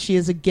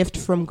is a gift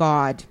from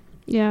God.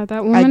 Yeah,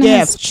 that woman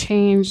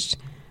has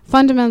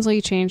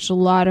fundamentally changed a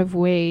lot of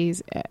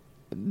ways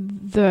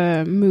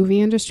the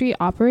movie industry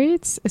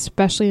operates,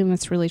 especially in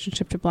its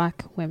relationship to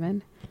Black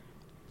women.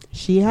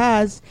 She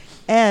has.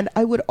 And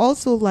I would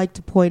also like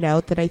to point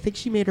out that I think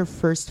she made her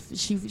first...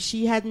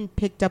 She hadn't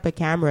picked up a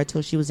camera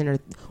until she was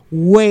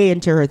way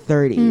into her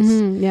 30s.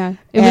 Mm-hmm, yeah.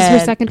 It was her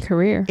second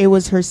career. It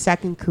was her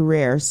second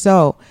career.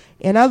 So,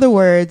 in other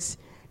words,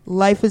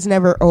 life is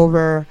never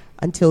over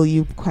until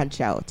you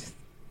punch out.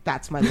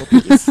 That's my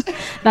little piece.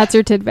 That's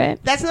your tidbit?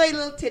 That's my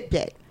little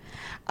tidbit.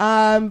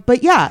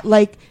 But yeah,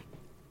 like,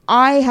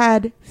 I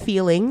had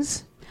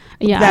feelings.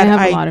 Yeah, I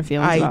have a lot of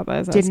feelings about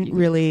this. I didn't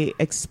really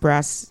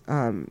express.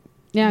 I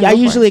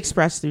usually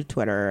express through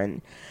Twitter,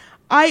 and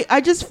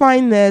I just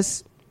find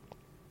this.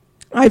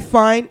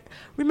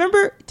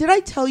 Remember, did I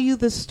tell you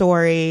the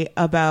story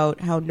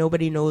about how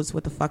nobody knows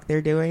what the fuck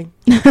they're doing?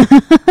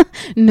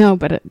 No,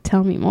 but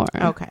tell me more.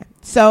 Okay,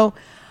 so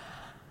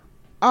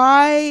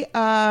I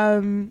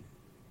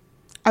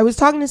was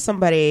talking to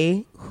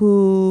somebody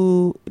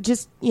who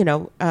just,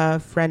 a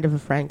friend of a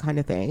friend kind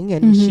of thing.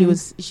 And she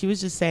was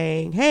just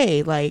saying,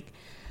 hey, like,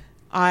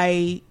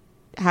 I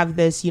have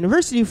this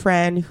university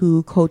friend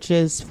who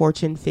coaches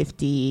Fortune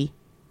 50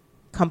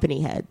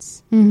 company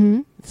heads.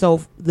 Mm-hmm.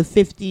 So the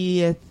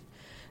 50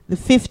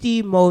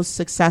 most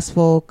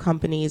successful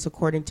companies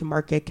according to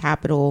market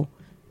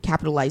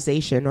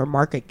capitalization, or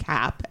market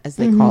cap, as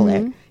they call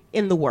it,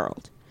 in the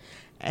world.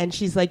 And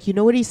she's like, you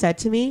know what he said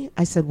to me?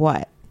 I said,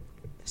 what?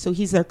 So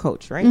he's their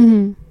coach, right?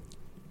 Mm-hmm.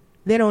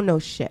 They don't know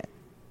shit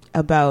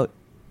about,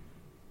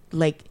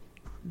 like,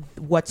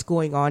 what's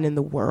going on in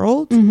the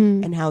world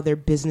and how their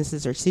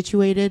businesses are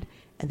situated,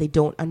 and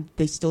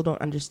they still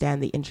don't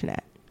understand the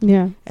internet.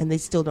 Yeah. And they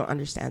still don't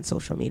understand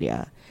social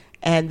media.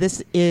 And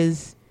this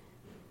is,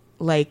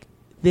 like,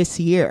 this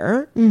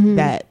year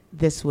that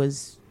this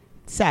was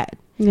said.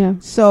 Yeah.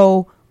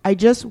 So I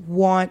just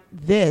want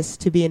this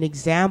to be an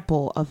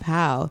example of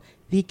how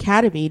the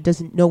Academy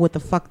doesn't know what the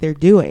fuck they're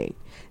doing.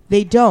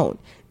 They don't.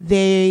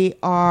 They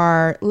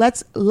are.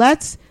 Let's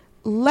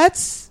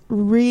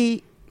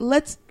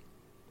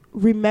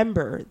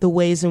remember the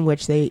ways in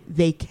which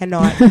they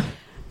cannot.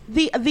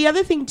 The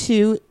other thing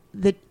too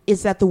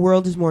is that the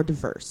world is more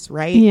diverse,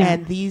 right? Yeah.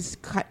 And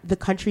the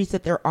countries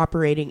that they're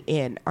operating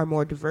in are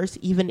more diverse,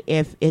 even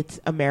if it's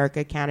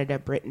America, Canada,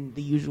 Britain,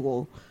 the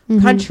usual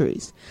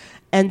countries.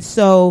 And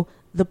so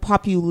the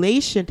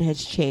population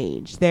has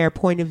changed. Their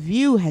point of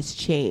view has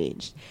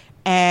changed,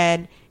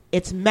 and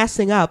it's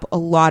messing up a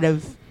lot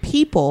of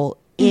people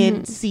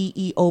in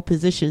CEO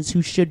positions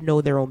who should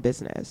know their own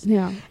business.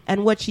 Yeah.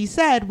 And what she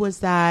said was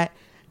that,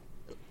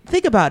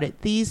 think about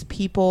it, these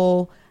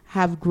people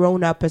have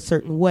grown up a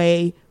certain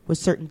way with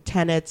certain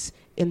tenets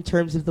in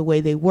terms of the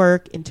way they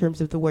work, in terms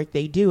of the work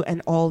they do,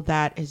 and all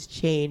that has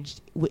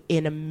changed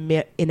in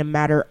a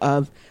matter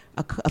of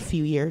a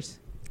few years.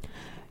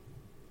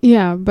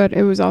 Yeah, but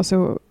it was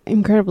also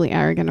incredibly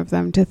arrogant of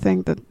them to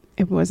think that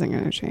it wasn't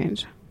going to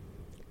change.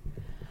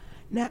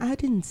 Now, I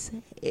didn't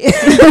say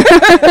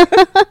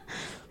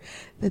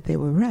that they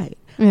were right.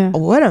 Yeah.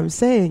 What I'm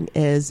saying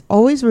is,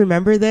 always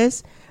remember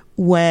this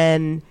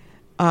when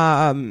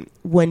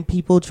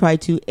people try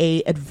to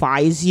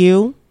advise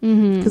you,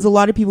 because a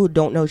lot of people who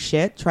don't know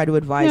shit try to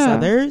advise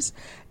others,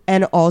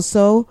 and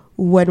also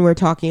when we're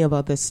talking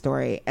about this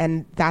story.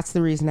 And that's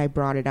the reason I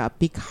brought it up,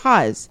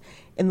 because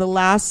in the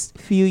last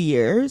few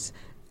years,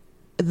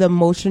 the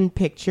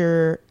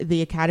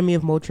Academy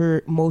of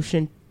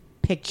Motion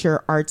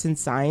Picture Arts and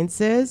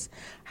Sciences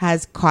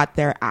has caught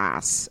their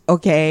ass,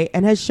 okay,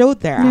 and has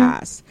showed their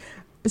ass.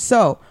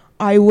 So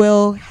I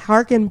will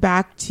harken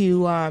back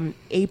to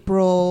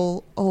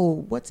April.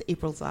 Oh, what's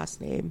April's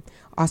last name?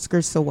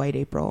 Oscar's So White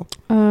April.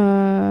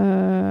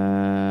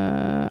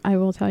 I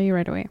will tell you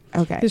right away.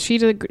 Okay. Because she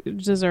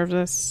deserves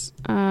this.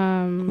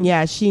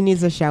 Yeah, she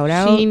needs a shout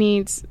out. She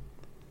needs...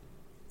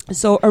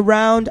 So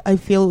around, I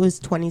feel it was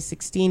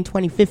 2015,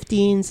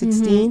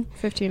 16.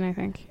 15, I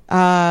think.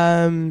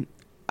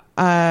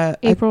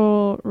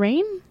 April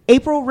Rain,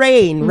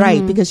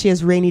 right, because she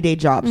has rainy day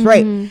jobs,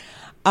 right.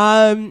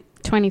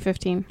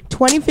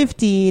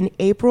 2015,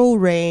 April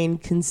Rain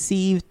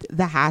conceived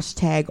the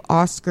hashtag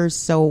Oscars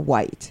So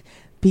White,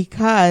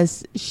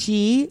 because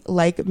she,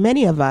 like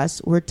many of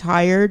us, were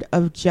tired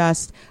of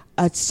just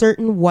a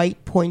certain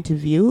white point of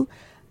view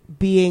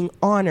being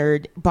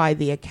honored by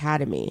the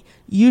Academy.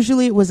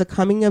 Usually it was a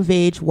coming of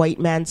age white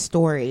man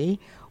story,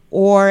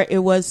 or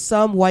it was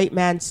some white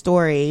man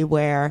story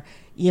where,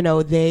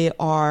 they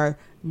are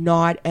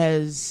not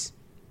as,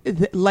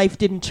 life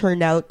didn't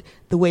turn out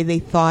the way they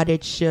thought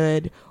it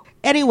should.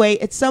 Anyway,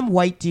 it's some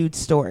white dude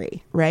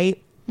story,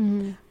 right?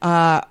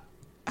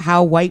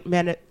 How white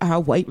men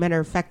are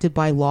affected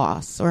by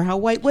loss, or how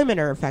white women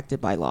are affected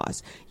by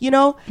loss,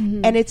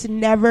 and it's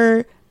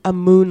never a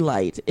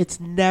Moonlight. It's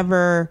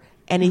never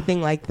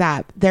anything like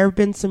that. There have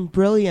been some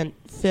brilliant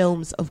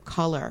films of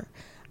color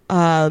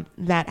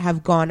that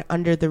have gone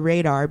under the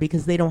radar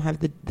because they don't have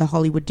the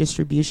Hollywood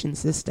distribution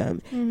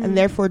system, and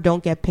therefore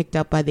don't get picked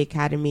up by the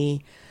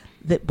Academy.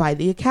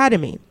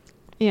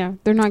 Yeah,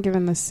 they're not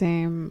given the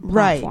same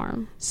platform.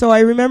 Right. So I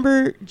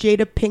remember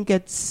Jada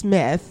Pinkett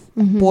Smith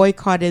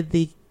boycotted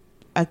the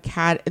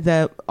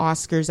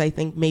Oscars, I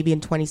think maybe in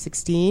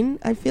 2016,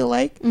 I feel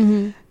like.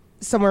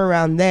 Somewhere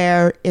around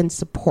there, in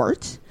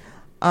support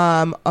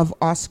of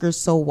Oscars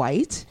So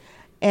White.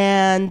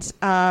 And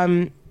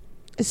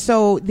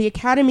so the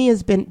Academy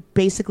has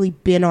basically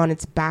been on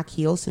its back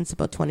heel since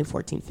about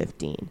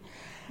 2014-15.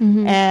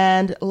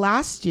 And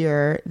last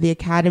year, the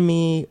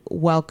Academy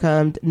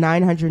welcomed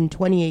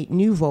 928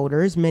 new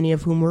voters, many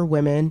of whom were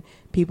women,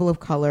 people of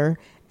color,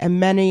 and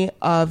many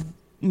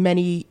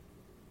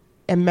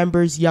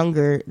members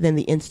younger than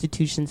the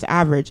institution's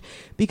average,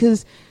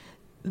 because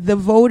the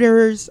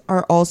voters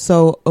are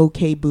also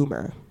okay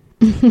boomer.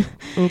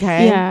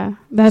 Okay. Yeah,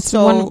 that's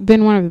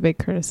been one of the big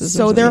criticisms.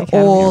 So they're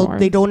old.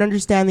 They don't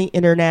understand the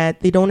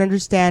internet. They don't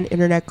understand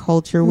internet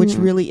culture, which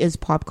really is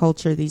pop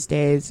culture these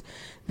days.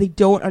 They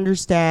don't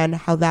understand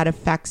how that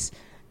affects.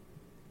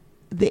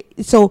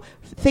 So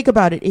think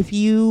about it. If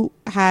you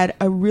had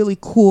a really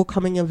cool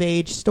coming of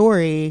age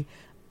story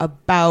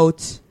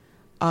about,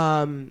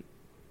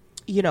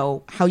 you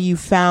know, how you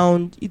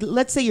found,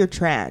 let's say you're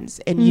trans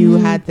and you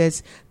had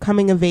this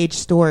coming of age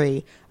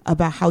story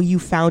about how you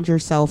found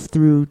yourself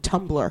through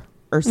Tumblr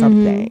or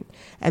something,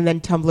 and then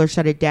Tumblr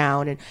shut it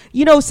down, and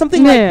you know,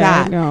 something like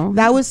that. No.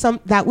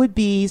 That would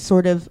be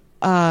sort of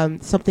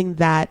something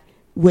that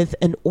with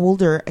an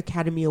older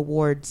Academy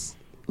Awards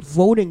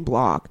voting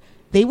block,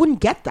 they wouldn't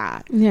get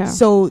that. Yeah.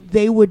 So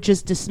they would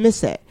just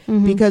dismiss it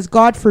because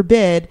God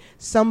forbid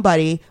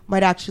somebody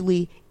might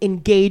actually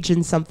engage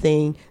in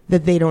something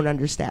that they don't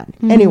understand.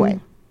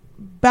 Anyway,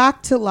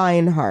 back to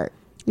Lionheart.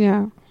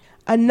 Yeah.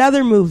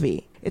 Another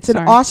movie. It's an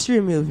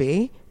Austrian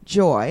movie,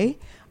 Joy,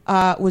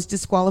 was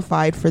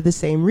disqualified for the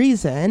same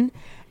reason.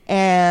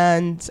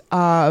 And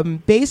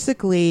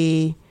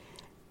basically,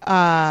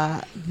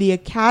 the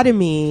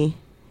Academy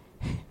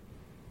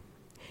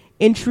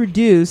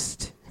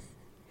introduced,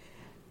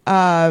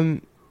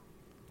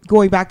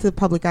 going back to the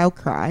public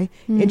outcry,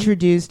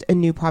 introduced a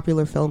new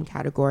popular film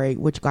category,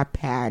 which got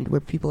panned,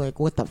 where people are like,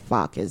 what the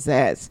fuck is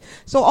this?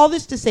 So all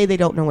this to say they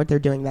don't know what they're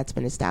doing. That's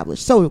been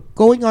established. So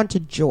going on to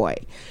Joy.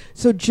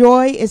 So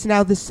Joy is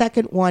now the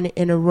second one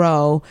in a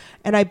row,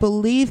 and I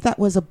believe that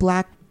was a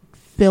black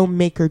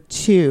filmmaker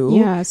too.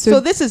 Yeah. So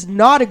this is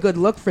not a good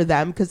look for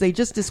them because they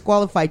just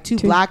disqualified two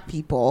black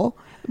people.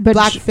 But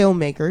black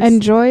filmmakers.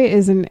 And Joy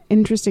is an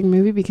interesting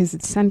movie because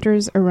it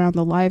centers around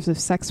the lives of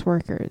sex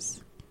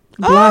workers.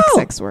 Black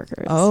sex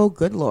workers. Oh,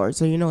 good Lord.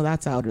 So you know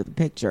that's out of the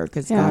picture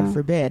because God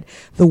forbid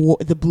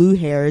the blue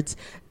hairs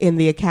in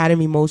the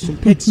Academy Motion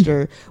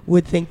Picture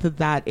would think that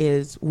that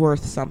is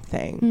worth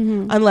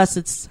something. Unless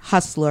it's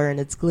Hustler and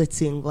it's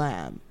glitzy and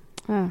glam.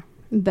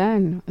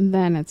 Then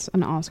it's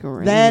an Oscar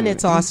worthy. Then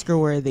it's Oscar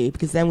worthy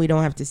because then we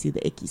don't have to see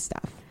the icky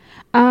stuff.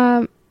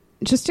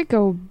 Just to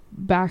go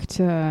back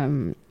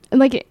to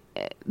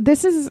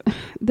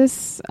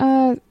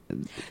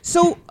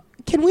so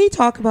can we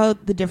talk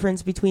about the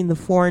difference between the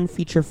foreign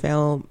feature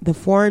film, the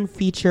foreign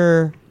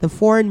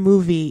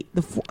movie,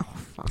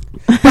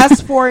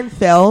 best foreign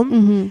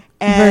film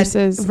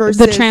versus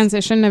the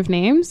transition of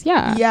names?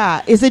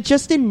 Yeah. Is it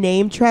just a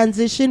name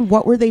transition?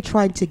 What were they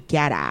trying to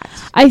get at?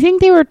 I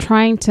think they were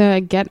trying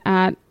to get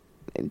at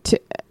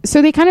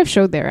so they kind of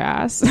showed their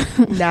ass.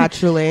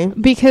 Naturally.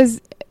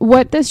 Because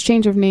what this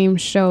change of name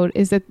showed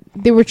is that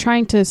they were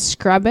trying to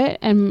scrub it,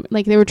 and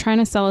like they were trying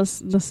to sell us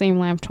the same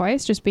lamb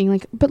twice, just being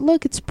like, but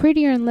look, it's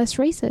prettier and less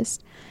racist.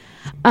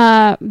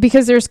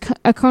 Because there's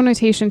a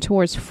connotation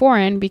towards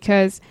foreign,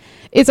 because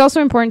it's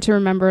also important to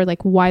remember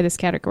like why this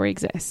category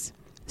exists.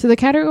 So the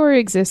category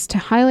exists to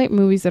highlight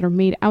movies that are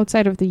made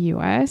outside of the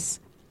US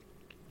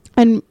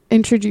and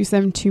introduce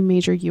them to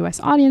major US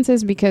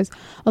audiences, because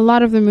a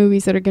lot of the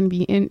movies that are going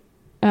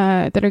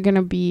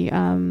to be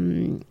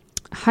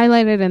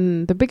highlighted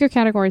in the bigger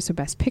categories, so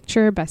best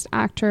picture, best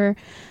actor,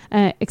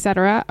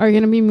 etc., are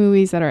going to be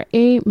movies that are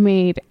A,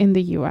 made in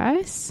the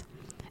US,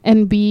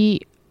 and B,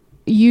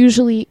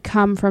 usually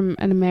come from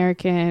an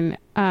American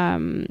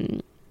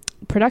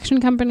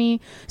production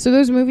company. So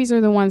those movies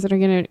are the ones that are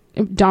going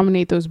to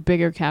dominate those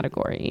bigger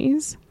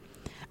categories.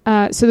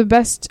 So the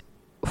best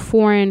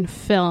foreign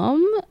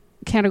film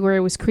category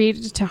was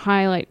created to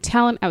highlight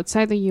talent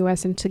outside the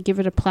US and to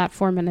give it a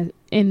platform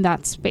in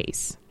that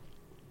space.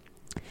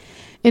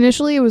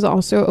 Initially, it was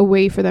also a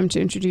way for them to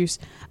introduce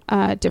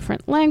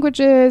different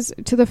languages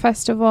to the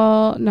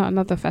festival. No,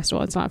 not the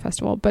festival. It's not a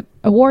festival, but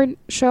award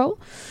show.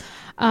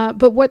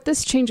 But what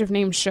this change of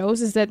name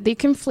shows is that they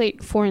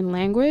conflate foreign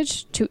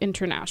language to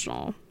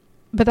international.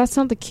 But that's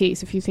not the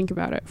case if you think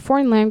about it.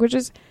 Foreign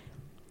languages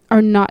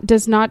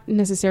does not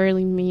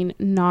necessarily mean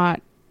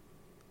not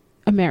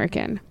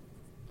American.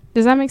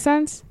 Does that make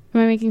sense?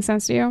 Am I making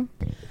sense to you?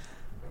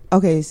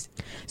 Okay.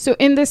 So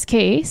in this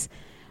case,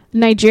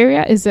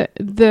 Nigeria is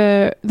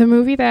the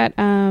movie that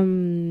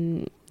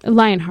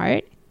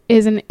Lionheart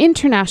is an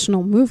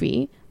international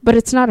movie, but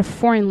it's not a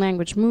foreign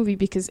language movie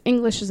because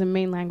English is a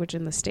main language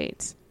in the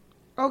States.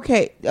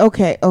 Okay.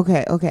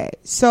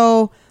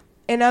 So,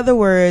 in other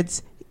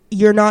words,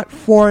 you're not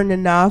foreign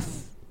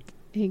enough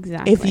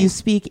Exactly. if you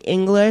speak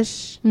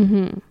English,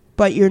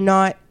 but you're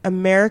not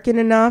American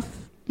enough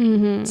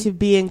to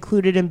be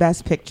included in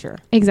Best Picture.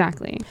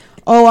 Exactly.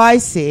 Oh, I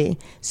see.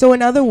 So,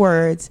 in other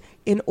words,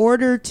 in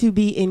order to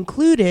be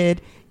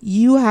included,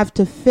 you have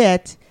to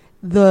fit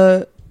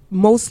the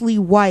mostly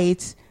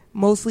white,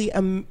 mostly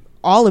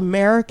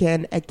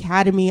all-American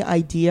Academy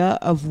idea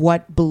of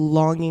what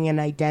belonging and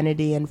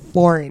identity and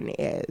foreign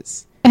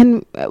is.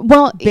 And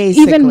well,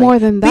 Basically. even more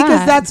than that,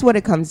 because that's what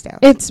it comes down.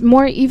 It's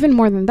even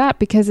more than that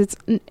because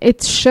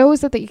it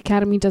shows that the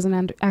Academy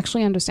doesn't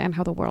actually understand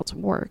how the world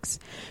works,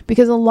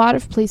 because a lot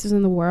of places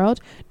in the world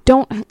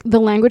the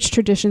language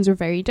traditions are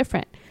very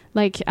different.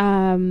 Like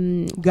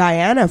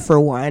Guyana, for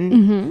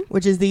one,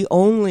 which is the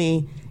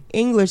only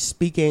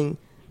English-speaking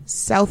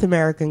South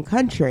American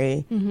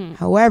country.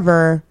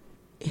 However,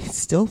 it's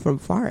still from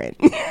foreign.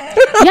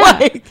 Yeah,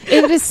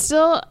 it is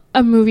still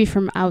a movie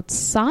from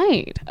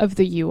outside of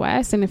the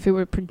U.S. And if it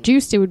were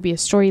produced, it would be a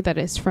story that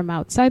is from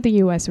outside the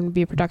U.S. and would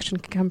be a production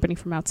company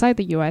from outside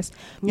the U.S.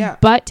 Yeah.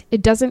 But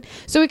it doesn't.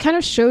 So it kind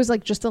of shows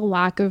like just a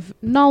lack of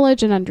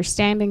knowledge and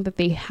understanding that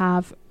they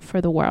have for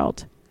the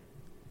world,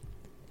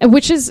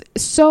 which is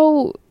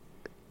so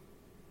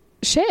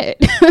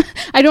shit.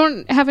 I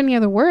don't have any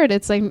other word.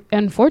 It's like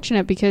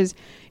unfortunate because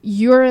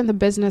you're in the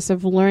business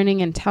of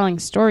learning and telling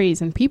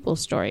stories and people's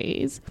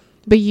stories,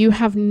 but you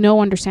have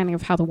no understanding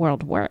of how the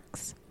world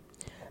works.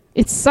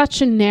 It's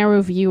such a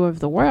narrow view of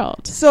the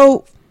world.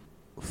 So,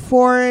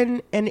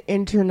 foreign and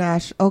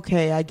international.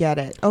 Okay, I get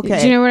it.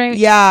 Okay. Do you know what I mean?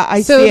 Yeah,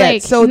 I see like,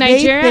 it. So,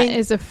 Nigeria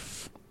is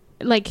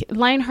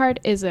Lionheart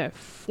is a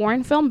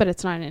foreign film, but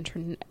it's not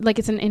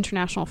it's an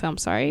international film,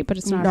 sorry, but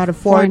it's not a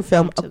foreign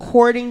film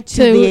according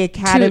to the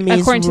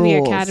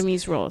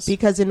Academy's rules.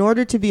 Because in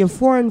order to be a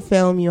foreign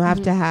film, you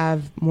have to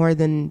have more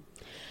than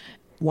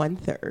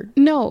 1/3.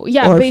 No,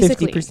 yeah, or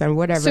basically 50%,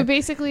 whatever. So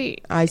basically,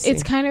 I see.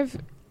 It's kind of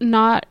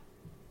not.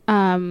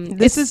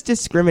 This is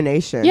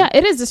discrimination. Yeah,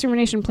 it is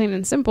discrimination, plain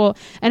and simple,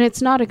 and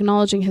it's not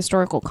acknowledging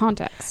historical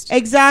context.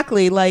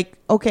 Exactly. Like,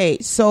 okay,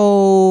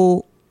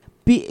 so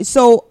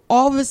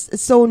all this.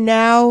 So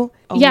now,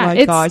 oh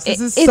my gosh, this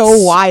is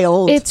so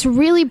wild. It's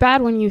really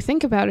bad when you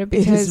think about it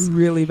because it is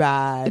really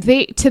bad.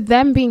 To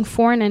them being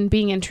foreign and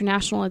being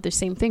international are the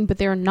same thing, but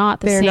they're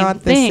not the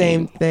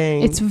same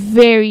thing. It's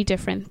very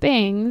different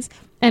things,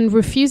 and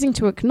refusing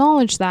to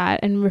acknowledge that,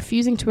 and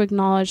refusing to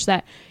acknowledge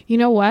that, you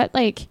know what,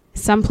 like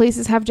some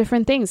places have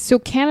different things. So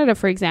Canada,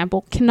 for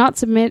example, cannot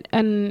submit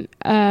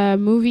a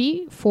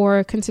movie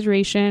for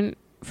consideration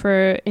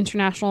for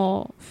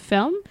international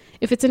film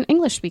if it's an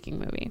English-speaking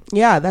movie.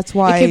 Yeah, that's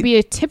why... It could be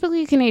a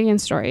typically Canadian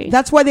story.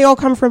 That's why they all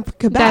come from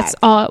Quebec. That's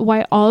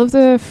why all of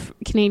the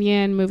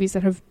Canadian movies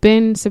that have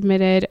been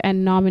submitted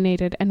and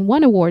nominated and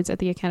won awards at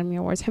the Academy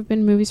Awards have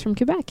been movies from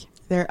Quebec.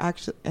 They're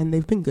actually... And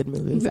they've been good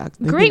movies.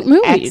 Great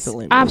movies.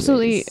 Excellent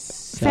Absolutely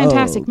movies.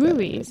 fantastic So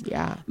movies.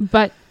 Yeah.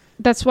 But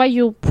that's why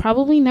you'll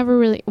probably never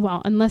really...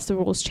 Well, unless the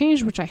rules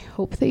change, which I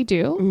hope they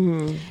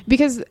do.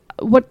 Because...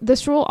 what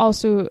this rule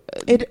also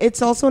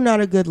it's also not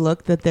a good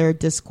look that they're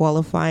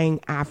disqualifying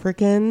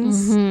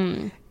Africans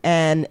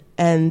and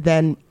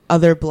then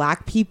other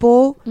black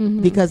people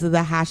because of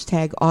the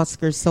hashtag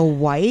Oscars so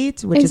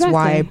white, which is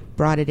why I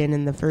brought it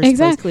in the first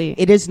place.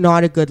 It is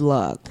not a good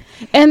look.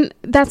 And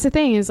that's the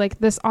thing is like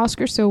this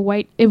Oscar so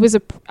white,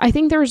 I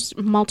think there's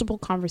multiple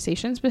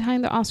conversations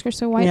behind the Oscar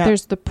so white.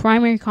 There's the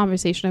primary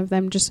conversation of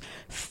them just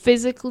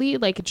physically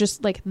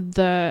just like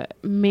the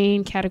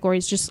main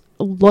categories just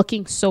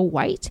looking so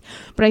white,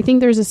 but I think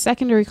there's a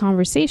secondary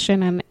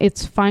conversation, and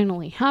it's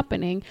finally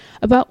happening,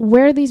 about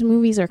where these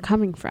movies are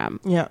coming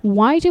from.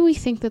 Why do we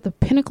think that the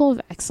pinnacle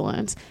of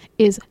excellence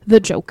is The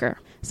Joker?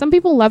 Some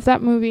people love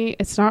that movie.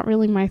 It's not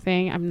really my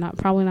thing. I'm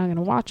probably not going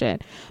to watch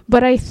it,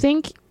 but I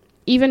think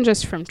even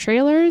just from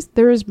trailers,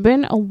 there has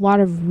been a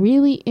lot of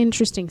really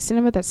interesting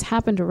cinema that's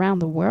happened around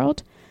the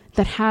world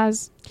that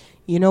has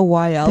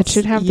why else that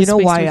should have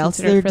why else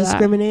they're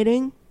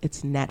discriminating?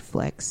 It's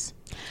Netflix.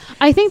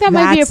 I think that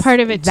might be a part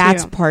of it too.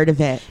 That's part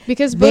of it.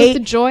 Because both The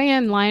Joy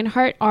and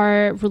Lionheart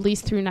are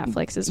released through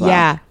Netflix as well.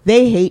 Yeah,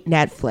 they hate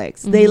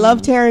Netflix. They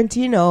love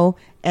Tarantino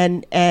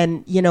and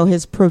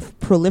his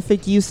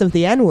prolific use of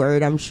the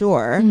N-word, I'm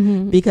sure,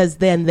 because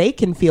then they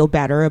can feel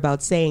better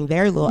about saying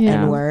their little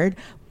N-word.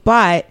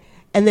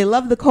 And they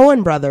love the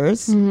Coen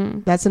brothers.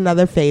 That's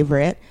another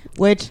favorite,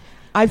 which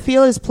I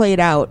feel is played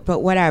out, but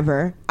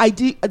whatever. I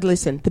do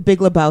listen, The Big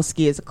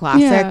Lebowski is a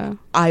classic. Yeah.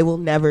 I will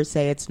never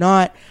say it's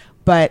not.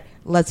 But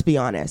let's be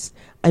honest.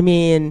 I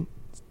mean,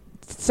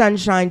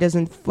 Sunshine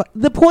doesn't...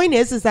 the point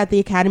is that the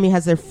Academy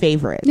has their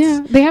favorites.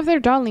 Yeah, they have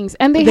their darlings.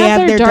 And they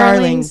have their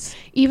darlings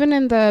even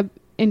in the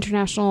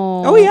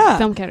international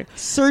film category.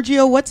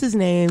 Sergio, what's his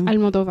name?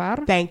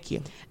 Almodovar. Thank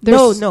you.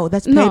 No,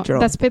 that's Pedro. No,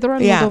 that's Pedro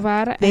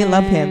Almodovar. Yeah, they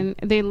love him.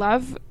 They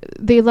love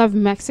they love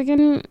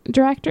Mexican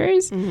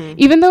directors, Mm-hmm.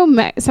 even though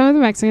some of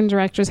the Mexican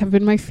directors have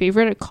been my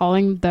favorite at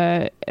calling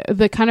the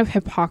kind of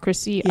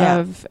hypocrisy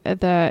of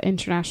the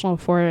international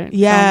foreign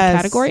film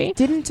category.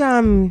 Didn't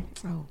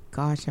oh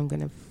gosh, I'm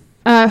gonna.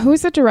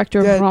 Who's the director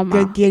of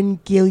Roma?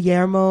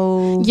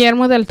 Guillermo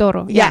del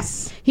Toro.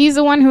 Yes. He's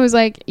the one who was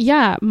like,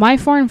 yeah, my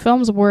foreign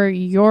films were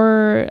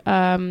your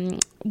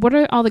what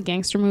are all the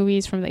gangster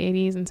movies from the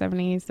 80s and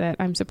 70s that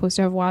I'm supposed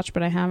to have watched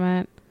but I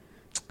haven't?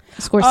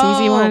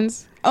 Scorsese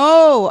ones.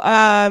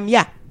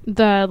 Yeah.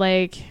 The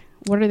like,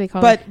 what are they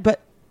called?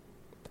 But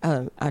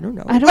I don't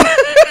know. I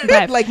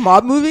don't like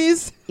mob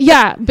movies.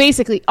 Yeah,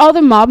 basically all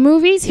the mob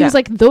movies. He Yeah. was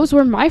like, those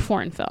were my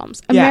foreign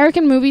films. Yeah.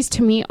 American movies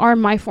to me are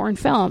my foreign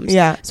films.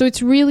 Yeah. So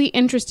it's really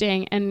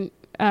interesting, and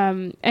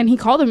he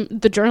called him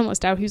the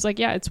journalist out. He was like,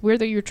 yeah, it's weird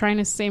that you're trying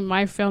to say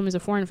my film is a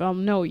foreign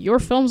film. No, your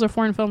films are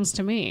foreign films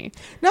to me.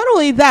 Not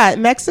only that,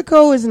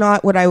 Mexico is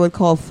not what I would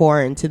call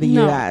foreign to the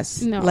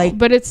U.S. No, like,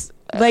 but it's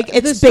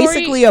it's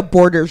basically a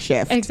border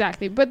shift.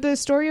 Exactly. But the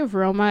story of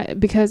Roma,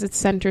 because it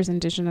centers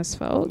indigenous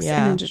folks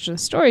Yeah. and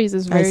indigenous stories,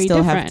 is very I still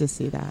different. have to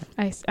see that.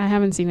 I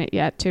haven't seen it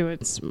yet, too.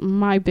 It's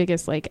my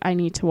biggest, I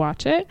need to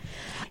watch it.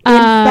 In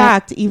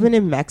fact, even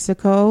in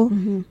Mexico,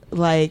 Mm-hmm.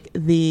 like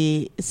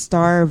the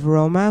star of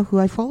Roma, who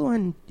I follow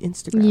on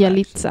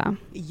Instagram,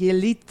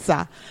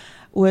 Yelitza,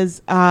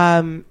 was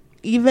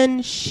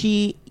even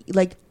she,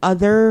 like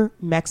other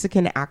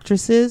Mexican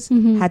actresses,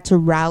 Mm-hmm. had to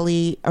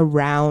rally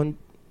around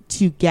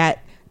to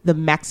get the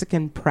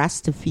Mexican press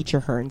to feature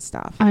her and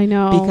stuff. I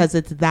know. Because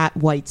it's that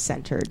white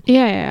centered.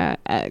 Yeah.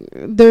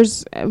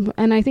 There's,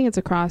 and I think it's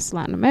across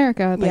Latin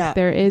America.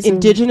 There is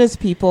indigenous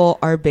people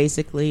are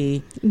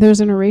basically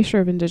there's an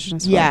erasure of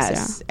indigenous folks.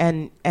 Yes,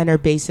 and are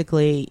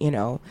basically,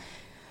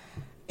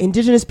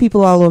 indigenous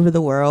people all over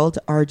the world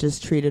are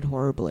just treated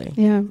horribly.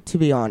 Yeah. To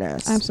be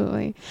honest.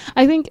 Absolutely.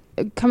 I think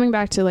coming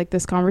back to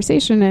this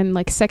conversation and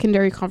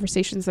secondary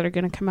conversations that are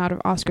going to come out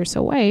of Oscar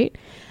So White,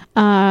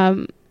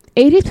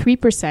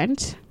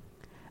 83%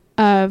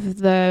 of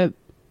the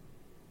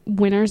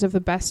winners of the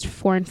best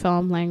foreign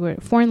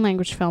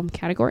language film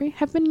category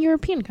have been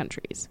European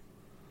countries.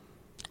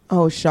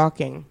 Oh,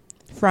 shocking.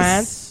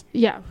 France?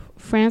 Yeah.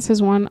 France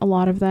has won a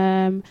lot of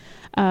them.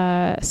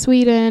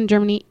 Sweden,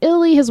 Germany,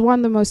 Italy has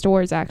won the most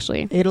awards,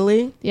 actually.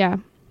 Italy? Yeah.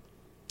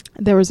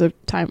 There was a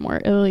time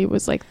where Italy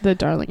was the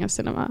darling of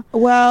cinema.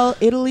 Well,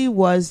 Italy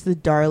was the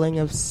darling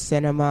of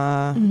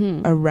cinema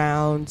Mm-hmm.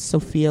 around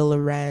Sophia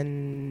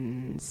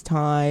Loren's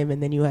time,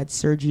 and then you had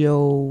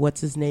Sergio,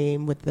 what's his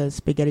name, with the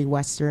spaghetti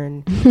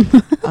western.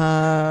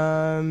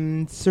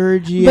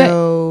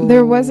 Sergio. But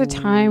there was a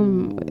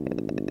time,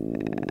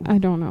 I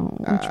don't know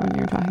which one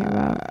you're talking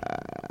about.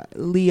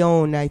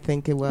 Leone, I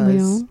think it was.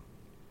 Leone?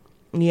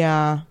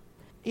 Yeah.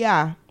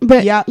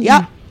 But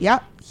Yeah.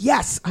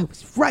 Yes, I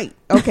was right.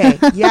 Okay.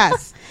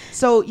 Yes.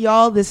 So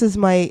y'all, this is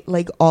my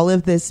all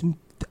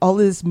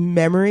this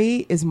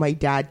memory is my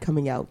dad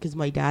coming out, because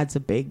my dad's a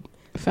big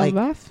film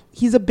buff.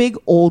 He's a big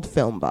old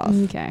film buff.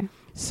 Okay.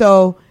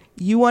 So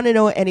you want to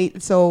know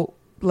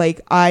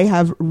I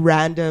have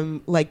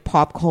random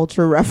pop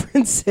culture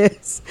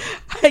references.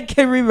 I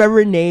can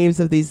remember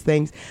names of these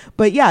things,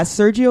 but yeah,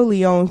 Sergio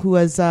Leone, who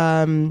was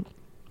an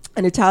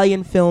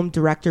Italian film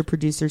director,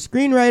 producer,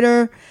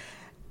 screenwriter,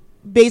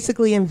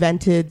 basically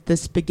invented the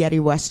spaghetti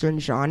western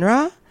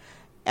genre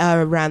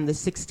around the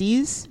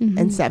 60s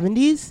and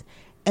 70s.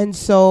 And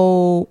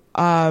so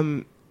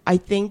I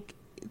think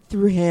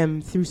through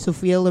him, through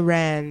Sophia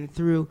Loren,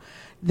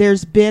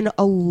 there's been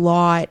a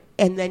lot.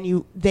 And then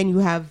you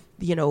have,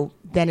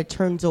 then it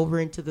turns over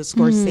into the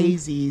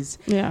Scorseses.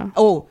 Yeah.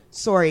 Oh,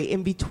 sorry.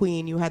 In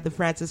between, you had the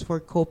Francis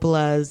Ford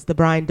Coppolas, the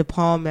Brian De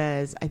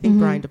Palmas. I think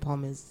Brian De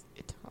Palma is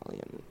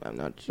Italian. I'm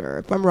not sure.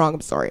 If I'm wrong,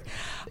 I'm sorry.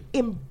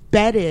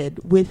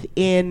 Embedded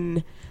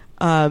within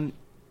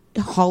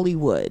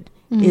Hollywood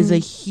is a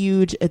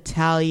huge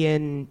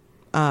Italian,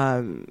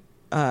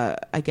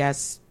 I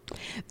guess,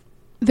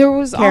 there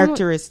was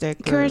characteristic,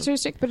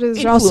 but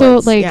there's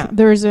also yeah.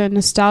 there's a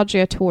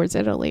nostalgia towards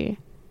Italy,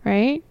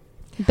 right?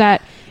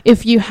 That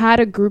if you had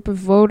a group of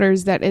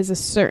voters that is a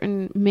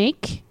certain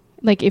make,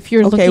 if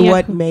you're looking at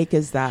what make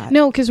is that?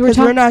 No, because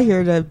we're not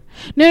here to.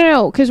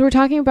 No, because we're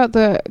talking about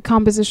the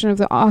composition of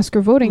the Oscar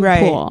voting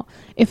pool.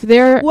 If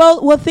they're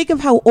well, think of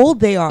how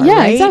old they are. Yeah,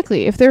 right?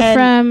 Exactly. If they're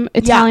from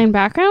Italian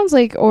backgrounds,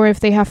 or if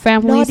they have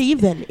families, not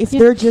even if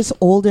they're just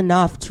old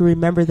enough to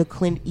remember the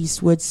Clint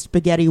Eastwood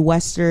spaghetti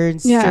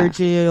westerns,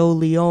 Sergio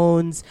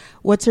Leone's,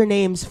 what's her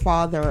name's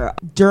father,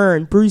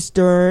 Bruce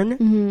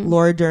Dern,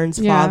 Laura Dern's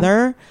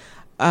father.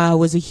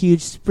 Was a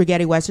huge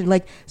spaghetti western.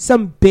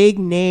 Some big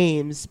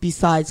names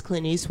besides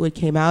Clint Eastwood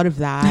came out of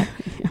that.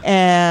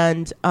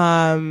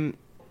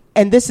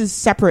 And this is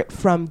separate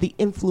from the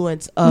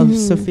influence of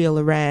Sophia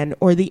Loren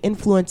or the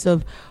influence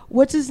of,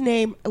 what's his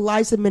name?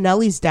 Liza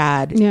Minnelli's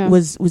dad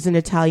was an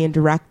Italian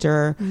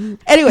director.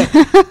 Anyway,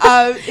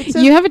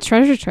 you have a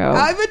treasure trove.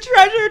 I have a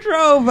treasure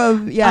trove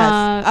of,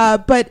 yes.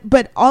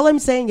 But all I'm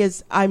saying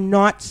is I'm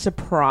not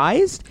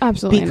surprised.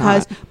 Absolutely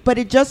not. But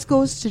it just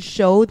goes to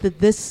show that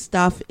this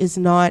stuff is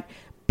not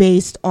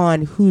based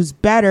on who's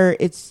better.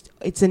 It's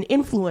it's an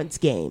influence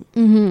game.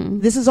 Mm-hmm.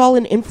 This is all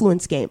an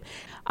influence game.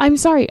 I'm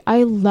sorry.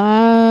 I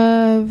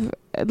love,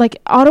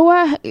 like,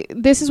 Ottawa.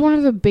 This is one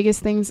of the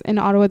biggest things in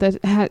Ottawa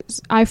that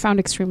I found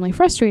extremely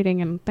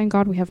frustrating. And thank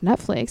God we have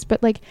Netflix.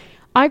 But, like,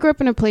 I grew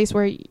up in a place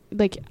where,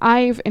 like,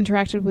 I've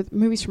interacted with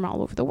movies from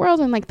all over the world.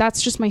 And, like,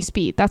 that's just my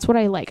speed. That's what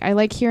I like. I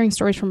like hearing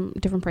stories from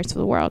different parts of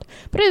the world.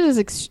 But it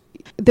is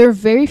there are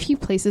very few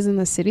places in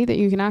the city that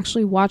you can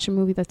actually watch a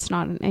movie that's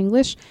not in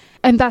English.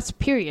 And that's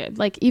period.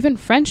 Like, even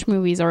French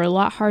movies are a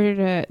lot harder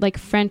to, like,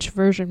 French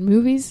version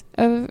movies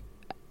of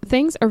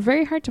things are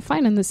very hard to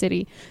find in the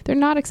city. They're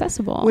not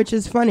accessible. Which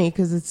is funny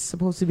because it's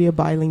supposed to be a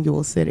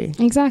bilingual city.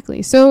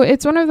 Exactly. So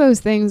it's one of those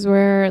things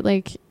where,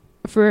 like,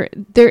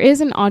 there is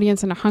an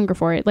audience and a hunger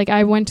for it. Like,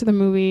 I went to the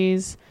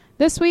movies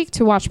this week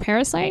to watch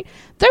Parasite.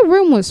 The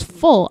room was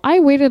full. I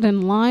waited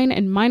in line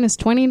in minus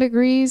 20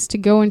 degrees to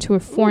go into a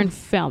foreign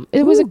film.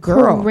 It was a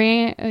girl.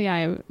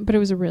 But it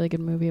was a really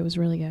good movie. It was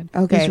really good.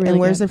 Okay, really and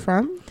where's it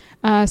from?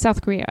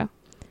 South Korea.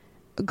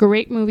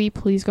 Great movie.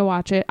 Please go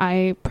watch it.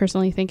 I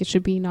personally think it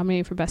should be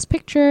nominated for Best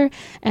Picture,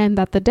 and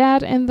that the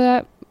dad in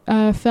the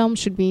film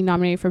should be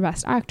nominated for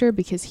Best Actor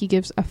because he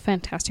gives a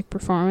fantastic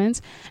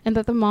performance, and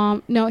that the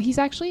mom, no, he's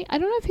actually, I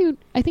don't know if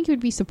I think he would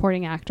be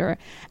supporting actor,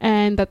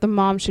 and that the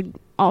mom should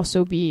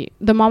also be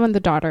the mom and the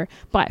daughter.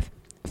 But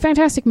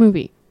fantastic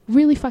movie.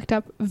 Really fucked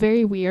up,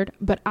 very weird,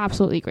 but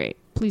absolutely great.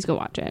 Please go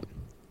watch it.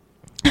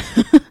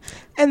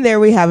 And there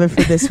we have it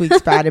for this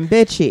week's Bad and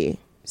Bitchy.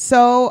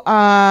 So,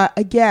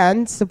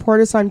 again,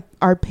 support us on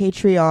our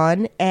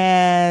Patreon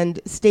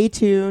and stay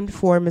tuned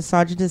for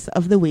Misogynist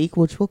of the Week,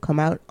 which will come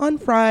out on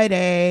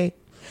Friday.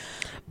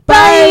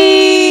 Bye!